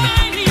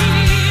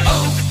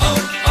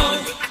 O'Reilly.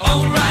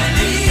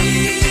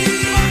 O'Reilly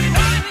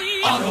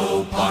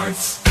Auto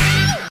Parts.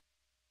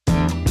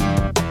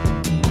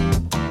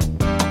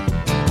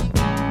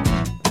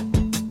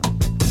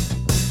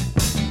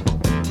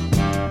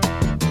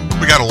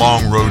 We got a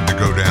long road to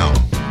go down,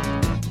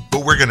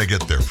 but we're going to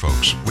get there,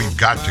 folks. We've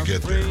got to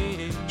get there.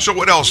 So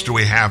what else do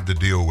we have to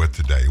deal with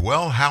today?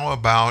 Well, how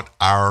about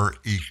our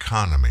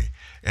economy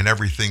and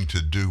everything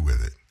to do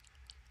with it?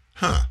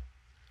 Well,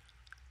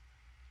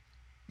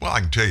 I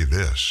can tell you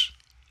this.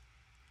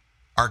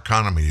 Our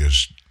economy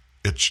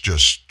it's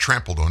just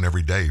trampled on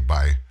every day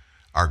by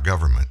our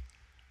government.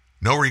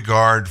 No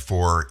regard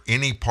for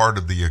any part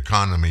of the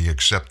economy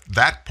except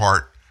that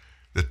part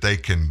that they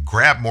can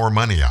grab more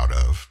money out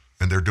of,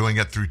 and they're doing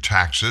it through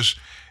taxes,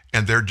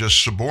 and they're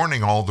just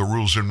suborning all the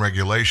rules and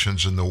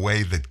regulations in the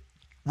way that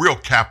real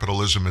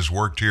capitalism has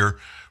worked here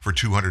for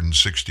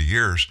 260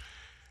 years.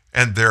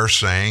 And they're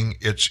saying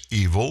it's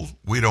evil,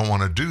 we don't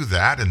want to do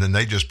that, and then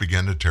they just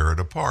begin to tear it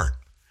apart.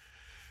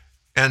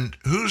 And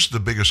who's the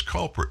biggest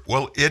culprit?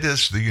 Well, it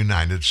is the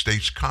United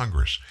States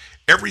Congress.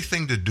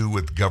 Everything to do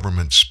with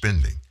government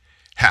spending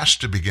has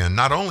to begin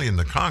not only in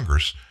the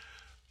Congress,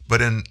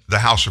 but in the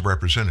House of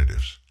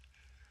Representatives.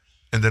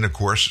 And then, of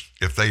course,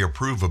 if they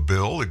approve a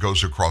bill, it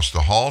goes across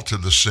the hall to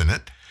the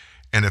Senate.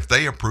 And if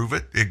they approve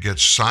it, it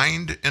gets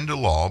signed into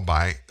law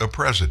by a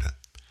president.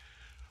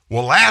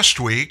 Well, last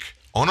week,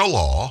 on a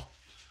law,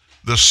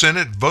 the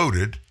Senate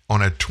voted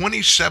on a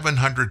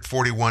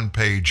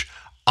 2,741-page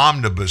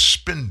omnibus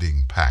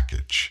spending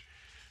package,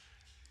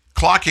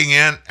 clocking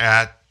in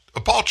at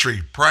a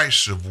paltry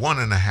price of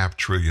 $1.5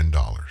 trillion.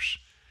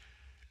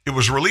 It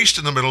was released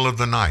in the middle of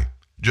the night,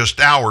 just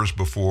hours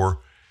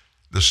before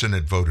the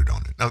Senate voted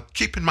on it. Now,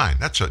 keep in mind,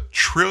 that's $1.5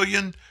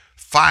 trillion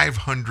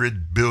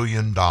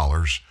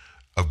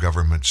of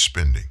government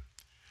spending.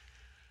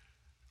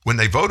 When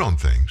they vote on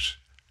things,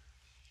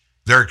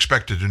 they're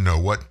expected to know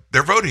what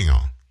they're voting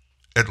on.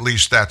 At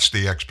least that's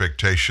the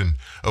expectation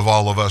of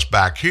all of us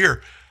back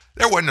here.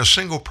 There wasn't a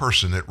single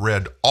person that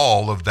read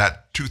all of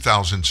that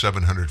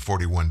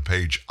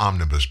 2,741-page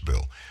omnibus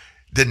bill.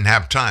 Didn't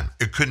have time.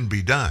 It couldn't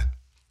be done.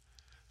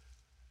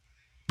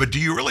 But do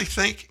you really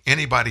think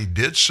anybody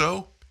did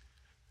so?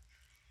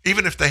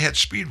 Even if they had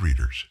speed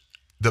readers.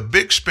 The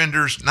big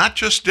spenders, not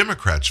just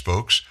Democrats,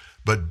 folks,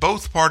 but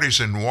both parties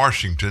in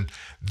Washington,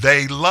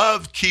 they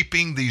love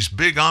keeping these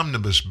big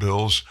omnibus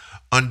bills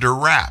under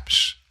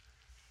wraps.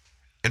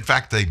 In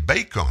fact, they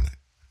bake on it,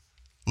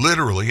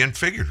 literally and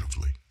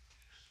figuratively.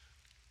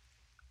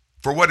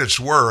 For what it's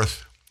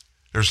worth,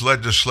 there's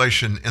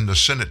legislation in the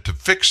Senate to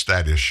fix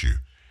that issue,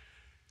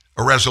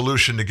 a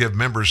resolution to give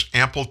members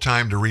ample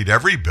time to read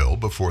every bill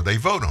before they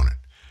vote on it.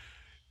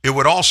 It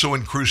would also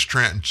increase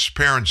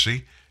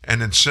transparency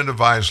and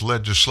incentivize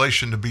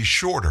legislation to be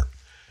shorter.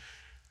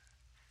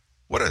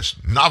 What a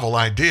novel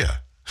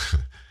idea.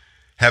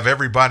 Have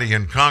everybody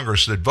in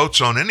Congress that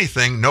votes on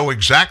anything know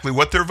exactly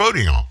what they're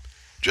voting on.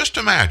 Just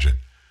imagine,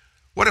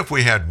 what if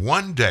we had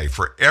one day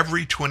for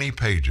every 20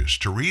 pages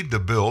to read the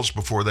bills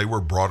before they were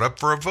brought up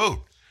for a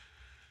vote?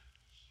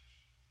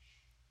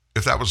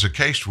 If that was the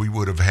case, we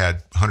would have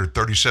had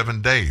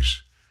 137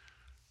 days.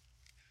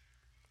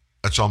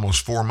 That's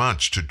almost 4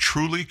 months to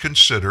truly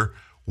consider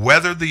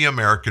whether the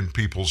American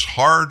people's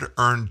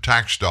hard-earned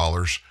tax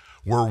dollars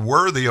were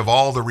worthy of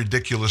all the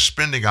ridiculous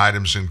spending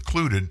items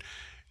included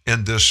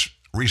in this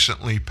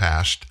recently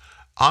passed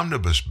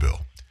omnibus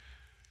bill.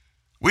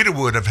 We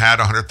would have had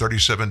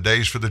 137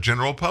 days for the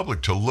general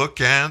public to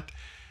look at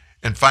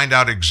and find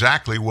out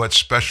exactly what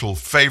special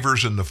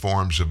favors in the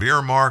forms of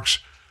earmarks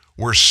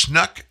were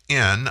snuck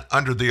in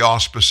under the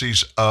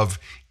auspices of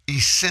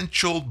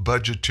essential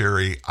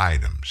budgetary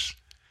items.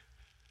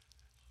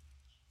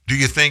 Do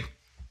you think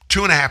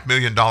 $2.5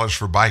 million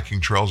for biking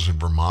trails in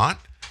Vermont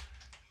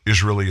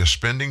is really a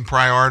spending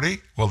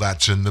priority? Well,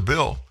 that's in the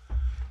bill.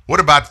 What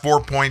about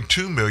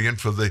 $4.2 million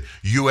for the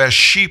U.S.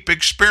 Sheep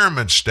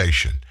Experiment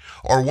Station,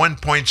 or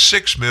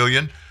 $1.6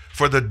 million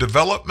for the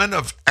development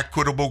of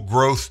equitable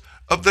growth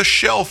of the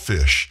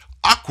shellfish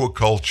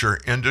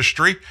aquaculture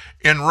industry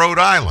in Rhode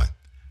Island.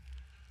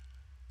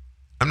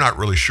 I'm not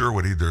really sure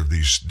what either of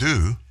these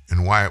do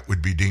and why it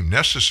would be deemed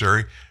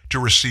necessary to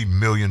receive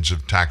millions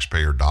of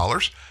taxpayer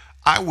dollars.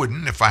 I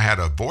wouldn't, if I had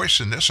a voice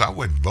in this, I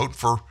wouldn't vote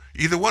for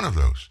either one of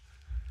those.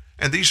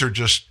 And these are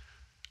just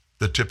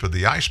the tip of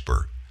the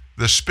iceberg.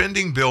 The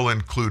spending bill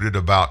included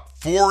about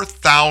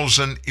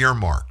 4,000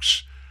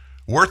 earmarks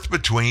worth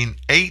between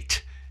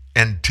 $8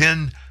 and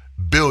 $10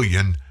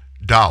 billion.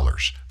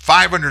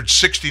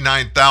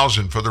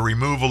 569,000 for the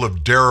removal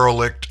of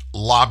derelict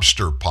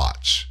lobster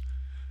pots.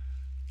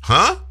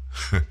 Huh?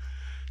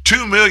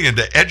 $2 million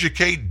to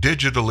educate,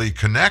 digitally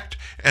connect,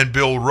 and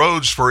build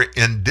roads for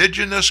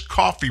indigenous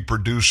coffee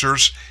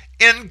producers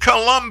in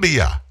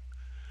Colombia.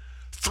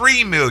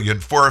 $3 million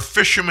for a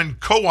fisherman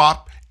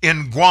co-op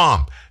in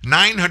Guam.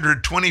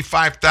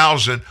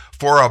 $925,000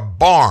 for a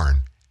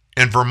barn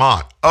in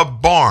Vermont. A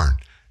barn.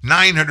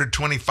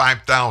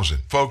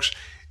 $925,000. Folks,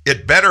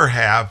 it better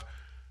have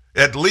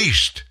at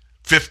least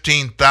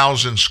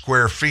 15,000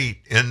 square feet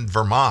in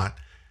Vermont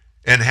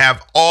and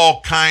have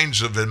all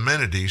kinds of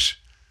amenities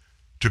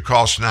to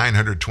cost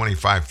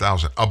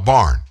 $925,000. A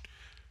barn.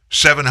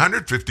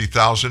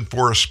 $750,000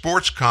 for a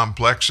sports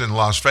complex in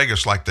Las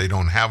Vegas, like they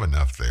don't have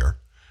enough there.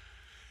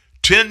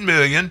 $10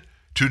 million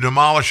to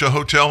demolish a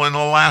hotel in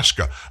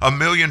Alaska. $1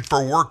 million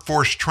for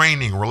workforce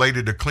training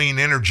related to clean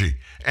energy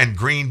and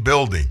green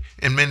building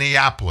in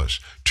Minneapolis.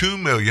 $2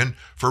 million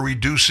for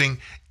reducing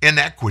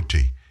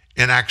inequity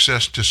in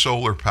access to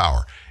solar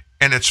power.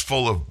 And it's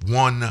full of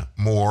one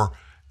more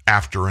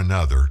after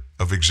another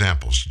of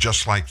examples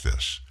just like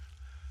this.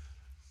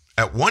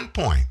 At one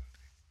point,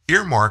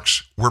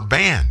 earmarks were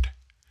banned.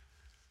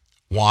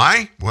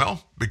 Why?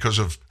 Well, because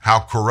of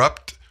how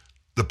corrupt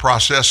the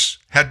process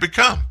had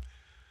become.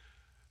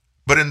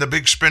 But the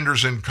big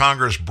spenders in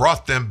Congress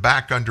brought them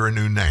back under a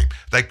new name.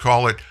 They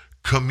call it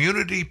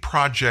community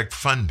project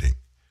funding.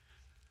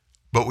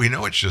 But we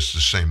know it's just the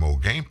same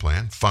old game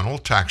plan, funnel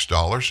tax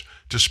dollars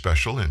to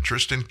special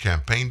interest and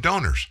campaign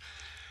donors.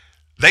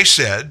 They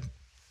said,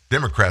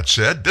 Democrats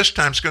said, this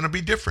time's going to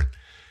be different.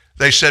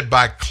 They said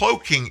by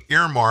cloaking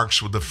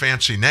earmarks with a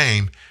fancy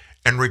name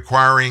and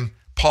requiring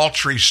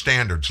paltry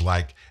standards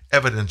like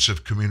evidence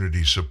of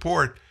community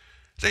support,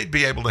 they'd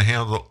be able to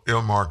handle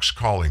earmarks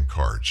calling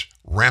cards,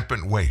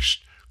 rampant waste,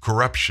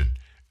 corruption,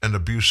 and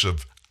abuse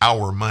of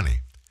our money.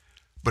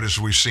 But as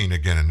we've seen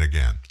again and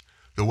again,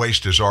 the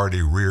waste has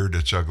already reared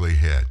its ugly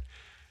head.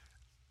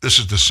 This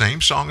is the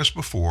same song as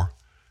before,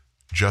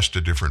 just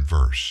a different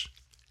verse.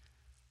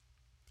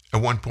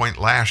 At one point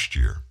last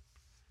year,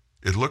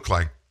 it looked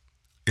like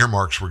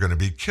earmarks were going to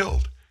be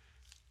killed.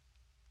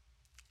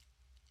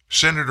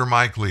 Senator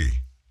Mike Lee,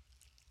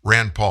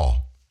 Rand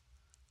Paul,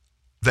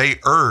 they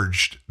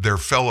urged their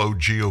fellow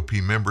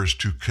GOP members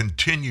to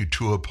continue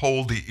to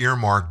uphold the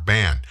earmark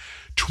ban.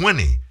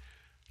 20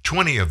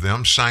 of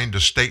them signed a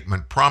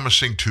statement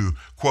promising to,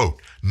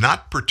 quote,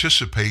 not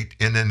participate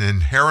in an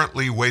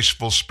inherently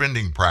wasteful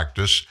spending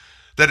practice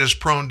that is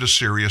prone to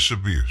serious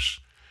abuse.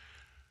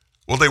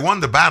 Well, they won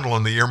the battle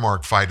in the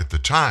earmark fight at the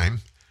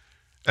time,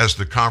 as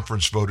the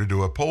conference voted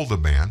to uphold the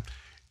ban.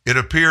 It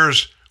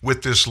appears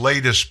with this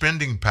latest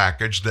spending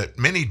package that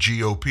many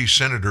GOP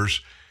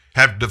senators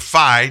have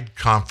defied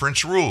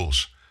conference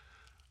rules.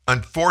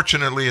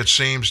 Unfortunately, it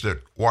seems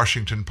that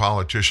Washington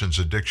politicians'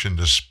 addiction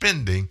to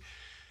spending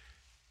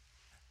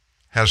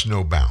has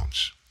no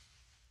bounds.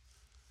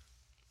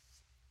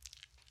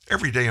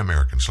 Everyday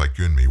Americans like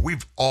you and me,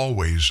 we've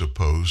always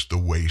opposed the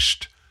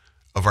waste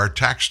of our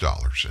tax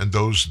dollars and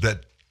those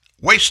that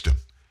waste them.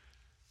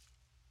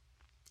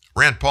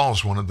 Rand Paul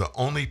is one of the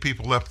only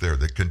people up there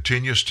that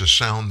continues to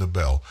sound the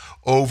bell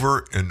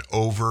over and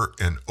over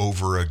and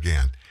over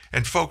again.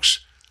 And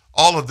folks,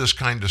 all of this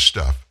kind of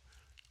stuff,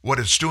 what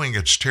it's doing,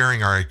 it's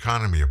tearing our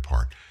economy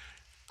apart.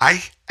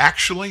 I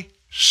actually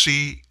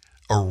see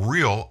a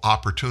real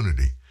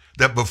opportunity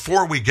that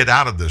before we get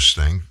out of this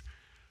thing,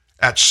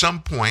 at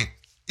some point,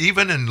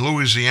 even in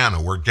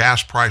Louisiana where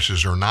gas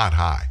prices are not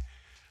high,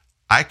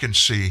 I can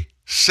see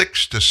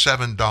 $6 to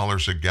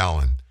 $7 a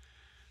gallon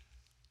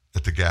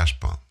at the gas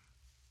pump.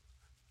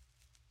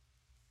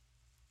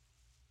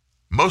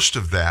 Most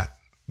of that,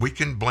 we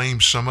can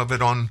blame some of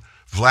it on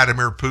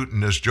Vladimir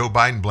Putin, as Joe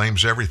Biden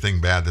blames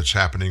everything bad that's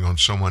happening on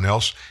someone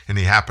else, and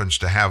he happens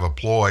to have a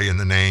ploy in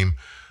the name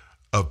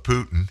of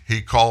Putin.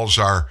 He calls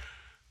our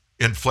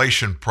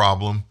inflation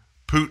problem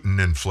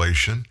Putin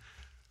inflation,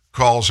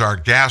 calls our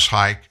gas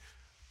hike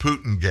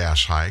Putin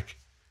gas hike.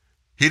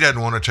 He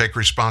doesn't want to take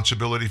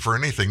responsibility for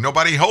anything.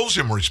 Nobody holds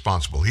him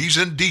responsible. He's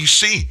in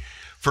D.C.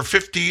 For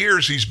 50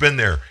 years he's been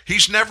there.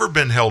 He's never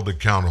been held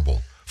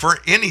accountable for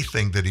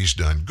anything that he's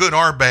done, good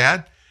or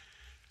bad.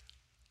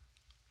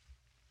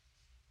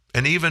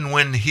 And even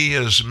when he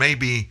is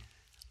maybe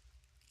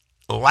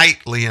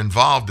lightly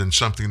involved in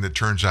something that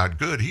turns out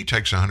good, he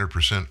takes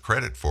 100%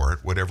 credit for it,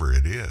 whatever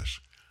it is.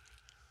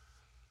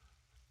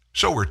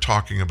 So we're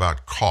talking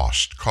about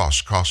cost.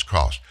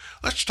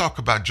 Let's talk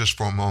about, just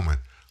for a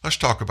moment, let's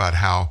talk about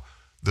how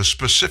the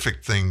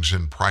specific things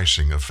in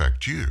pricing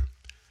affect you.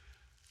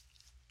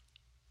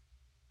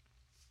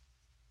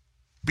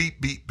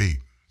 Beep, beep, beep.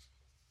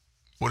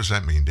 What does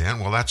that mean, Dan?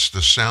 Well, that's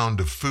the sound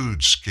of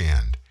food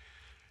scanned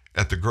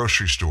at the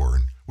grocery store.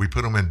 And we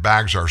put them in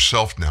bags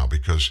ourselves now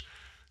because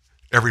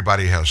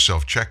everybody has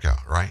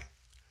self-checkout, right?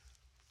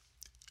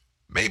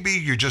 Maybe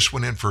you just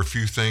went in for a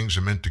few things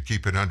and meant to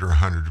keep it under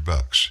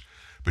 $100,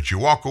 but you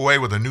walk away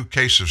with a new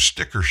case of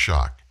Sticker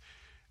Shock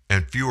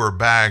and fewer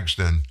bags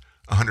than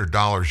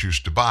 $100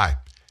 used to buy.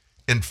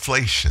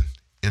 Inflation.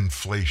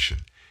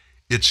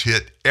 It's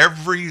hit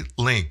every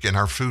link in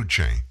our food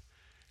chain.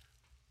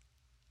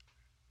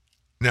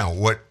 Now,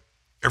 what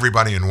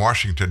everybody in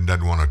Washington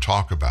doesn't want to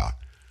talk about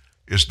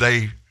is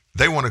they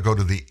want to go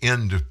to the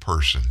end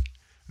person,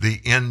 the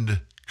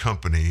end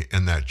company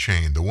in that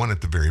chain, the one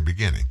at the very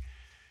beginning,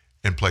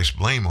 and place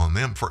blame on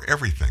them for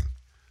everything,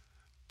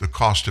 the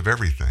cost of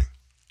everything.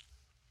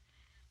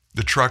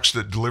 The trucks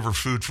that deliver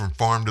food from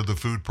farm to the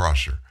food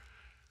processor,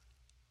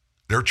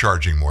 they're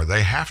charging more.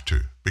 They have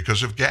to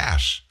because of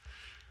gas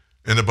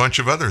and a bunch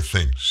of other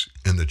things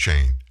in the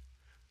chain.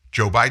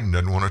 Joe Biden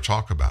doesn't want to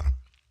talk about them.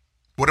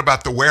 What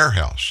about the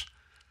warehouse?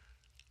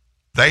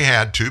 They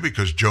had to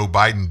because Joe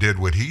Biden did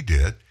what he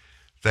did.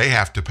 They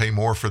have to pay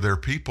more for their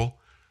people.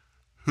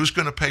 Who's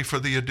going to pay for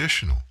the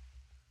additional?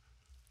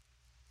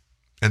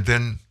 And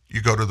then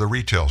you go to the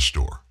retail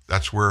store.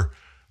 That's where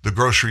the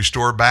grocery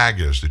store bag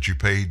is that you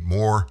paid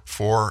more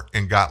for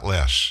and got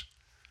less.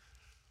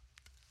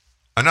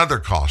 Another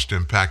cost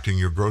impacting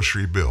your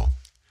grocery bill.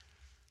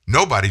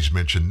 Nobody's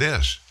mentioned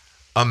this.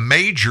 A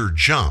major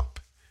jump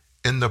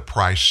in the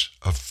price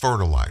of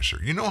fertilizer.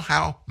 You know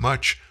how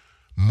much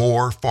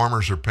more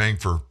farmers are paying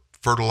for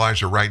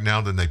fertilizer right now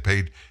than they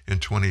paid in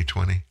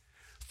 2020?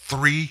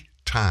 3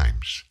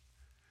 times.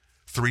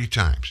 3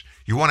 times.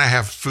 You want to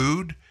have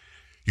food?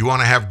 You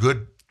want to have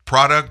good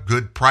product,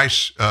 good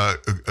price, a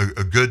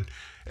good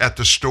at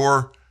the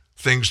store,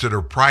 things that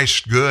are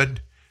priced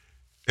good,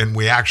 and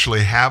we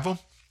actually have them?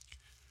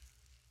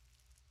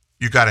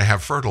 You got to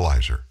have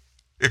fertilizer.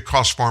 It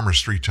costs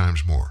farmers 3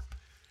 times more.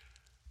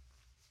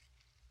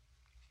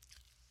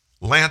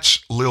 Lance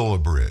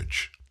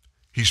Lillibridge,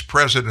 he's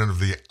president of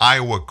the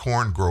Iowa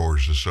Corn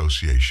Growers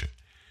Association.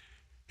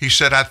 He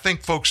said, I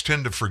think folks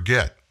tend to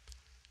forget.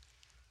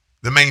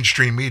 The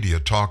mainstream media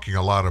talking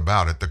a lot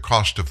about it. The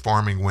cost of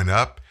farming went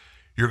up.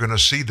 You're going to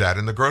see that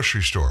in the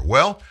grocery store.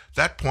 Well,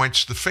 that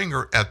points the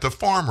finger at the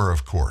farmer,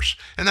 of course.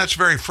 And that's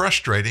very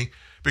frustrating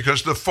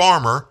because the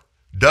farmer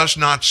does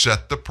not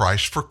set the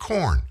price for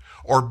corn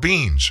or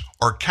beans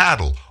or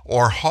cattle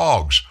or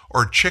hogs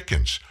or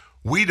chickens.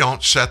 We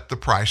don't set the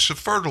price of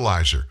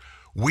fertilizer.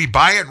 We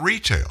buy at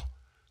retail.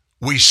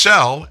 We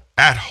sell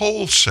at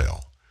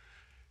wholesale.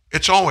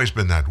 It's always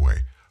been that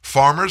way.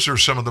 Farmers are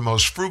some of the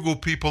most frugal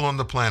people on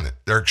the planet.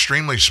 They're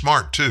extremely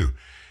smart too.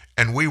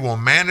 And we will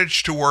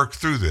manage to work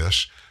through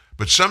this,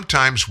 but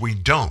sometimes we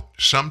don't.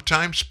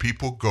 Sometimes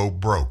people go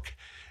broke,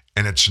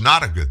 and it's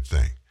not a good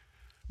thing.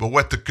 But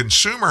what the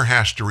consumer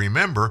has to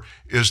remember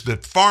is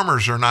that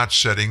farmers are not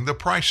setting the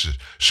prices.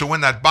 So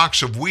when that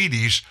box of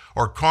Wheaties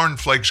or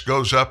cornflakes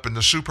goes up in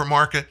the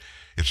supermarket,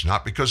 it's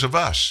not because of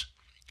us.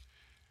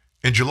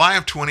 In July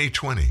of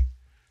 2020,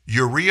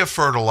 urea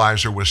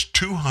fertilizer was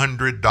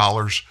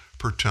 $200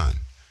 per ton.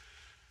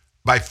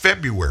 By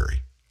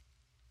February,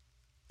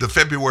 the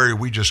February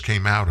we just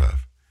came out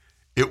of,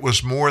 it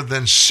was more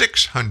than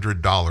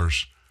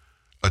 $600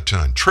 a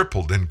ton,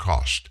 tripled in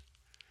cost.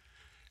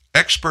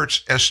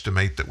 Experts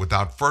estimate that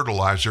without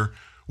fertilizer,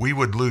 we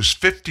would lose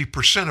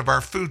 50% of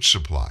our food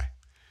supply.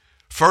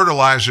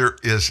 Fertilizer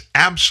is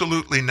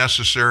absolutely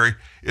necessary.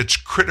 It's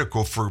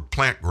critical for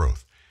plant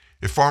growth.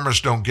 If farmers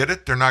don't get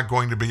it, they're not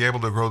going to be able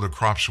to grow the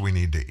crops we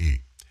need to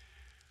eat.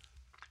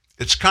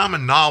 It's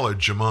common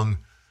knowledge among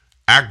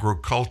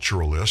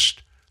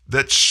agriculturalists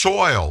that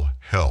soil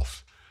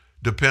health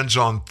depends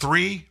on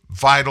 3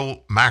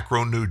 vital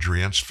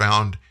macronutrients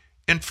found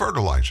in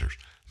fertilizers: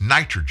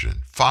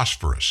 nitrogen,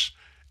 phosphorus,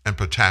 and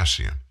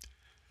potassium.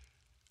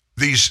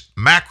 These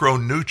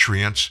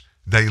macronutrients,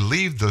 they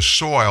leave the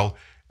soil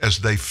as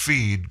they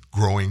feed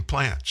growing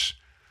plants.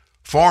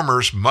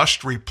 Farmers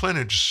must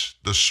replenish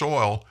the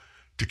soil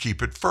to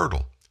keep it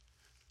fertile.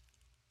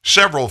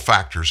 Several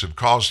factors have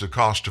caused the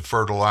cost of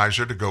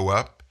fertilizer to go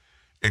up,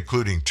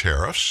 including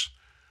tariffs,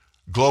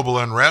 global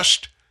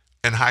unrest,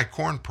 and high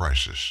corn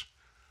prices.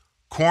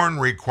 Corn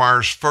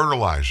requires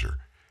fertilizer,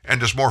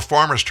 and as more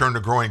farmers turn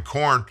to growing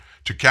corn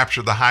to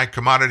capture the high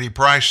commodity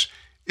price,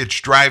 it's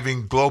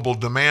driving global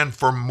demand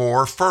for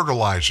more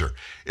fertilizer.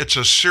 It's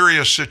a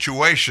serious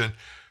situation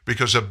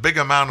because a big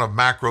amount of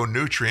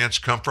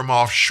macronutrients come from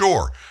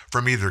offshore,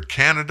 from either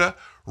Canada,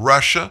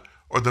 Russia,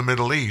 or the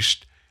Middle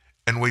East,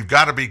 and we've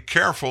got to be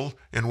careful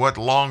in what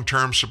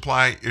long-term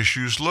supply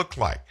issues look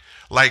like.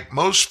 Like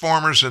most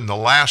farmers in the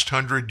last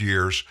 100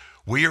 years,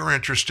 we are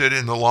interested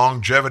in the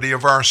longevity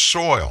of our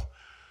soil.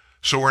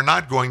 So we're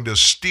not going to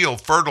steal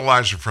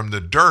fertilizer from the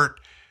dirt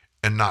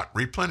and not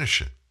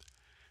replenish it.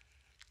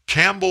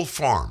 Campbell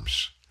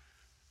Farms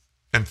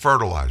and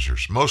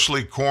fertilizers,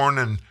 mostly corn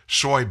and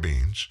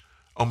soybeans,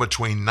 own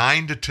between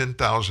 9,000 to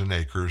 10,000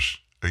 acres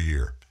a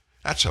year.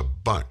 That's a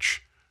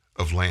bunch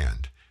of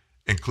land.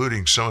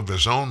 including some of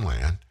his own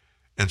land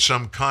and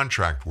some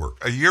contract work.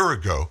 A year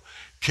ago,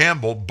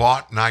 Campbell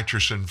bought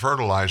nitrogen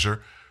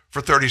fertilizer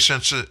for 30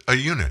 cents a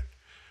unit.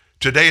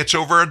 Today, it's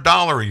over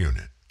 $1 a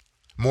unit,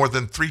 more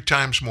than 3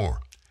 times more.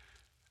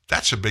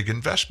 That's a big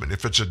investment.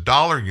 If it's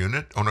 $1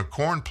 unit on a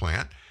corn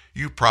plant,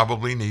 you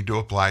probably need to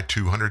apply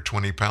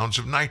 220 pounds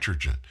of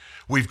nitrogen.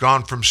 We've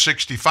gone from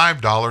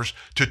 $65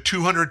 to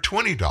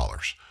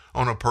 $220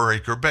 on a per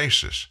acre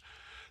basis.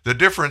 The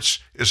difference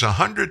is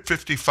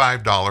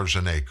 $155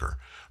 an acre.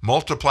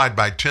 Multiplied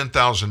by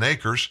 10,000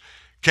 acres,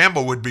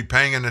 Campbell would be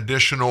paying an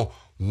additional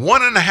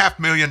 $1.5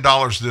 million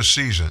this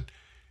season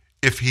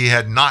if he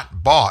had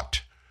not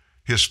bought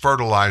his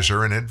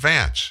fertilizer in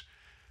advance.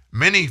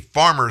 Many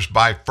farmers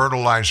buy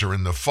fertilizer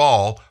in the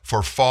fall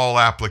for fall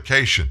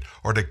application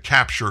or to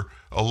capture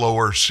a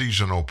lower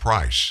seasonal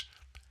price.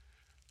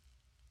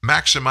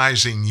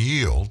 Maximizing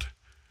yield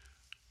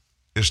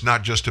is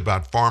not just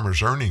about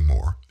farmers earning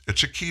more.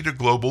 It's a key to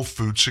global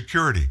food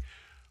security.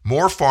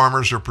 More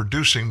farmers are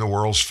producing the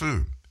world's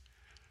food.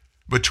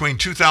 Between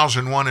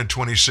 2001 and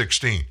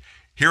 2016,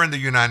 here in the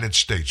United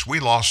States, we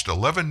lost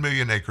 11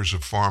 million acres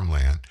of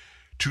farmland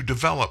to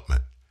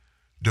development,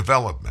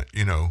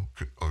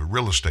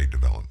 real estate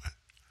development.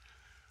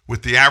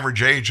 With the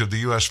average age of the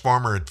U.S.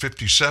 farmer at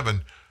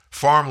 57,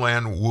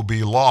 farmland will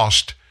be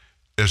lost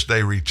as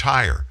they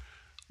retire.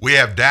 We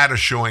have data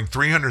showing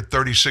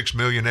 336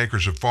 million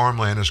acres of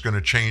farmland is going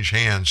to change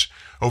hands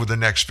over the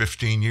next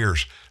 15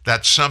 years.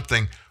 That's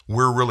something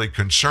we're really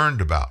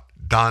concerned about.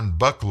 Don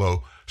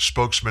Bucklow,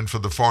 spokesman for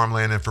the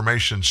Farmland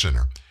Information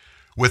Center.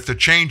 With the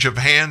change of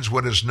hands,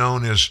 what is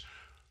known as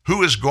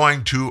who is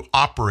going to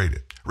operate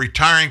it?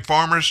 Retiring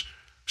farmers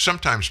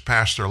sometimes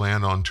pass their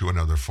land on to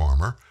another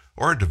farmer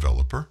or a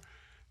developer.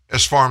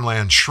 As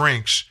farmland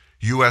shrinks,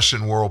 U.S.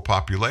 and world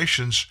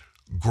populations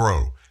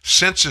grow.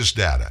 Census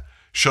data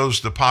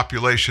shows the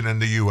population in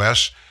the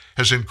U.S.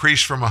 has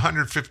increased from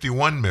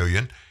 151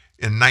 million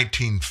in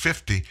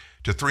 1950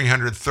 to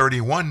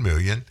 331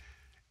 million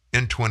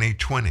in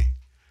 2020.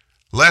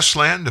 Less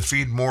land to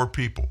feed more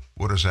people.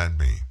 What does that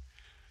mean?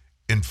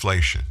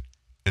 Inflation.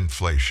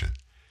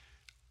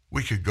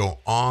 We could go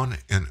on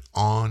and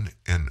on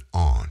and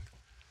on.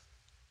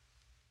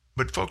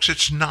 But folks,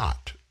 it's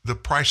not. The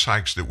price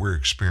hikes that we're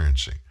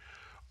experiencing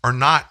are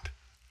not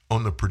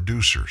on the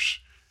producers.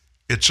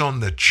 It's on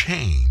the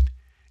chain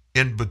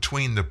in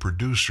between the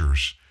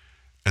producers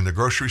and the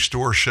grocery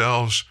store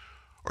shelves,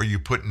 or you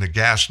put in the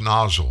gas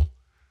nozzle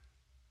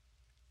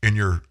in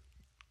your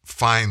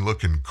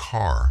fine-looking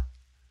car.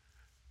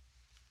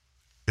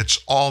 It's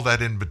all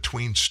that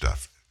in-between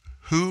stuff.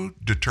 Who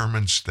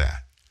determines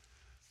that?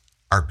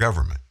 Our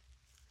government.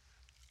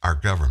 Our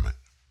government.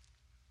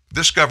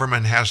 This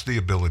government has the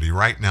ability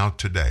right now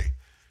today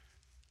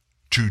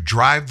to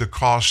drive the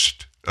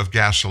cost of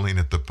gasoline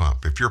at the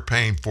pump. If you're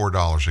paying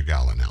 $4 a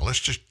gallon now, let's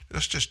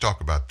just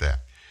talk about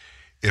that.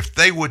 If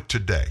they would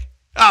today,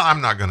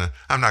 I'm not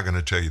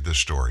gonna tell you this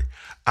story.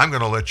 I'm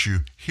going to let you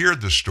hear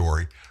the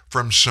story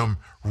from some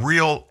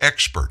real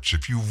experts.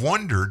 If you've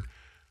wondered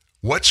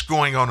what's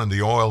going on in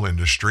the oil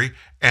industry,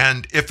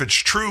 and if it's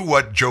true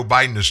what Joe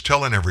Biden is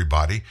telling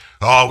everybody,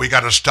 we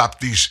got to stop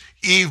these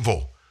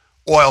evil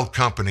oil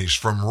companies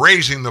from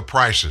raising the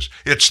prices.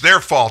 It's their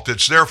fault.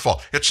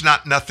 It's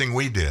not nothing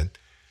we did.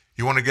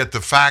 You want to get the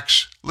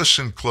facts?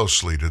 Listen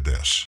closely to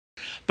this.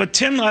 But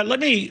Tim, let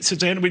me sit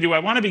down with you. I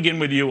want to begin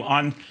with you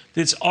on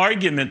this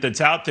argument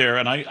that's out there,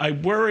 and I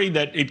worry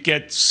that it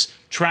gets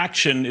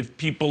traction if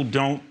people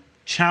don't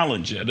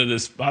challenge it.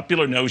 This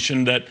popular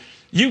notion that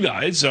you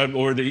guys,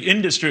 or the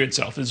industry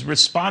itself, is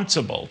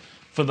responsible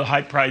for the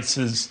high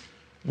prices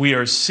we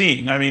are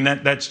seeing. I mean,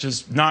 that's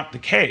just not the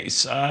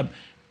case.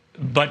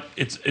 But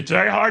it's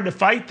very hard to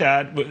fight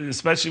that,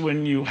 especially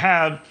when you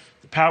have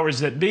the powers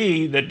that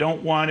be that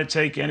don't want to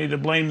take any of the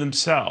blame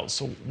themselves.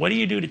 So what do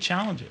you do to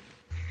challenge it?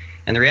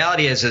 And the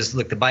reality is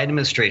look, the Biden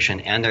administration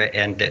and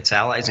its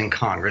allies in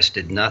Congress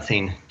did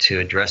nothing to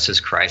address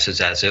this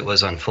crisis as it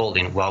was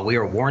unfolding while we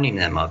were warning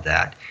them of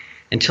that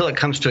until it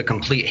comes to a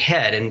complete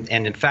head. And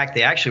in fact,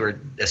 they actually were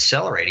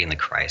accelerating the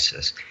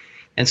crisis.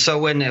 And so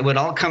when it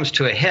all comes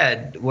to a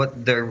head,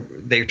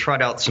 they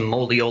trot out some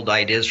moldy old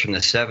ideas from the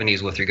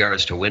 70s with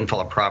regards to windfall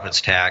of profits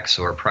tax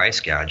or price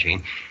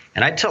gouging.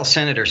 And I tell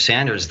Senator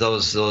Sanders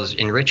those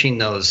enriching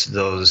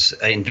those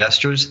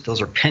investors, those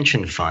are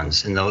pension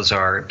funds, and those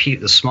are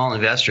the small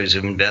investors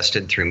who've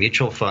invested through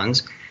mutual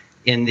funds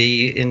in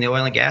the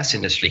oil and gas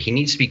industry. He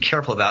needs to be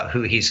careful about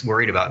who he's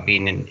worried about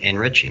being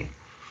enriching.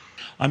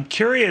 I'm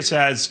curious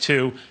as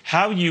to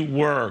how you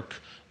work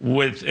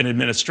with an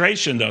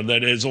administration, though,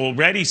 that has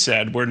already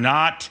said we're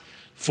not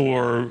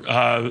for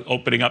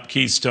opening up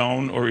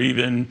Keystone or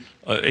even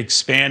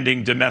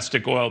expanding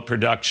domestic oil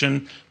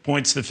production,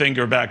 points the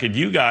finger back at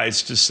you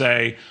guys to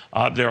say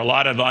there are a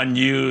lot of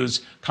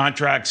unused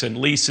contracts and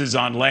leases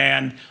on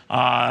land,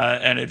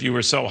 and if you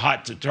were so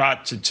hot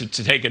to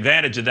take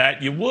advantage of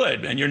that, you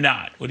would, and you're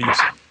not. What do you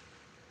say?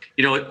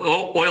 You know,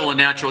 oil and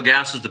natural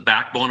gas is the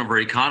backbone of our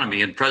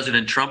economy, and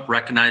President Trump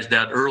recognized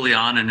that early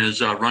on in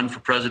his run for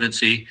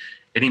presidency.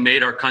 and he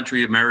made our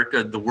country,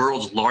 America, the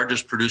world's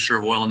largest producer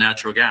of oil and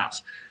natural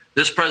gas.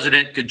 This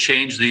president could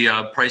change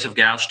the price of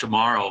gas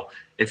tomorrow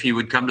if he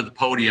would come to the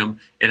podium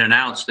and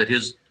announce that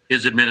his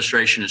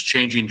administration is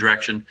changing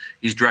direction.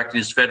 He's directing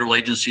his federal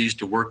agencies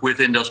to work with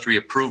industry,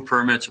 approve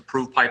permits,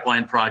 approve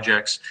pipeline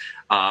projects,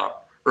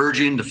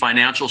 urging the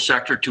financial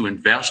sector to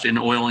invest in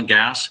oil and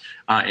gas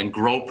and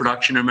grow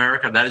production in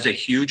America. That is a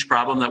huge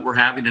problem that we're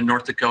having in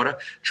North Dakota,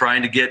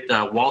 trying to get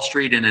Wall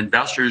Street and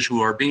investors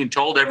who are being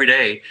told every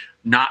day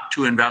not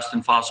to invest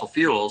in fossil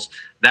fuels.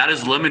 That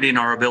is limiting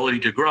our ability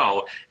to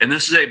grow. And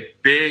this is a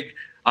big,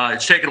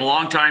 it's taken a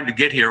long time to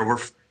get here. We're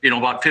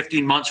about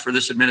 15 months for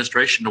this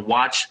administration to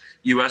watch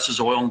U.S.'s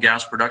oil and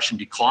gas production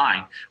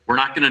decline. We're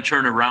not going to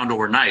turn it around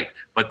overnight,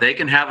 but they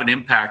can have an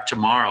impact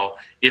tomorrow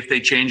if they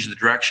change the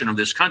direction of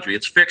this country.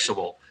 It's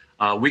fixable.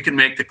 We can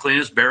make the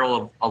cleanest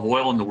barrel of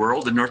oil in the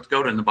world in North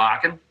Dakota and the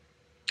Bakken,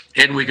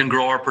 and we can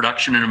grow our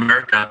production in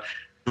America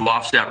to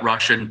offset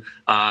Russian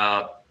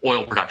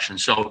oil production.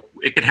 So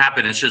it can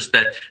happen. It's just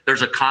that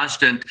there's a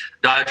constant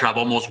diatribe,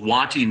 almost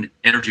wanting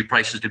energy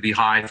prices to be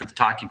high for the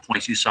talking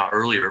points you saw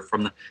earlier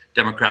from the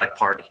Democratic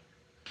Party.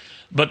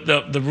 But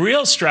the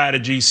real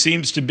strategy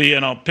seems to be,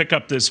 and I'll pick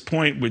up this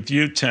point with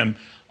you, Tim,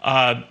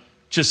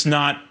 just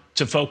not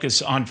to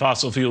focus on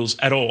fossil fuels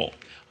at all.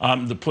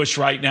 The push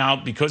right now,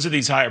 because of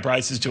these higher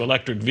prices, to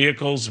electric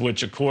vehicles,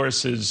 which of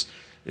course is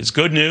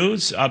good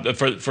news for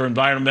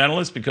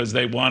environmentalists because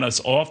they want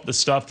us off the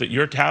stuff that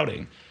you're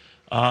touting.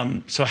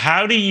 So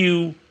how do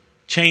you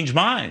change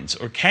minds,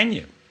 or can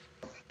you?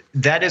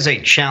 That is a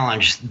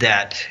challenge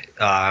that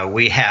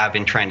we have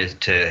in trying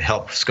to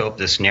help scope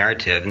this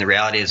narrative. And the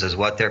reality is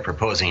what they're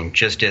proposing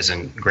just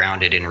isn't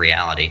grounded in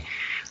reality.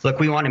 Look,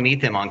 we want to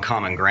meet them on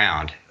common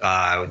ground.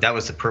 That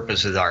was the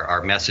purpose of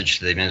our message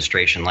to the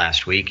administration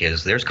last week,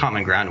 is there's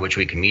common ground which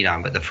we can meet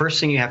on. But the first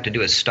thing you have to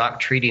do is stop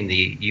treating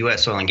the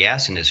U.S. oil and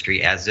gas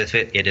industry as if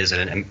it is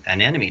an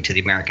enemy to the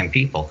American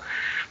people.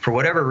 For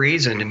whatever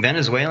reason,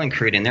 Venezuelan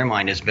crude in their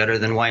mind is better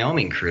than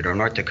Wyoming crude or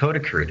North Dakota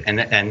crude.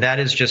 And that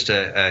is just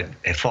a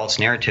false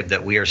narrative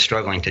that we are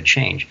struggling to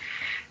change.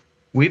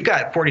 We've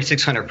got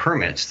 4,600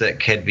 permits that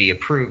could be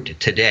approved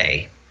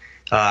today.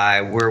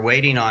 We're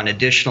waiting on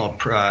additional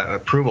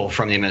approval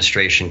from the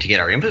administration to get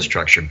our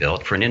infrastructure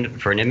built. For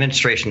an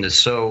administration that's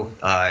so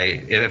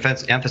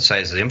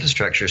emphasizes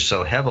infrastructure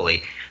so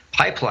heavily,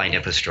 pipeline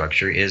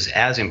infrastructure is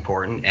as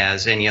important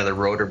as any other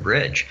road or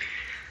bridge.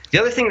 The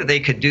other thing that they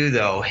could do,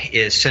 though,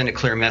 is send a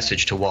clear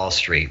message to Wall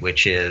Street,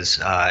 which is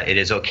it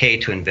is okay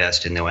to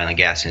invest in the oil and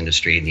gas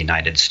industry in the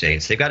United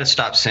States. They've got to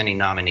stop sending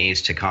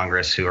nominees to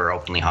Congress who are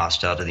openly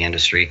hostile to the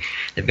industry.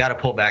 They've got to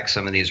pull back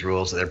some of these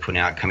rules that they're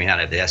putting out, coming out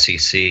of the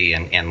SEC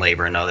and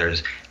labor and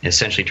others,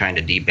 essentially trying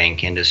to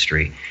debank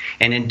industry.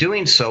 And in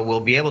doing so, we'll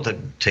be able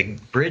to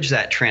bridge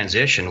that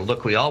transition.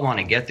 Look, we all want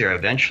to get there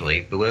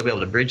eventually, but we'll be able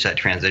to bridge that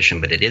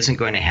transition, but it isn't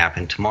going to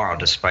happen tomorrow,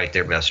 despite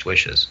their best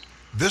wishes.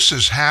 This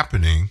is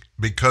happening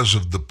because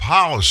of the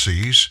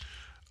policies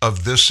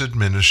of this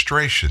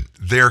administration.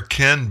 There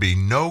can be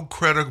no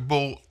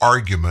credible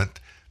argument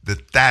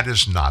that that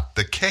is not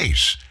the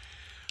case.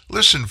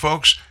 Listen,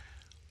 folks,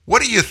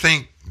 what do you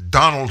think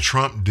Donald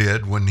Trump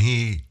did when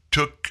he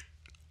took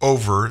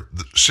over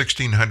the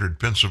 1600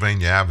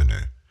 Pennsylvania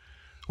Avenue?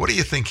 What do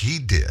you think he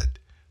did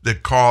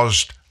that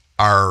caused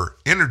our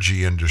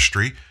energy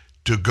industry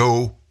to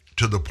go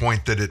to the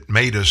point that it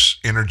made us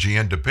energy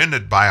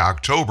independent by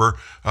October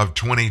of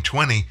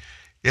 2020?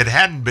 It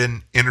hadn't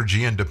been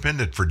energy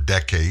independent for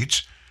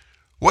decades.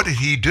 What did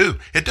he do?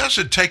 It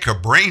doesn't take a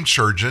brain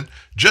surgeon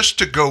just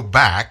to go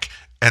back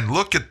and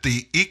look at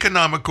the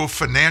economical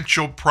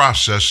financial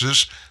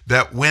processes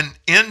that went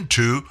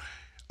into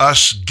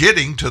us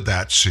getting to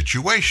that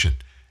situation.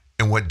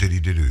 And what did he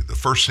do? The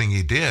first thing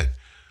he did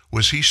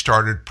was he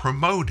started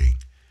promoting.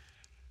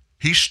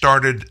 He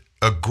started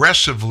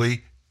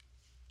aggressively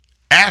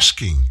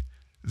asking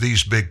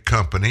these big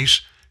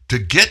companies to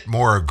get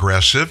more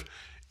aggressive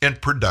in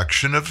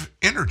production of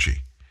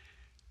energy.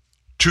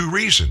 Two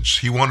reasons.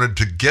 He wanted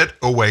to get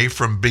away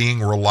from being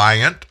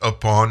reliant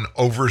upon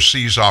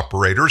overseas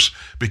operators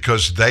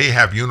because they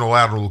have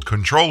unilateral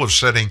control of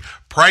setting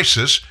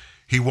prices.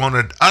 He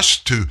wanted us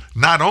to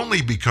not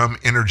only become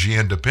energy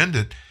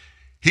independent,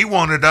 he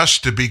wanted us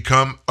to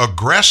become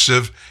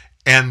aggressive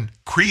and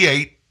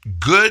create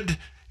good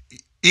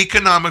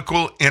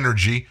economical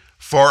energy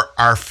for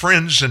our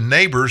friends and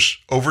neighbors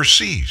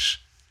overseas.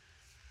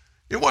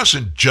 It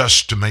wasn't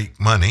just to make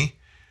money.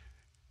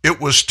 It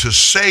was to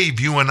save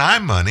you and I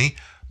money,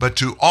 but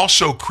to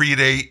also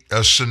create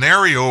a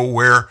scenario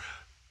where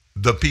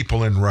the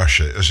people in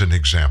Russia, as an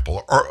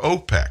example, or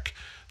OPEC,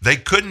 they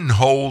couldn't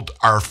hold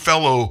our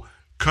fellow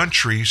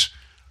countries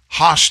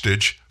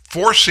hostage,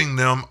 forcing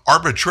them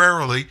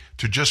arbitrarily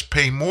to just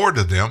pay more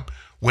to them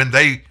when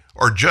they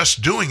are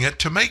just doing it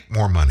to make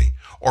more money,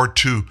 or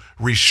to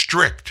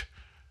restrict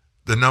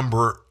the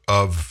number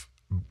of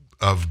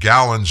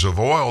gallons of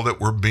oil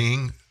that were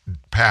being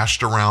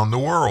passed around the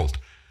world.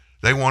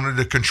 They wanted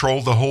to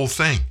control the whole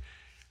thing.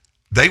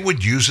 They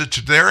would use it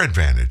to their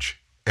advantage,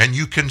 and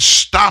you can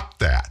stop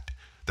that.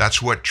 That's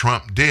what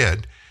Trump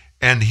did.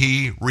 And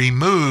he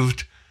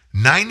removed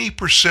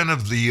 90%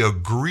 of the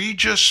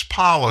egregious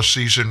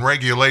policies and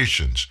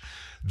regulations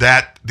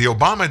that the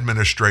Obama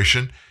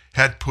administration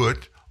had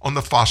put on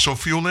the fossil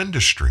fuel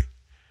industry.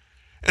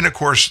 And of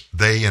course,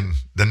 they, in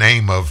the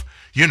name of,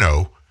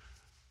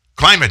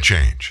 climate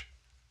change,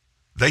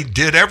 they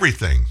did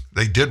everything.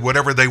 They did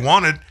whatever they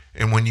wanted.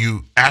 And when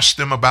you asked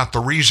them about the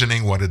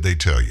reasoning, what did they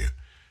tell you?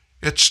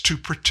 It's to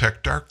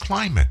protect our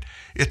climate.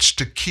 It's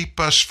to keep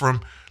us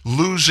from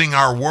losing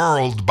our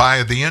world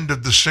by the end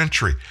of the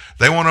century.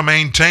 They want to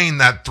maintain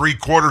that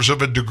 3/4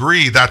 of a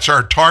degree. That's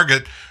our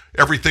target.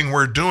 Everything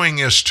we're doing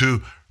is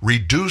to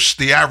reduce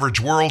the average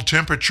world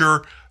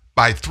temperature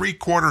by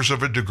 3/4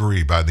 of a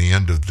degree by the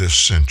end of this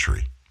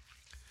century.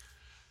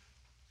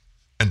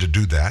 And to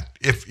do that,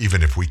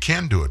 even if we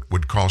can do it,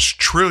 would cost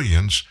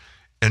trillions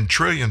and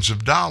trillions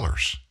of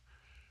dollars.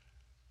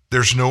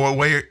 There's no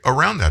way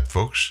around that,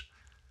 folks.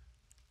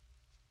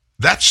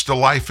 That's the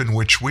life in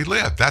which we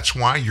live. That's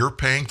why you're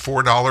paying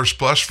 $4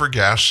 plus for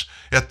gas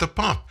at the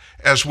pump,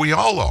 as we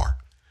all are.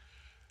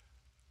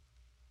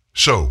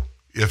 So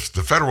if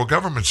the federal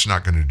government's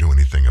not going to do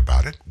anything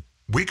about it,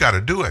 we got to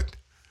do it.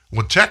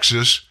 Well,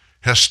 Texas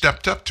has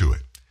stepped up to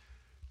it.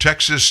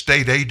 Texas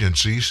state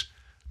agencies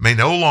may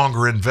no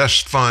longer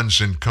invest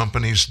funds in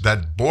companies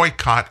that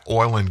boycott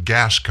oil and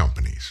gas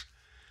companies.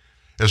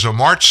 As of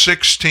March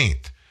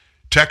 16th,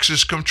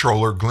 Texas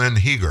Comptroller Glenn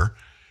Hegar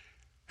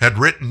had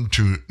written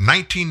to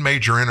 19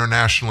 major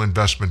international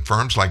investment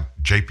firms like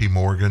J.P.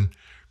 Morgan,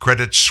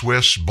 Credit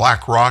Suisse,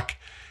 BlackRock,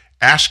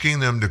 asking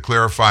them to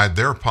clarify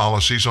their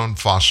policies on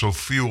fossil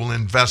fuel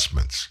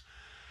investments.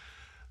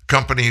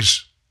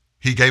 Companies,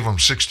 he gave them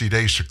 60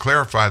 days to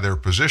clarify their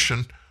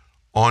position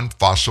on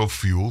fossil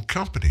fuel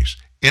companies.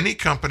 Any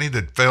company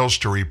that fails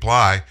to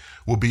reply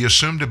will be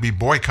assumed to be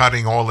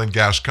boycotting oil and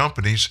gas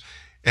companies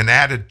and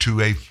added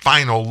to a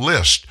final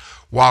list.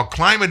 While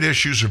climate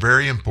issues are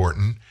very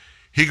important,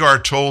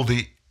 Hegar told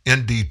the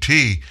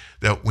NDT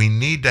that we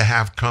need to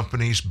have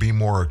companies be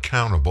more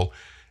accountable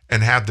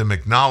and have them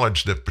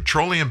acknowledge that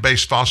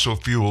petroleum-based fossil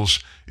fuels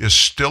is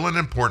still an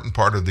important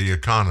part of the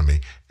economy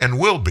and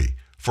will be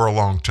for a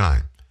long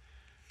time.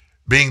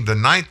 Being the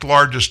 9th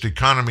largest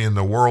economy in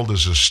the world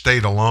as a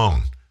state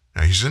alone,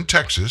 now he's in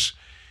Texas,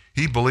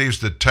 he believes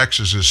that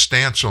Texas's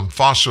stance on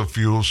fossil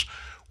fuels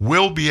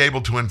will be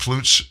able to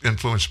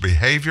influence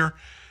behavior,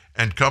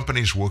 and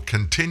companies will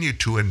continue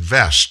to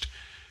invest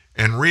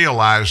and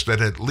realize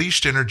that at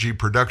least energy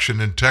production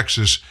in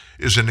Texas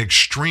is an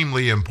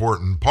extremely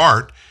important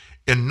part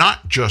in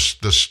not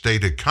just the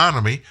state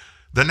economy,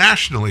 the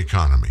national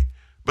economy,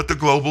 but the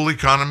global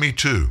economy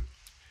too.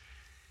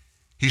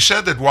 He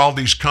said that while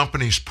these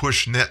companies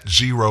push net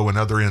zero and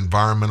other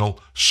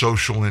environmental,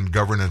 social, and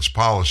governance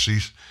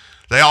policies,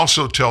 they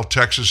also tell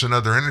Texas and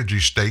other energy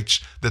states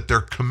that they're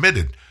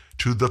committed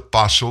to the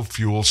fossil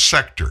fuel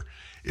sector.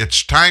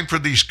 It's time for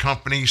these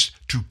companies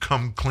to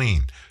come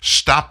clean,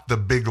 stop the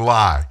big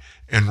lie,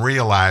 and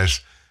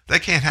realize they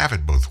can't have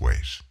it both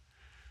ways.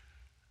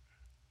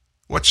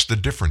 What's the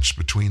difference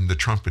between the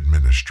Trump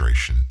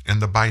administration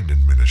and the Biden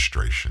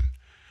administration?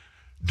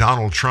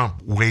 Donald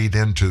Trump weighed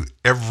into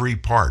every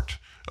part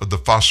of the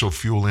fossil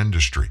fuel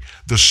industry,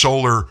 the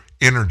solar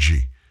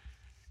energy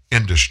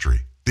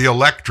industry, the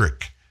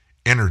electric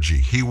energy.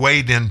 He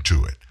weighed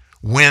into it.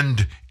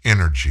 Wind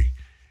energy.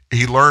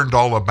 He learned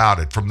all about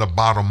it from the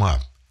bottom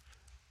up.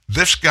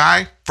 This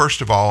guy,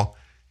 first of all,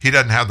 he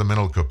doesn't have the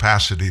mental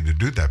capacity to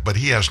do that, but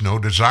he has no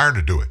desire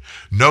to do it.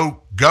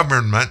 No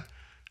government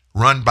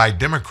run by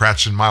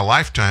Democrats in my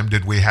lifetime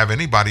did we have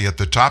anybody at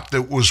the top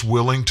that was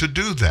willing to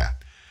do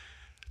that.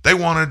 They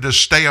wanted to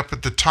stay up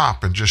at the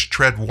top and just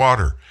tread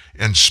water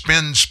and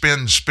spin,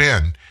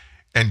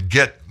 and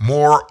get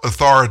more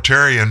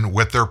authoritarian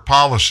with their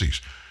policies.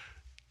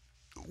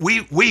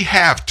 We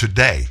have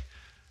today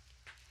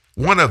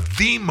one of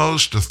the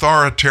most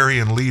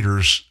authoritarian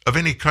leaders of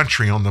any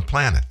country on the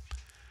planet.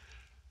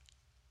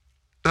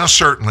 Now,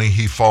 certainly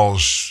he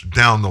falls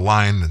down the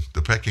line,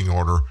 the pecking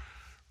order,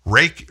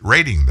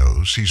 rating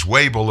those. He's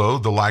way below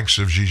the likes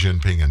of Xi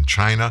Jinping in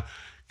China,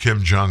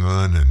 Kim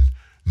Jong-un in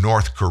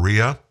North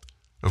Korea,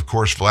 of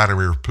course,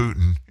 Vladimir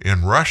Putin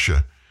in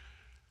Russia.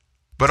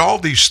 But all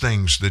these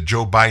things that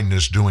Joe Biden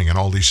is doing and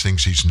all these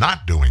things he's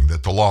not doing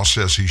that the law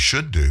says he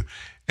should do,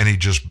 and he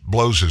just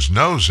blows his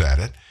nose at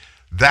it,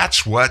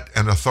 that's what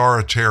an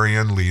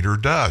authoritarian leader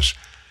does.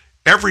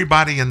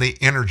 Everybody in the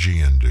energy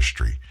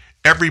industry,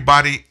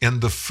 everybody in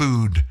the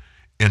food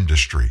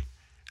industry,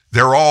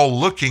 they're all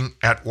looking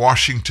at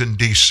Washington,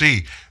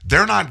 D.C.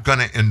 They're not going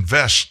to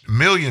invest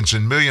millions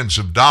and millions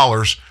of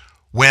dollars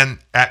when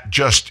at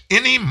just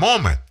any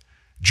moment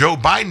Joe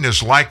Biden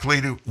is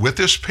likely to, with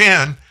his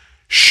pen,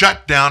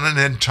 shut down an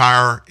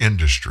entire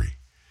industry,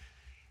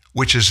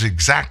 which is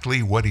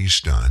exactly what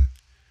he's done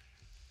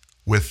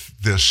with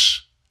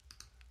this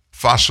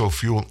fossil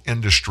fuel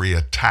industry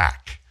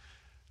attack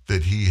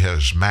that he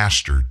has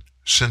mastered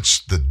since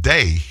the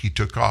day he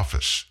took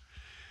office.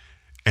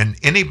 And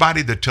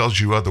anybody that tells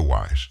you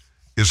otherwise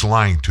is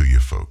lying to you,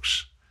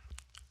 folks.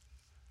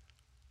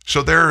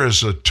 So there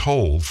is a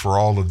toll for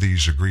all of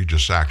these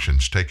egregious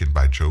actions taken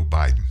by Joe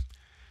Biden.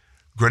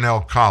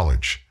 Grinnell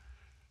College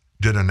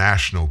did a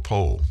national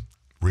poll,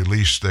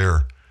 released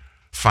their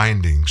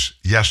findings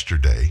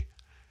yesterday,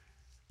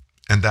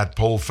 and that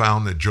poll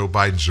found that Joe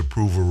Biden's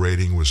approval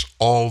rating was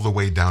all the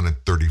way down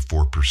at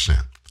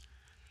 34%.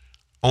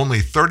 Only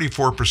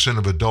 34%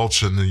 of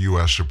adults in the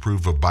U.S.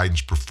 approve of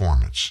Biden's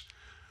performance,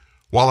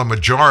 while a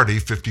majority,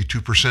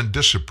 52%,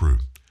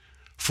 disapproved.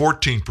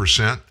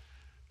 14%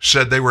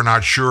 said they were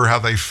not sure how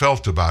they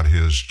felt about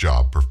his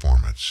job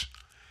performance.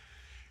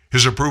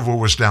 His approval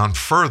was down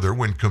further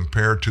when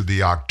compared to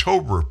the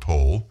October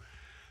poll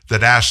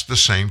that asked the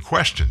same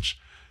questions.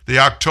 The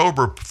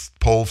October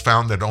poll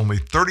found that only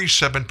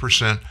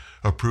 37%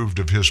 approved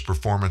of his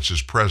performance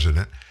as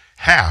president,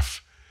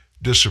 half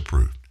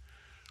disapproved.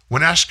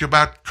 When asked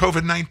about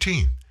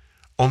COVID-19,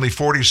 only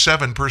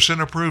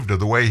 47% approved of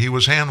the way he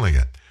was handling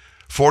it.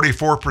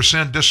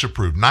 44%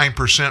 disapproved,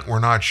 9% were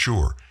not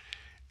sure.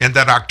 In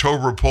that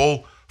October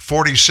poll,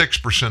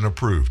 46%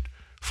 approved,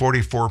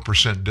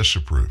 44%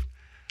 disapproved.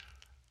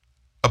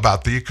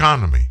 About the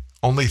economy,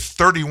 only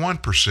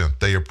 31%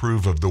 they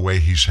approve of the way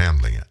he's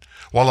handling it,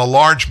 while a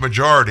large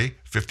majority,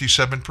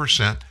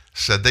 57%,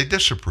 said they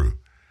disapprove.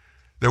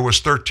 There was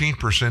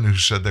 13% who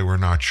said they were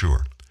not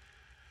sure.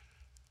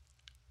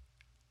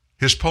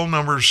 His poll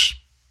numbers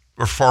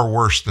are far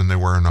worse than they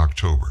were in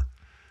October.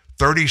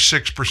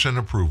 36%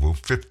 approval,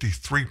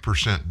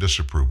 53%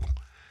 disapproval.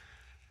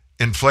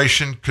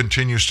 Inflation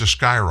continues to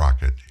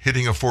skyrocket,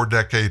 hitting a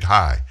 4-decade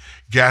high.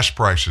 Gas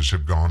prices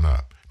have gone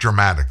up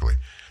dramatically.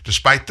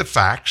 Despite the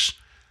facts,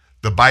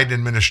 the Biden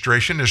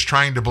administration is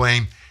trying to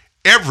blame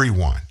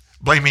everyone,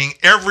 blaming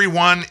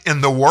everyone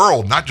in the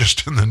world, not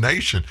just in the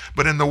nation,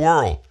 but in the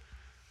world.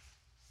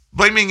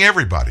 Blaming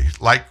everybody,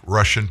 like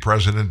Russian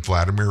President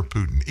Vladimir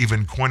Putin,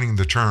 even coining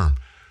the term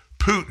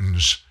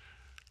Putin's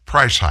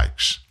price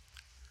hikes.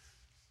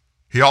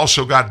 He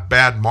also got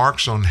bad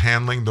marks on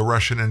handling the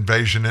Russian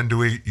invasion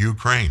into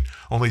Ukraine.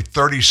 Only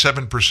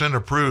 37%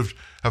 approved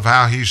of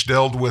how he's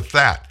dealt with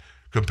that,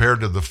 compared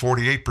to the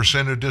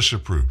 48% who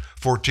disapproved.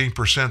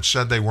 14%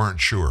 said they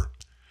weren't sure.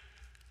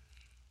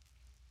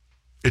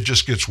 It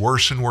just gets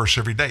worse and worse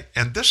every day.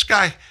 And this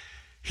guy,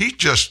 he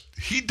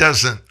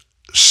doesn't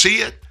see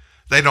it.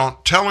 They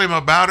don't tell him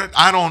about it.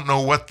 I don't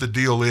know what the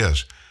deal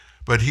is.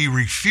 But he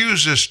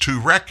refuses to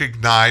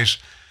recognize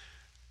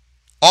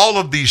all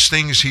of these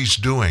things he's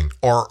doing,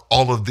 or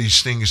all of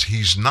these things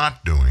he's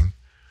not doing,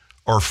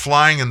 are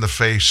flying in the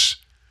face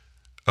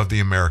of the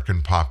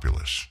American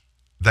populace.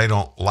 They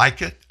don't like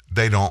it,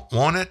 they don't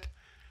want it,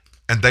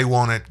 and they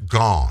want it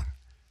gone.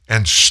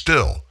 And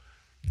still,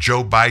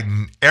 Joe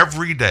Biden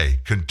every day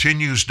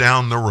continues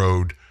down the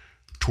road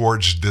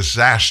towards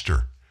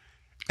disaster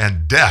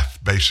and death,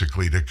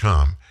 basically, to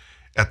come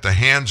at the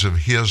hands of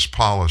his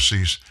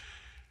policies,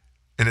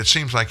 and it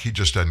seems like he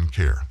just doesn't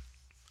care.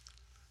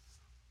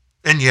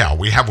 And yeah,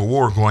 we have a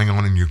war going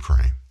on in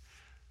Ukraine.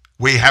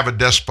 We have a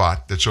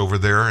despot that's over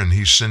there, and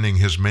he's sending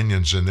his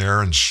minions in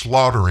there and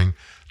slaughtering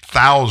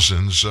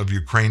thousands of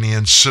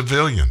Ukrainian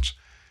civilians.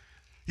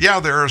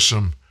 Yeah, there are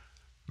some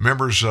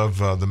members of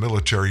the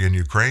military in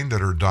Ukraine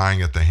that are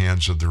dying at the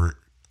hands of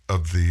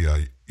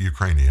the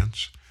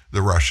Ukrainians,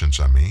 the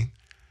Russians, I mean,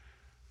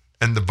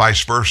 and the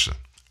vice versa.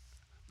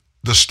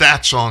 The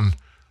stats on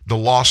the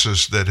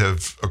losses that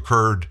have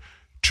occurred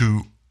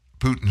to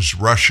Putin's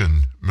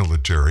Russian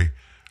military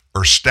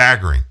are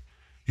staggering.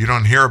 You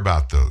don't hear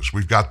about those.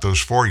 We've got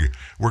those for you.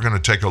 We're going to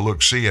take a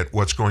look-see at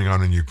what's going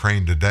on in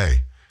Ukraine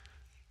today.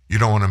 You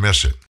don't want to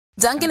miss it.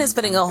 Dunkin' is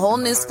putting a whole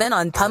new spin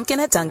on pumpkin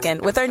at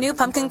Dunkin' with our new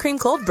Pumpkin Cream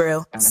Cold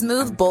Brew.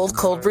 Smooth, bold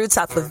cold brew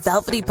topped with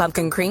velvety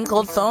pumpkin cream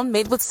cold foam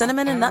made with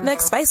cinnamon and nutmeg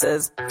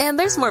spices. And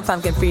there's more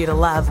pumpkin for you to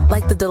love,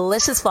 like the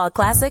delicious fall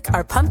classic,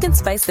 our Pumpkin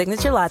Spice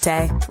Signature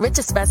Latte. Rich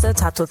espresso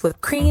topped with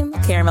whipped cream,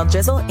 caramel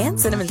drizzle, and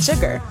cinnamon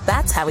sugar.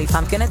 That's how we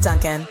pumpkin at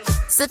Dunkin'.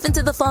 Sip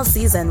into the fall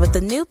season with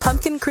the new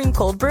Pumpkin Cream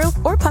Cold Brew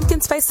or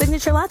Pumpkin Spice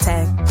Signature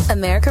Latte.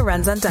 America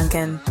runs on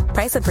Dunkin'.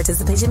 Price and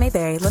participation may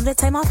vary. Limited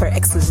time offer.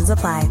 Exclusions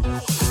apply.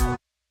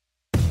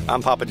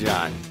 I'm Papa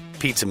John,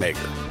 pizza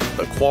maker.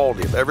 The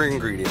quality of every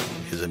ingredient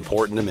is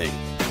important to me.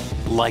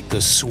 Like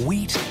the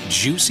sweet,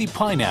 juicy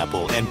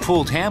pineapple and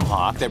pulled ham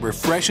hock that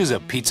refreshes a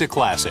pizza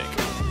classic.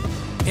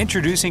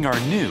 Introducing our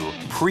new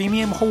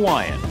Premium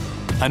Hawaiian,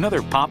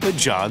 another Papa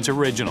John's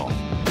original.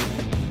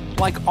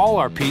 Like all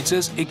our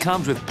pizzas, it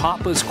comes with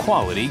Papa's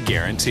quality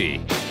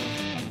guarantee.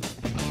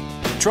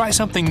 Try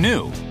something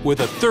new with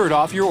a third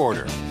off your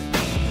order.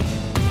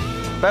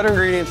 Better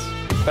ingredients,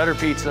 better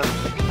pizza,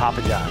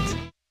 Papa John's.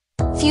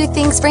 Few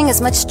things bring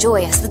as much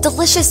joy as the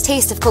delicious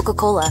taste of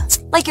Coca-Cola.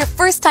 Like your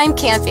first time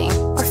camping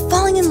or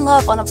falling in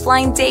love on a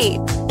blind date.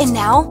 And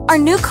now, our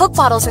new Coke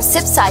bottles are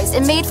sip-sized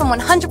and made from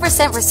 100%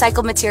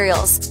 recycled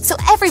materials. So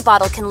every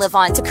bottle can live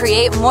on to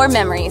create more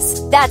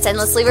memories. That's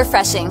endlessly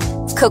refreshing.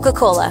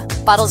 Coca-Cola.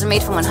 Bottles are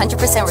made from 100%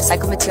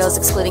 recycled materials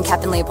excluding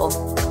cap and label.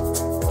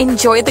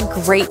 Enjoy the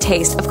great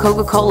taste of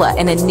Coca-Cola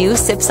in a new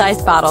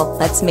sip-sized bottle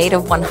that's made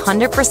of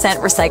 100%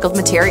 recycled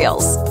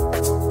materials.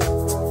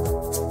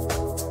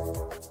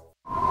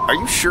 Are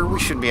you sure we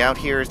should be out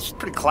here? It's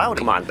pretty cloudy.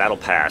 Come on, that'll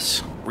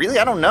pass. Really?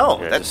 I don't know.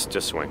 Yeah,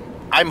 just swing.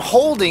 I'm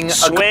holding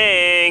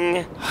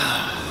Swing!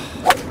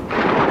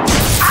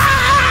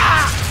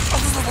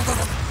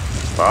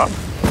 Bob?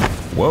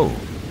 Whoa.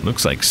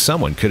 Looks like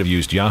someone could have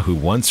used Yahoo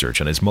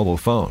OneSearch on his mobile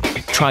phone.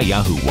 Try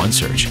Yahoo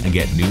OneSearch and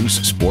get news,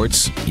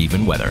 sports,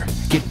 even weather.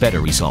 Get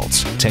better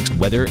results. Text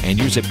weather and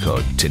your zip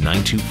code to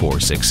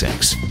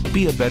 92466.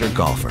 Be a better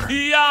golfer.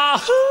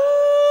 Yahoo!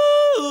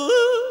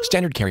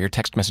 Standard carrier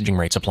text messaging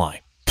rates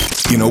apply.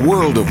 In a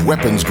world of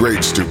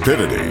weapons-grade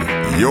stupidity,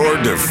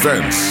 your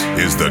defense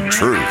is the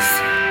truth.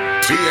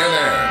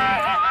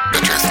 TNN, the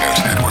Truth News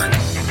Network.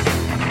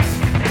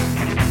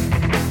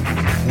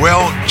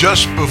 Well,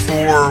 just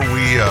before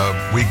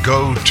we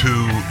go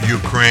to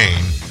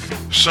Ukraine,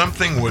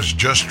 something was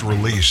just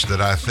released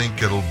that I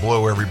think it'll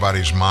blow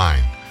everybody's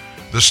mind.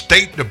 The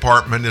State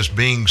Department is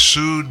being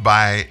sued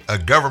by a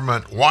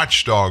government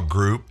watchdog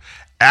group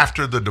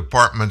after the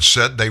department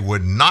said they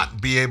would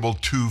not be able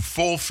to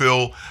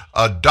fulfill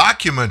a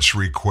documents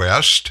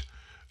request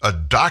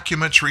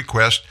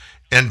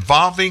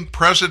involving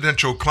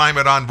presidential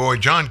climate envoy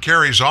John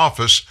Kerry's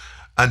office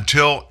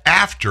until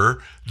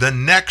after the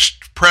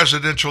next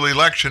presidential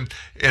election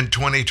in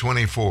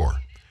 2024.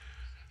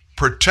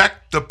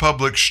 Protect the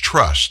Public's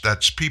Trust,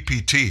 that's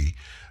PPT,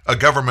 a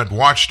government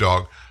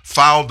watchdog,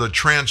 filed a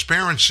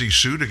transparency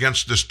suit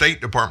against the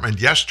State Department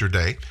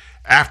yesterday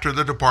after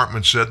the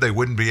department said they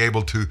wouldn't be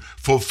able to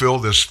fulfill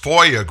this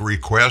FOIA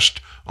request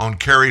on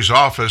Kerry's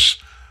office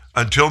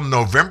until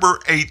November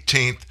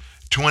 18th,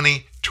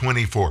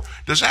 2024.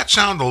 Does that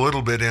sound a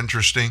little bit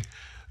interesting?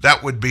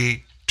 That would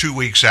be 2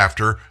 weeks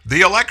after the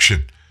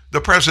election,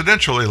 the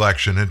presidential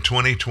election in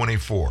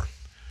 2024.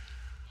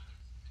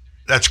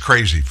 That's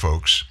crazy,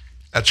 folks.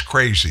 That's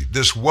crazy.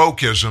 This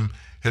wokeism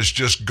has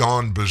just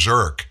gone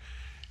berserk.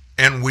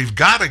 And we've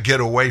got to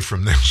get away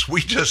from this.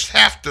 We just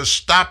have to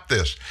stop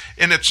this.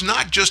 And it's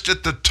not just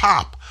at the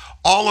top.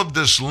 All of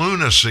this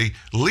lunacy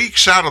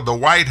leaks out of the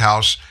White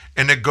House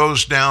and it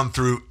goes down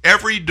through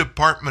every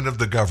department of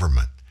the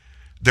government.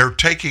 They're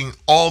taking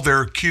all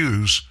their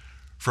cues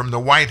from the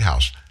White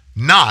House,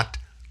 not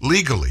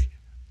legally,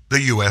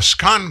 the U.S.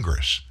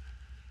 Congress.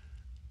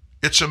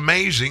 It's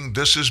amazing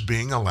this is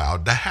being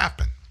allowed to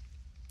happen.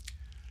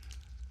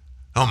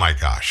 Oh my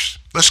gosh.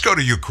 Let's go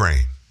to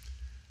Ukraine.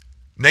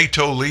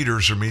 NATO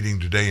leaders are meeting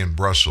today in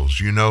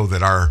Brussels. You know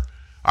that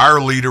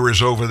our leader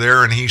is over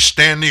there and he's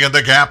standing in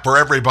the gap for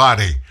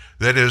everybody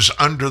that is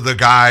under the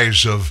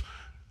guise of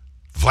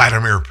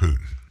Vladimir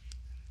Putin.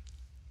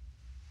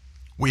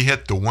 We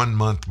hit the 1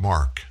 month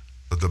mark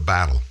of the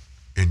battle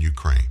in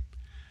Ukraine.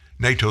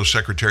 NATO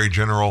Secretary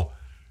General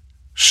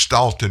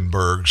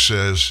Stoltenberg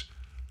says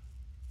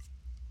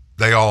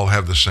they all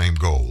have the same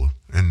goal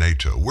in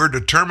NATO. We're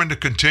determined to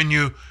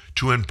continue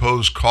to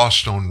impose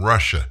costs on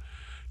Russia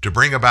to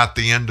bring about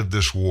the end of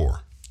this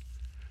war.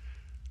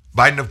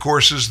 Biden, of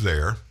course, is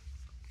there.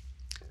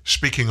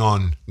 Speaking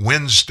on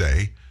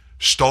Wednesday,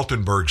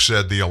 Stoltenberg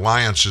said the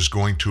alliance is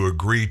going to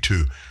agree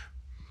to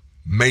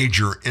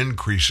major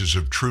increases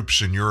of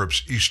troops in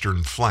Europe's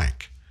eastern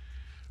flank.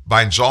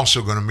 Biden's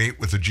also going to meet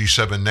with the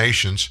G7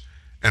 nations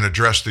and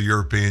address the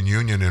European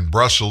Union in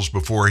Brussels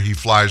before he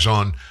flies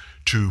on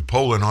to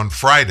Poland on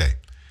Friday.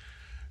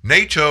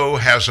 NATO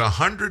has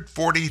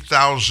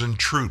 140,000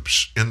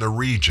 troops in the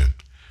region.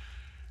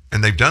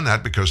 And they've done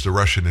that because the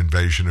Russian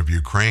invasion of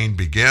Ukraine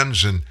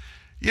begins. And,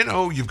 you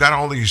know, you've got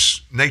all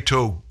these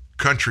NATO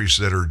countries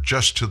that are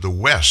just to the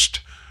west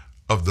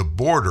of the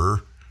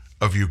border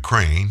of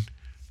Ukraine,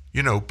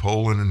 you know,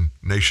 Poland and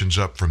nations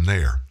up from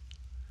there.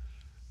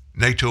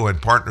 NATO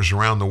and partners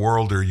around the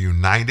world are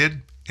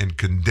united in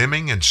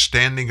condemning and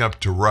standing up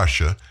to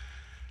Russia.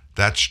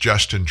 That's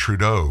Justin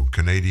Trudeau,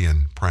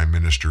 Canadian Prime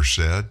Minister,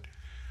 said.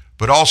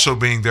 But also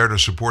being there to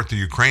support the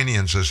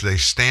Ukrainians as they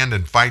stand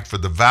and fight for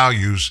the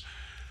values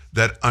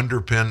that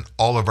underpin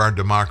all of our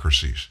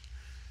democracies.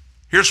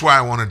 Here's why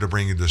I wanted to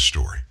bring you this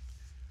story.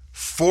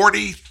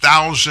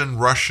 40,000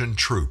 Russian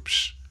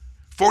troops,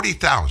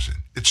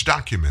 40,000, it's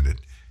documented,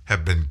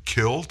 have been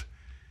killed,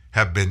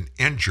 have been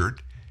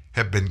injured,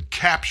 have been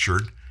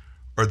captured,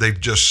 or they've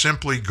just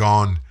simply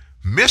gone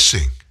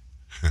missing.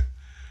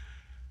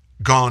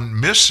 Gone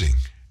missing.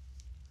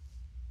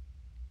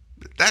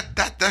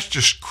 That's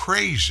just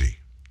crazy.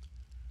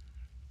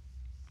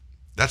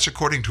 That's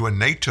according to a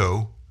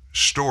NATO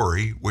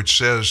story, which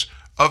says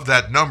of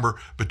that number,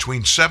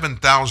 between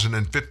 7,000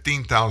 and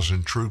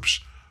 15,000 troops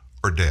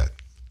are dead.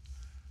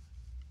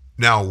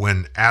 Now,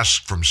 when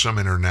asked from some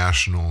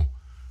international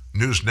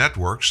news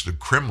networks, the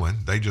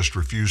Kremlin, they just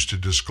refuse to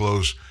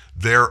disclose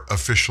their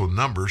official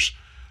numbers.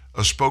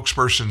 A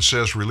spokesperson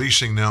says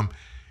releasing them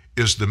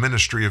is the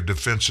Ministry of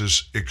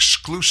Defense's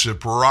exclusive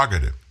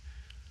prerogative.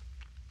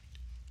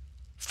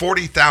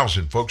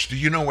 40,000, folks. Do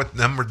you know what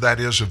number that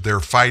is of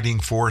their fighting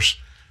force?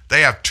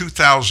 They have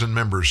 2,000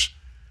 members,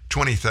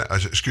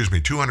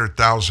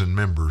 200,000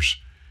 members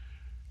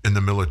in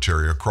the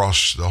military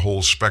across the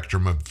whole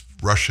spectrum of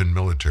Russian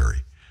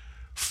military.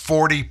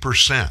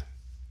 40%.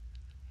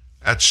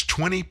 That's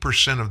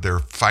 20% of their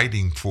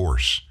fighting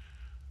force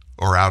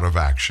or out of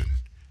action.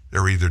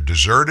 They're either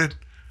deserted,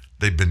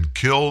 they've been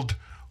killed,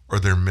 or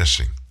they're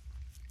missing.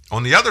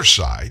 On the other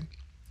side,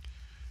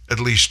 at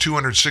least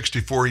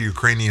 264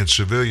 Ukrainian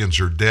civilians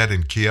are dead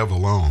in Kiev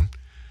alone.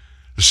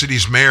 The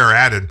city's mayor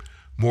added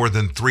more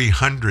than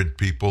 300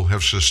 people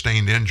have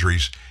sustained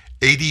injuries.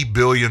 80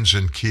 buildings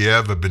in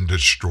Kiev have been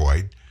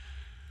destroyed.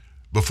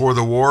 Before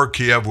the war,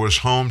 Kiev was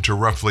home to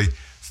roughly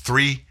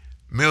 3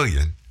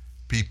 million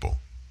people.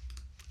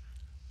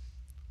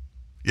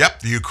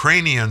 Yep, the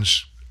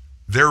Ukrainians,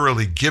 they're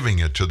really giving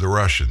it to the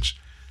Russians.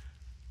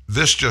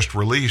 This just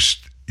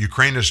released,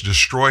 Ukraine has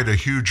destroyed a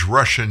huge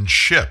Russian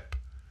ship.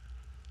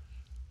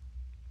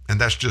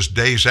 And that's just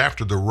days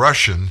after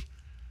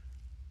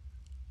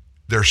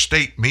their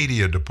state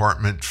media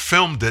department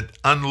filmed it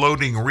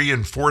unloading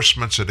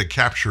reinforcements at a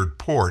captured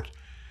port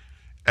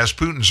as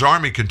Putin's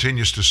army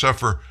continues to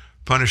suffer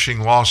punishing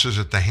losses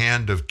at the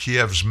hand of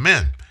Kiev's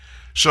men.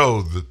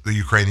 So the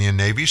Ukrainian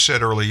Navy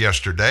said early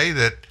yesterday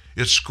that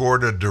it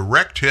scored a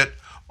direct hit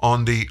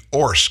on the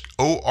Orsk,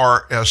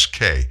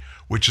 O-R-S-K,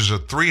 which is a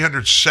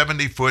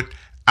 370-foot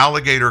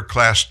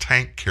Alligator-class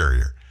tank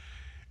carrier.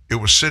 It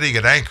was sitting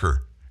at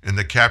anchor in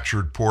the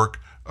captured port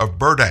of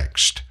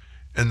Berdyansk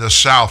in the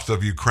south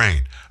of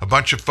Ukraine. A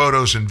bunch of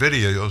photos and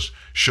videos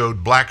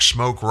showed black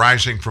smoke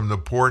rising from the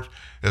port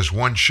as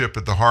one ship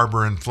at the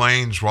harbor in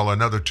flames while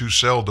another two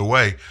sailed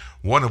away,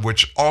 one of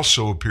which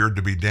also appeared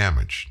to be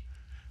damaged.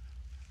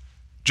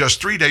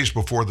 Just 3 days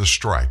before the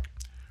strike,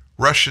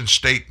 Russian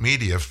state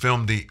media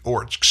filmed the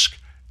Orsk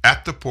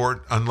at the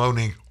port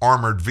unloading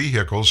armored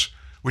vehicles,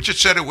 which it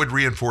said it would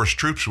reinforce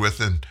troops with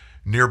in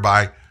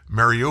nearby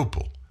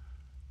Mariupol,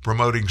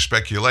 promoting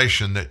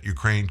speculation that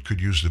Ukraine could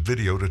use the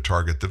video to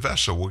target the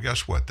vessel. Well,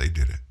 guess what? They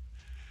did it.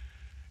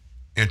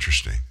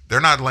 Interesting.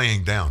 They're not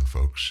laying down,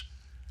 folks.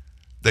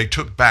 They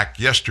took back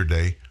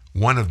yesterday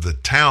one of the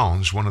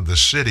towns, one of the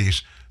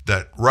cities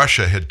that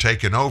Russia had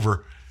taken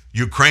over.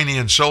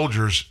 Ukrainian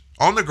soldiers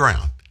on the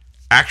ground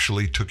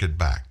actually took it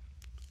back.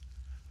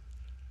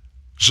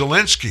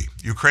 Zelensky,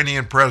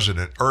 Ukrainian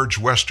president, urged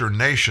Western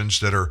nations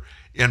that are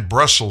in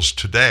Brussels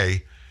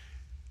today.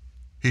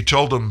 He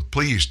told them,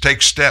 please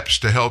take steps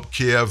to help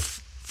Kiev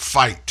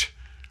fight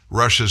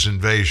Russia's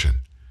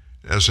invasion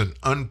as an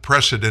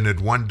unprecedented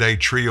one-day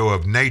trio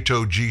of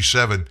NATO,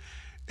 G7,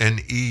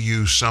 and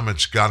EU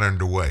summits got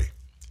underway.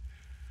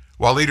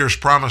 While leaders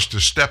promised to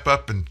step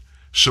up and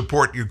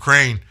support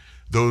Ukraine,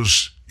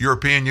 those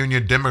European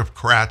Union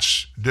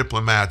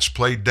diplomats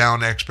played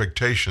down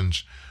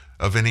expectations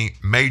of any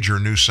major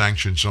new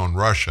sanctions on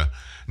Russia.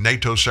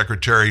 NATO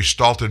Secretary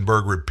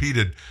Stoltenberg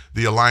repeated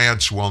the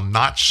alliance will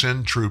not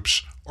send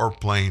troops or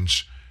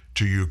planes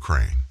to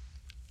Ukraine.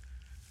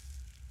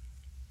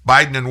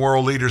 Biden and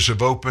world leaders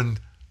have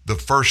opened the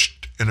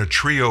first in a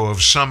trio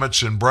of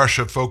summits in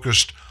Russia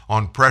focused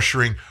on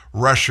pressuring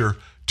Russia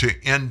to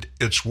end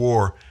its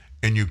war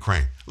in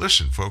Ukraine.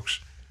 Listen, folks,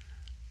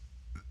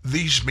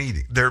 these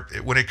meetings,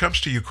 when it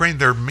comes to Ukraine,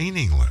 they're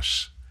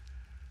meaningless.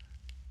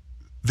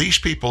 These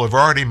people have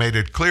already made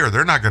it clear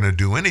they're not going to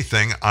do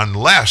anything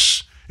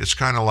unless it's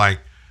kind of like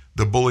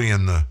the bully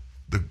in the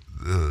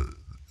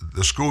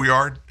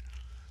schoolyard.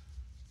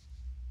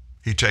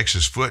 He takes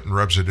his foot and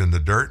rubs it in the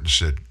dirt and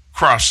said,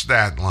 cross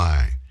that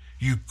line.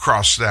 You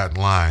cross that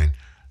line,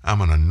 I'm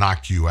going to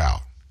knock you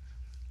out.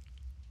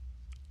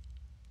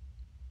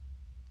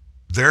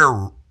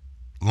 Their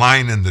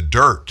line in the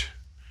dirt,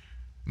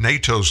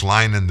 NATO's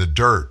line in the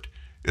dirt,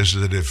 is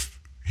that if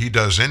he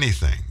does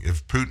anything,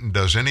 if Putin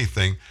does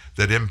anything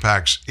that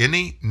impacts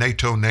any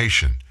NATO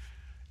nation,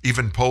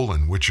 even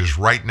Poland, which is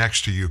right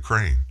next to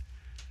Ukraine,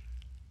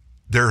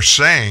 they're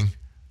saying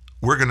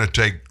we're going to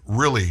take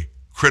really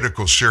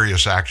critical,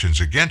 serious actions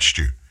against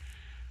you.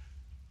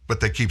 But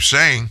they keep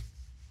saying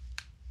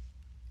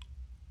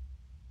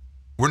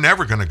we're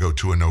never going to go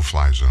to a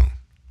no-fly zone.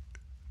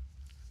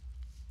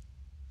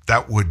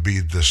 That would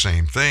be the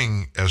same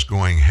thing as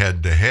going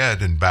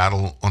head-to-head in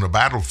battle on a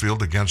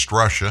battlefield against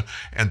Russia,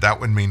 and that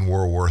would mean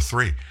World War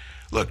III.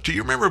 Look, do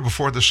you remember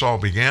before this all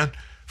began?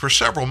 For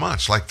several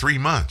months, like 3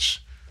 months,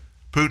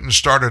 Putin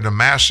started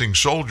amassing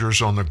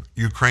soldiers on the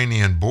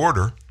Ukrainian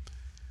border.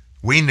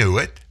 We knew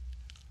it.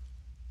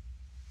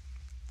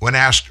 When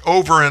asked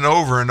over and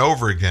over and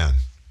over again,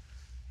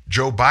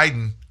 Joe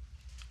Biden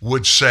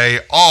would say,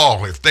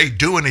 oh, if they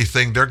do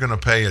anything, they're going to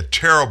pay a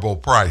terrible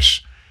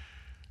price.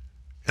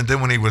 And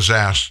then when he was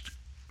asked,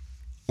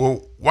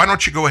 well, why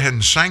don't you go ahead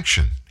and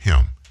sanction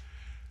him?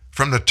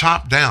 From the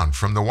top down,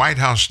 from the White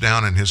House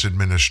down in his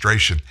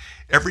administration,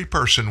 every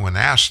person when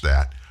asked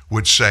that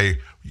would say,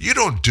 you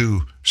don't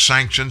do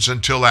sanctions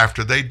until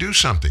after they do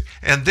something.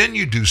 And then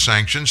you do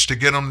sanctions to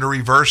get them to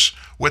reverse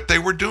what they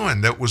were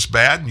doing that was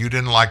bad and you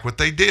didn't like what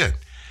they did.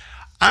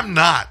 I'm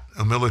not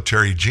a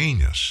military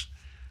genius.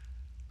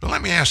 But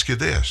let me ask you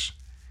this.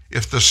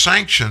 If the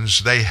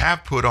sanctions they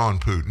have put on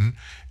Putin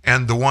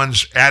and the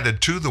ones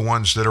added to the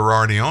ones that are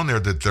already on there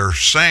that they're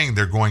saying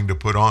they're going to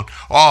put on,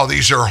 oh,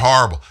 these are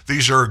horrible,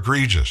 these are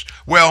egregious.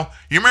 Well,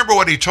 you remember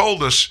what he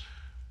told us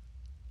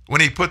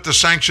when he put the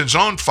sanctions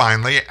on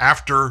finally,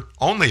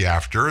 only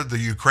after the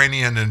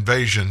Ukrainian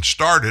invasion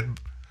started,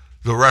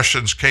 the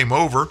Russians came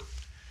over,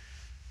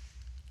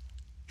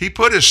 he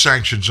put his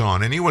sanctions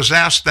on, and he was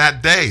asked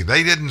that day.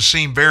 They didn't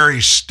seem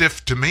very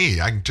stiff to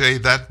me, I can tell you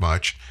that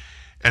much.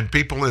 And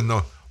people in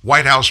the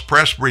White House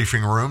press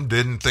briefing room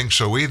didn't think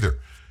so either.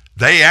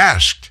 They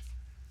asked,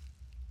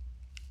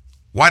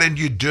 why didn't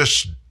you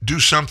just do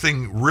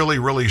something really,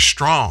 really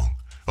strong?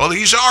 Well,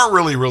 these are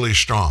really, really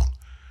strong.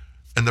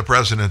 And the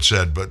president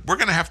said, but we're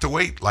going to have to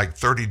wait like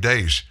 30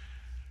 days.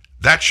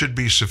 That should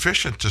be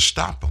sufficient to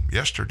stop them.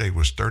 Yesterday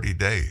was 30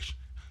 days.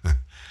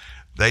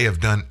 They have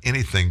done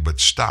anything but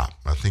stop.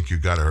 I think you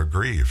got to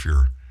agree if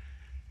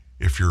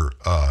you're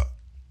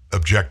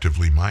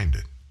objectively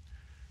minded.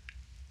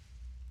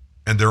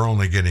 And they're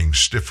only getting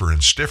stiffer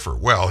and stiffer.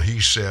 Well, he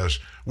says,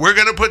 we're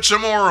going to put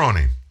some more on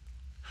him.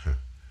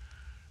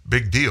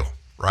 Big deal,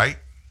 right?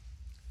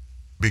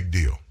 Big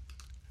deal.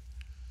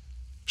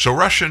 So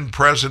Russian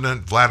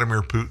President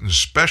Vladimir Putin's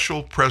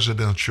special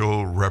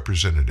presidential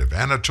representative,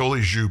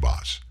 Anatoly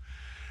Zhubas,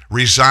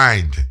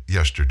 resigned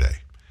yesterday.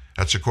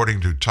 That's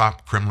according to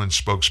top Kremlin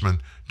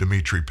spokesman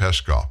Dmitry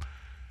Peskov.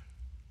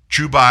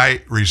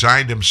 Zhubas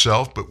resigned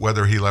himself, but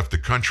whether he left the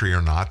country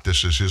or not,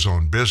 this is his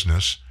own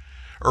business.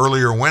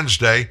 Earlier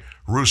Wednesday,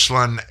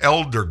 Ruslan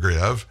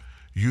Eldergiev,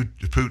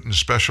 Putin's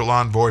special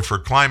envoy for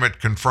climate,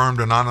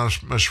 confirmed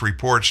anonymous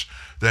reports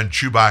that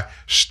Zhubas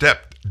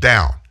stepped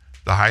down,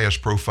 the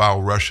highest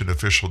profile Russian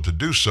official to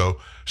do so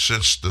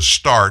since the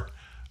start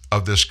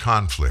of this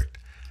conflict.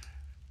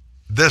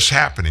 This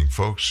happening,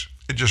 folks,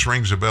 it just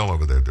rings a bell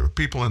over there. There are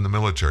people in the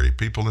military,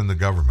 people in the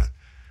government.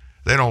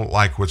 They don't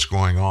like what's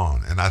going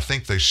on. And I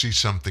think they see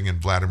something in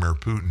Vladimir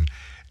Putin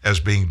as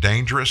being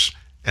dangerous,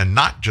 and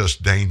not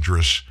just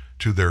dangerous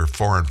to their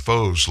foreign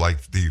foes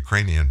like the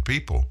Ukrainian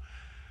people,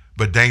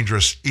 but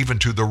dangerous even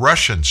to the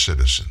Russian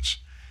citizens.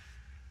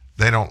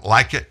 They don't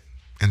like it,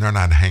 and they're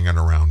not hanging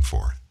around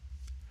for it.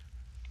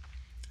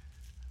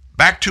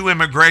 Back to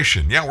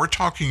immigration. Yeah, we're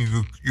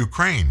talking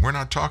Ukraine. We're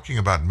not talking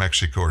about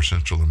Mexico or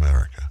Central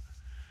America.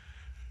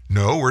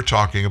 No, we're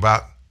talking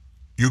about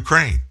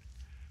Ukraine.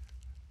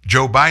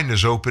 Joe Biden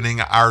is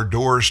opening our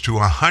doors to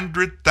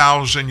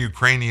 100,000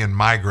 Ukrainian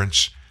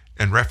migrants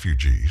and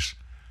refugees,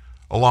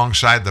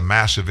 alongside the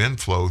massive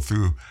inflow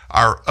through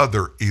our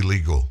other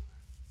illegal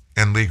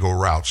and legal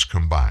routes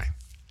combined.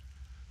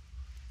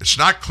 It's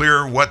not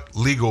clear what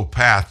legal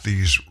path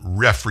these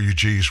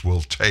refugees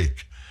will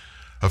take.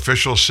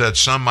 Officials said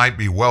some might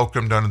be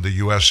welcomed under the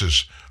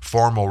U.S.'s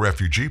formal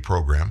refugee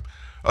program.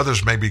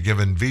 Others may be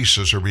given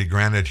visas or be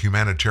granted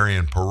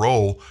humanitarian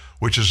parole,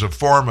 which is a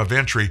form of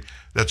entry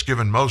that's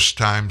given most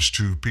times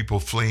to people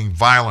fleeing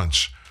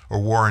violence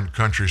or war in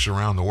countries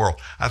around the world.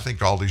 I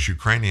think all these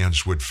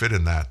Ukrainians would fit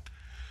in that.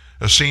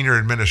 A senior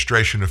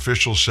administration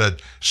official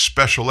said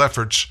special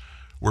efforts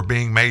were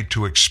being made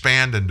to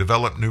expand and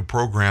develop new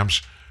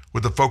programs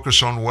with a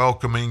focus on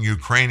welcoming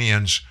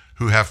Ukrainians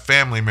who have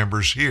family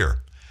members here.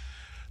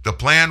 The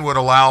plan would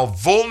allow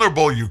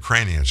vulnerable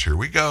Ukrainians, here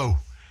we go,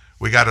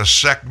 we got to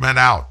segment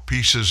out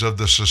pieces of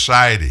the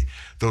society,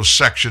 those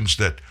sections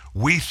that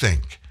we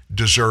think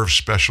deserve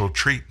special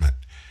treatment.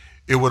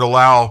 It would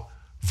allow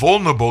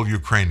vulnerable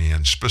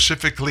Ukrainians,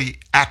 specifically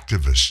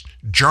activists,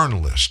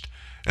 journalists,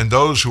 and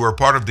those who are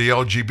part of the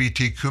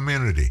LGBT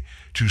community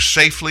to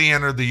safely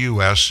enter the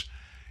U.S.,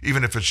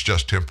 even if it's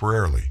just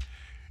temporarily.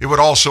 It would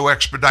also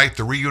expedite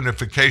the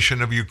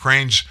reunification of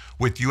Ukrainians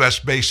with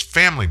U.S.-based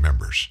family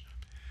members.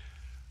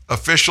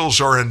 Officials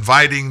are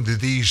inviting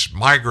these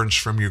migrants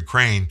from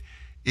Ukraine,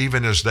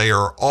 even as they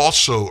are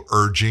also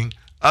urging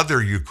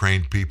other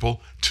Ukraine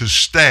people to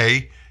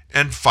stay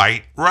and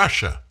fight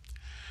Russia.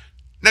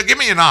 Now, give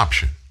me an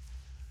option.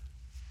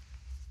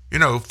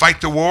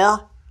 Fight the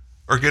war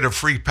or get a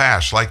free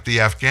pass like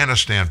the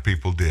Afghanistan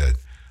people did.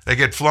 They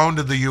get flown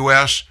to the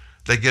U.S.,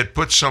 they get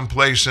put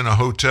someplace in a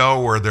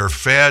hotel where they're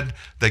fed,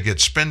 they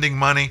get spending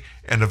money,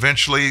 and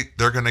eventually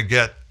they're going to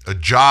get a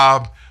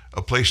job,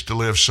 a place to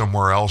live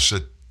somewhere else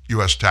at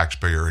U.S.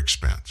 taxpayer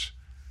expense.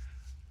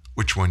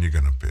 Which one are you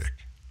going to pick?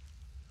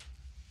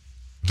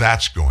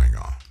 That's going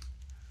on.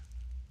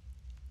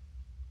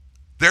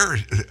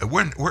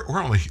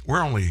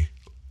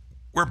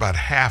 We're about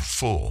half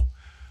full,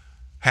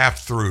 half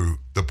through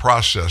the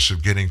process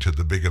of getting to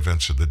the big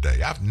events of the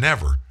day. I've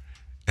never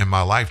in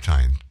my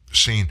lifetime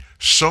seen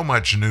so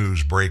much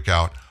news break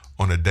out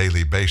on a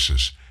daily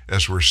basis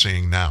as we're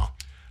seeing now.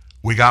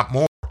 We got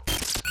more.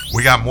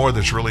 We got more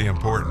that's really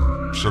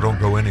important, so don't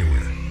go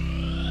anywhere.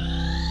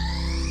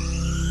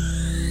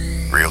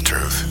 Real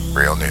truth,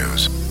 real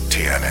news.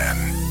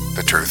 TNN,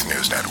 the Truth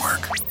News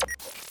Network.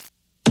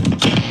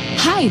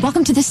 Hi,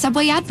 welcome to the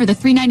Subway ad for the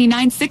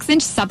 $3.99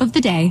 6-inch sub of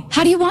the day.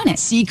 How do you want it?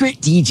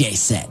 Secret DJ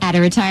set. At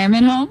a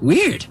retirement home?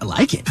 Weird. I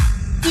like it.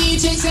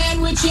 DJ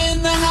sandwich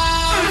in the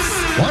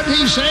house. What'd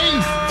he say?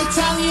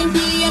 Italian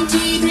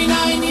BMT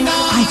 $3.99.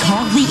 I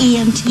call the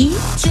EMT.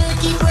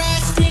 Turkey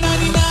breast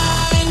 $3.99.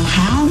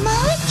 How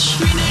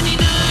much? $3.99.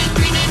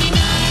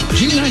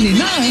 $3.99.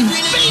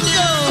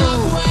 Bingo!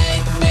 Subway,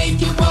 make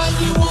it what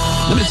you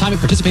want. Limited time time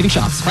at participating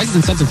shops. Prices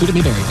and subs included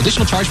may vary.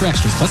 Additional charge for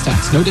extras plus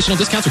tax. No additional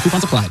discounts or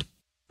coupons applied.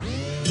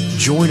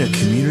 Join a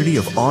community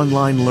of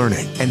online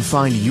learning and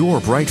find your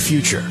bright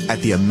future at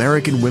the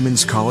American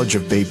Women's College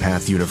of Bay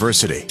Path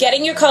University.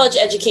 Getting your college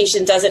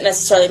education doesn't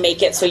necessarily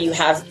make it so you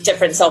have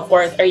different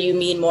self-worth or you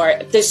mean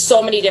more. There's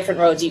so many different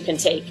roads you can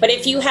take. But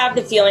if you have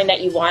the feeling that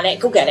you want it,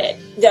 go get it.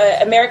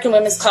 The American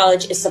Women's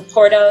College is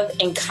supportive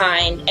and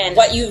kind, and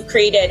what you've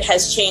created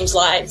has changed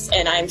lives,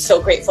 and I'm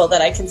so grateful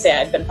that I can say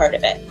I've been part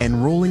of it.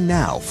 Enrolling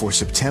now for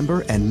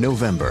September and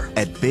November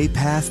at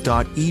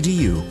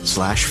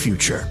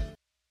baypath.edu/future.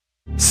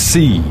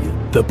 See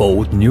the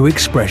bold new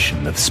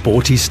expression of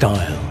sporty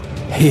style.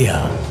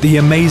 Hear the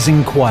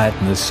amazing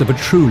quietness of a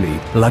truly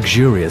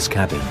luxurious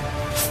cabin.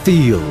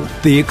 Feel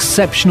the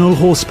exceptional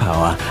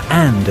horsepower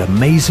and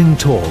amazing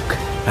torque.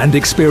 And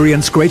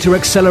experience greater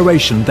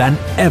acceleration than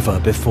ever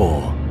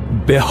before.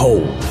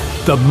 Behold,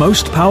 the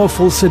most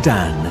powerful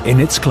sedan in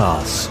its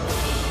class.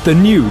 The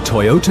new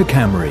Toyota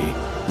Camry.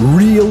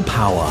 Real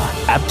power,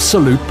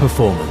 absolute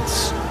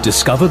performance.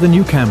 Discover the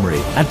new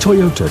Camry at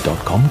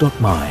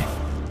toyota.com.my.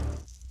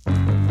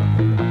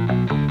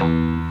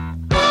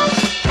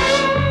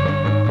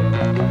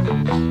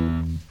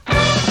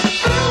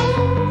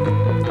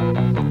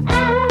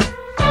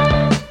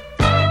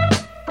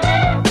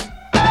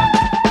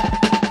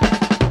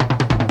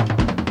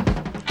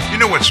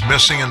 What's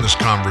missing in this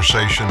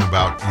conversation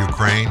about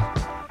Ukraine?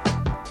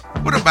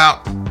 What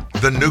about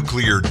the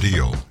nuclear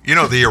deal? You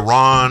know, the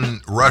Iran,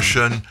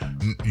 Russian,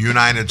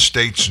 United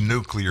States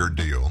nuclear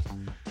deal.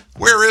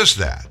 Where is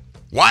that?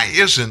 Why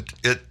isn't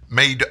it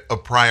made a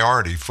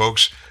priority,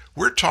 folks?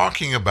 We're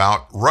talking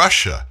about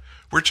Russia.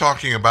 We're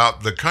talking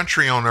about the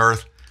country on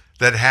earth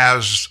that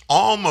has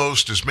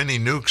almost as many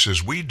nukes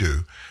as we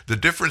do. The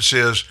difference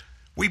is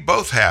we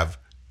both have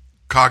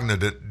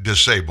cognitive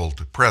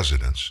disabled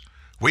presidents.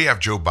 We have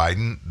Joe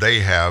Biden, they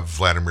have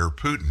Vladimir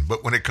Putin.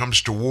 But when it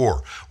comes to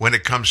war, when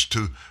it comes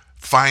to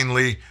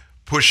finally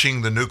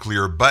pushing the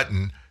nuclear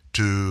button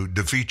to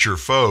defeat your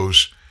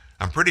foes,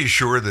 I'm pretty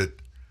sure that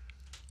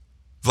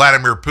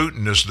Vladimir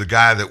Putin is the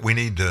guy that we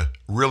need to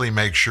really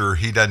make sure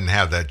he doesn't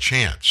have that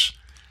chance.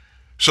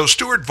 So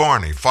Stuart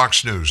Varney,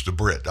 Fox News, the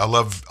Brit, I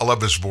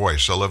love his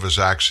voice, I love his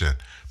accent,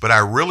 but I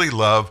really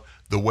love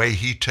the way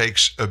he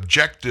takes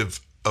objective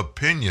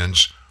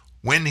opinions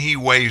when he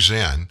weighs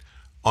in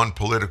on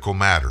political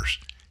matters.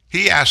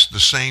 He asked the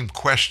same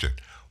question.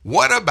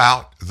 What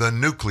about the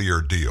nuclear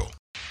deal?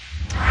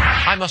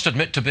 I must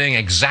admit to being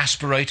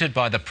exasperated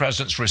by the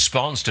president's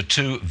response to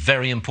two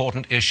very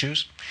important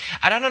issues.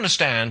 I don't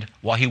understand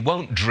why he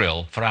won't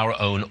drill for our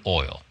own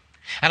oil.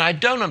 And I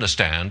don't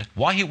understand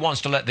why he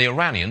wants to let the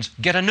Iranians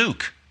get a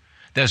nuke.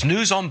 There's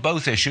news on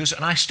both issues,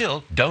 and I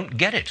still don't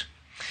get it.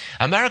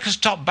 America's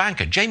top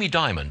banker, Jamie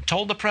Dimon,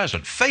 told the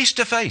president face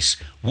to face,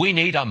 we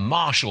need a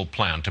Marshall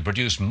Plan to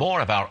produce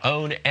more of our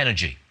own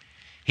energy.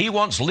 He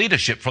wants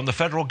leadership from the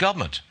federal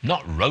government,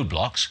 not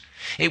roadblocks.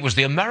 It was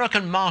the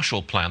American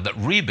Marshall Plan that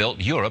rebuilt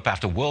Europe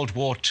after World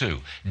War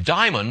II.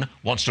 Dimon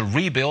wants to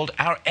rebuild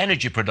our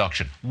energy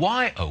production.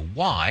 Why, oh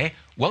why,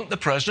 won't the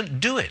president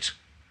do it?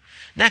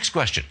 Next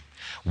question.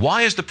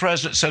 Why is the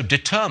president so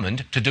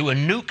determined to do a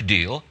nuke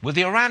deal with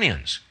the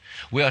Iranians?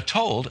 We are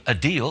told a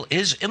deal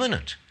is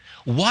imminent.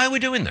 Why are we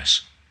doing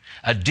this?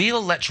 A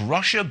deal lets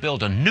Russia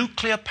build a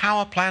nuclear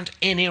power plant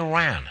in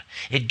Iran.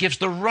 It gives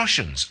the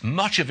Russians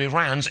much of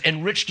Iran's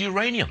enriched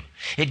uranium.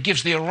 It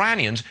gives the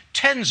Iranians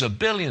tens of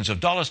billions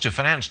of dollars to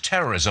finance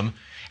terrorism,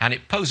 and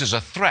it poses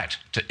a threat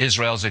to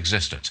Israel's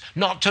existence,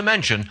 not to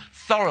mention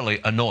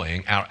thoroughly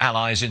annoying our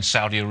allies in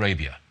Saudi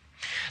Arabia.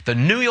 The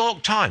New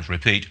York Times,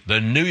 repeat,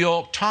 the New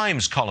York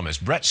Times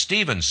columnist Bret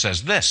Stephens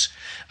says this: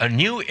 a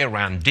new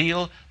Iran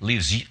deal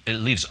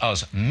leaves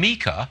us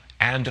meeker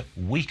and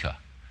weaker.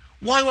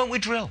 Why won't we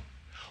drill?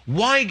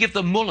 Why give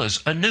the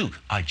mullahs a nuke?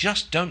 I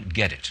just don't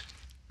get it.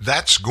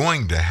 That's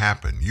going to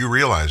happen. You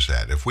realize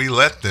that. If we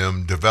let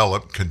them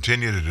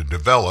continue to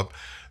develop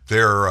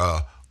their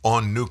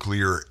on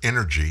nuclear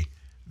energy,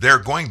 they're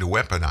going to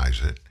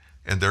weaponize it,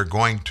 and they're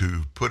going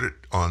to put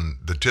it on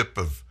the tip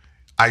of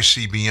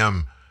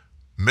ICBM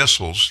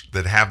missiles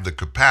that have the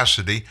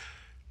capacity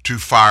to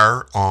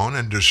fire on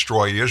and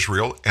destroy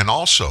Israel and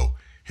also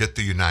hit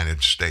the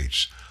United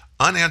States.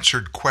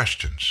 Unanswered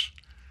questions.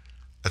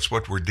 That's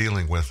what we're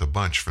dealing with a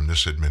bunch from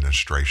this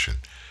administration.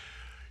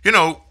 You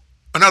know,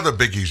 another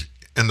biggie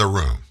in the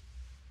room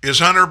is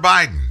Hunter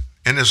Biden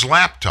and his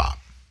laptop.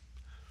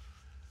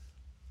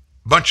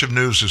 Bunch of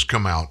news has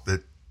come out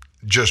that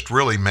just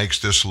really makes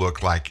this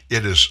look like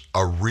it is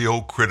a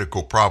real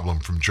critical problem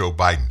from Joe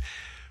Biden.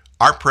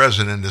 Our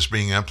president is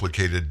being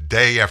implicated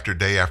day after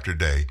day after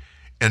day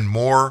in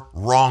more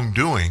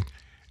wrongdoing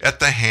at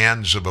the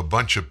hands of a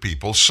bunch of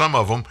people, some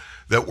of them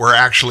that we're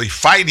actually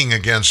fighting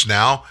against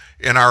now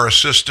in our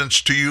assistance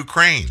to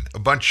Ukraine, a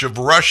bunch of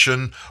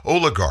Russian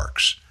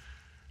oligarchs.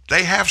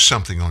 They have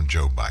something on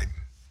Joe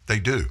Biden. They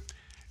do.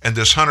 And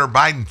this Hunter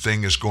Biden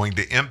thing is going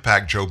to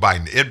impact Joe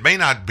Biden. It may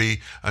not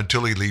be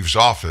until he leaves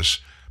office,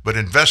 but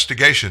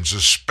investigations,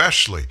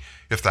 especially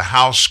if the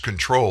House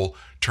control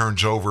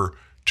turns over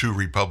to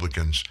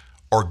Republicans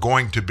are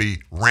going to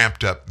be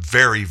ramped up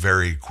very,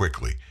 very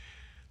quickly.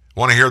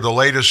 Want to hear the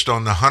latest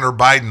on the Hunter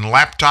Biden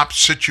laptop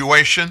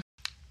situation?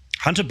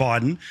 Hunter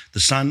Biden, the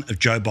son of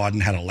Joe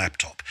Biden, had a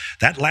laptop.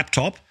 That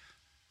laptop,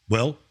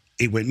 well,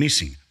 it went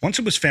missing. Once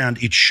it was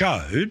found, it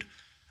showed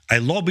a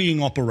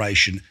lobbying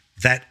operation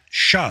that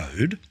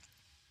showed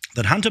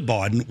that Hunter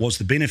Biden was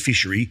the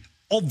beneficiary,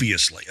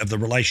 obviously, of the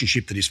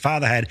relationship that his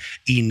father had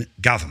in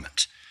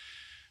government.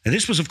 Now,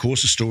 this was, of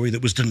course, a story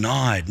that was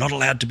denied, not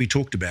allowed to be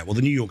talked about. Well,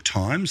 the New York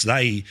Times,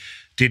 they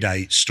did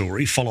a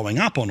story following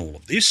up on all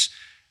of this,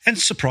 and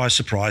surprise,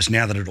 surprise,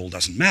 now that it all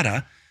doesn't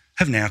matter,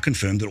 have now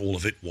confirmed that all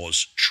of it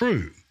was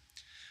true.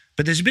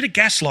 But there's a bit of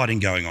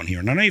gaslighting going on here,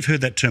 and I know you've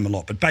heard that term a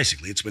lot, but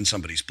basically it's when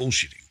somebody's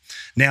bullshitting.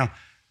 Now,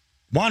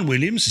 Juan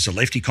Williams is a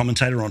lefty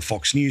commentator on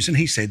Fox News, and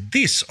he said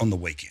this on the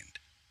weekend.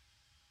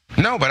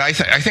 No, but I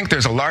think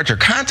there's a larger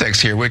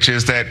context here, which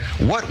is that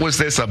what was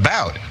this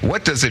about?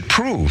 What does it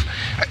prove?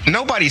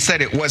 Nobody said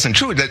it wasn't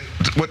true. That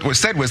what was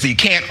said was that you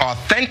can't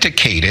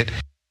authenticate it.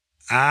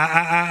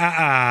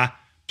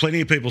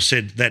 Plenty of people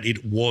said that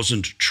it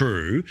wasn't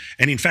true.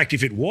 And in fact,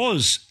 if it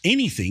was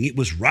anything, it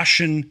was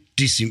Russian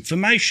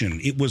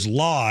disinformation. It was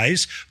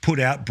lies put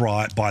out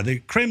by the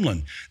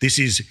Kremlin. This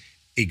is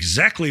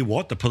exactly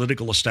what the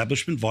political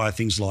establishment via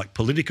things like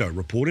Politico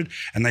reported,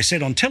 and they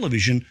said on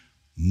television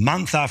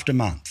month after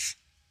month.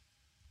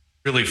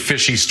 Really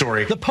fishy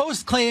story. The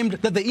Post claimed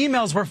that the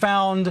emails were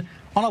found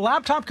on a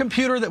laptop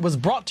computer that was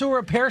brought to a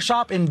repair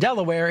shop in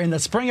Delaware in the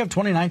spring of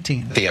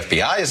 2019. The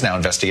FBI is now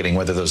investigating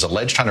whether those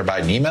alleged Hunter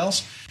Biden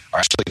emails are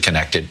actually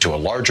connected to a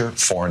larger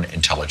foreign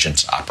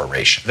intelligence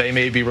operation. They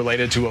may be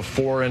related to a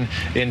foreign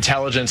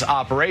intelligence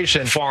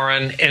operation.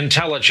 Foreign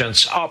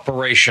intelligence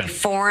operation.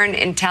 Foreign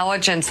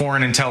intelligence.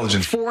 Foreign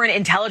intelligence. Foreign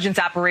intelligence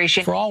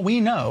operation. For all we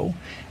know,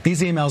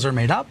 these emails are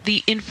made up.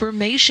 The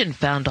information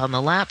found on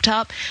the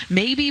laptop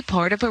may be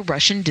part of a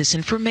Russian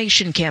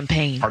disinformation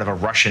campaign. Part of a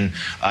Russian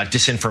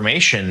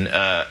disinformation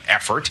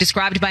effort.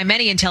 Described by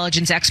many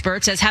intelligence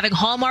experts as having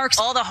hallmarks.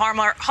 All the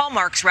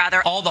hallmarks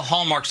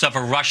of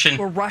a Russian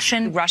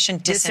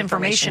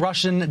disinformation.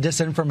 Russian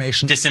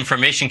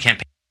disinformation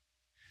campaign.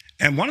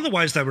 And one of the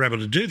ways they were able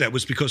to do that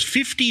was because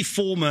 50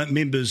 former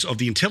members of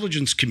the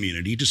intelligence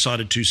community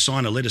decided to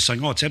sign a letter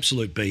saying, it's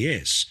absolute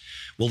BS.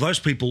 Well, those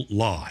people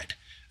lied.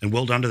 And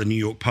well done to the New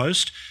York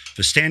Post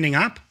for standing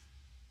up,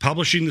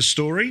 publishing the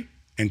story,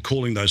 and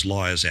calling those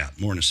liars out.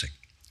 More in a sec.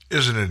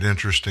 Isn't it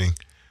interesting?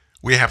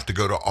 We have to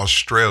go to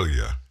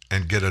Australia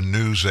and get a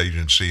news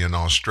agency in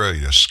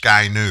Australia,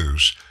 Sky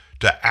News,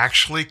 to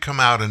actually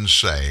come out and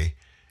say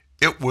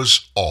it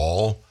was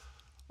all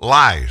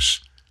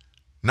lies.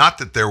 Not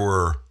that there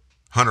were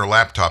Hunter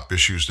laptop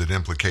issues that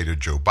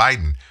implicated Joe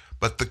Biden,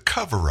 but the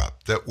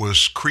cover-up that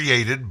was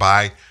created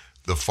by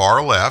the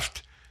far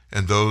left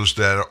and those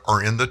that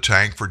are in the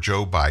tank for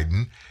Joe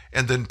Biden,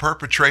 and then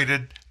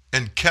perpetrated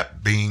and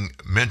kept being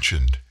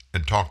mentioned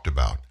and talked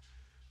about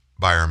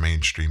by our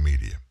mainstream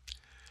media.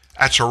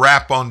 That's a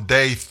wrap on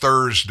Day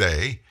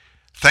Thursday.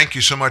 Thank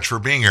you so much for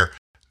being here.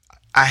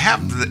 I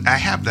have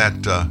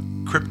that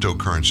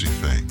cryptocurrency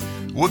thing.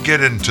 We'll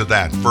get into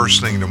that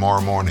first thing tomorrow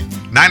morning,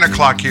 9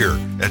 o'clock here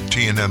at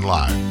TNN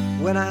Live.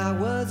 When I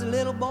was a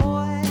little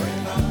boy,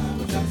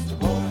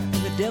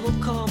 the devil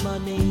called my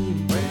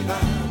name.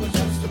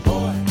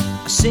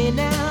 I say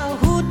now,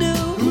 who do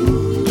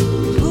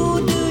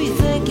you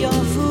think you're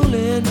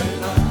fooling?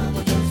 I'm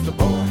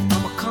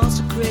a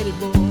consecrated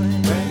boy,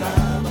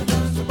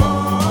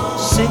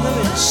 singer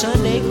in a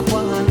Sunday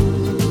choir.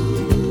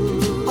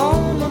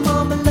 Oh, my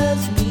mama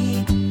loves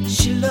me,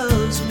 she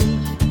loves me.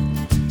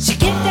 She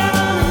get down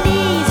on her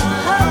knees and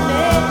hug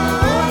me.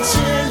 Oh,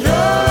 she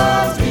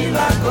loves me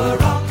like a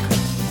rock.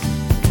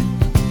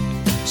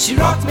 She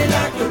rocked me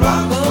like a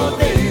rock, oh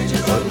baby,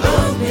 just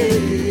love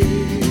me.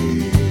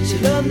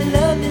 Love me,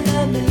 love me,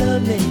 love me,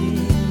 love me.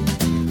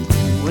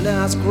 When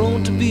I was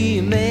grown to be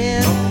a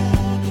man,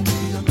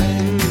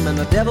 and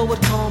the devil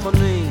would call my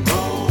name.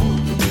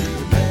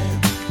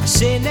 I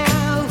say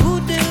now,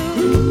 who do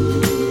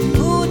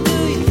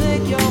you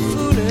think you're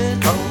fooling?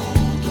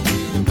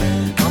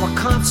 I'm a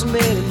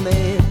consummated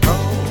man,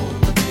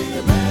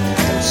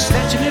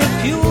 snatching in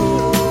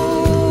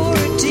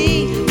purity.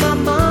 My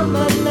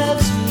mama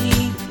loves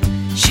me,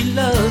 she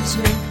loves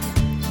me.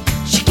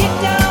 She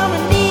get down on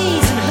her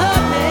knees and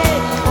hug me.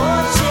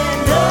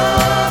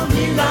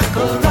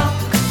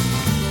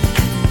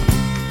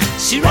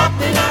 She rocked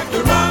me like a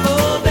rock,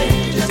 oh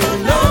baby, just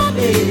don't love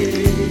me.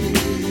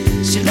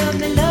 She loved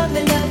me, loved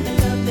me, loved me,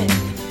 loved me.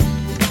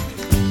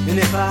 And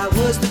if I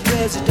was the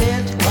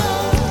president,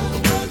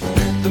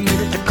 the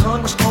minute the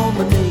Congress called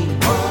my name,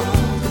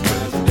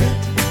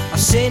 I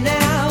say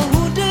now,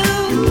 who do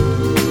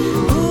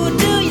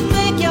you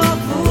think you're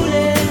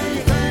fooling?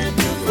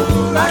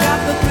 Right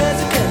out the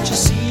presidential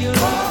seal,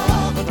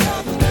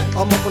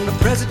 I'm up on the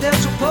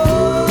presidential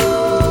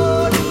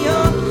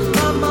podium.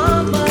 My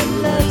mama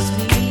loves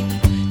me.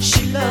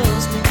 She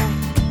loves me.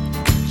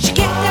 She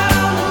get down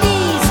on her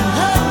knees and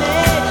hug me.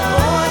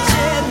 Oh,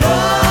 she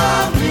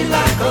loves me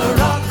like a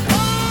rock.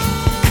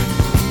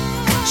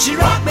 She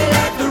rocked me like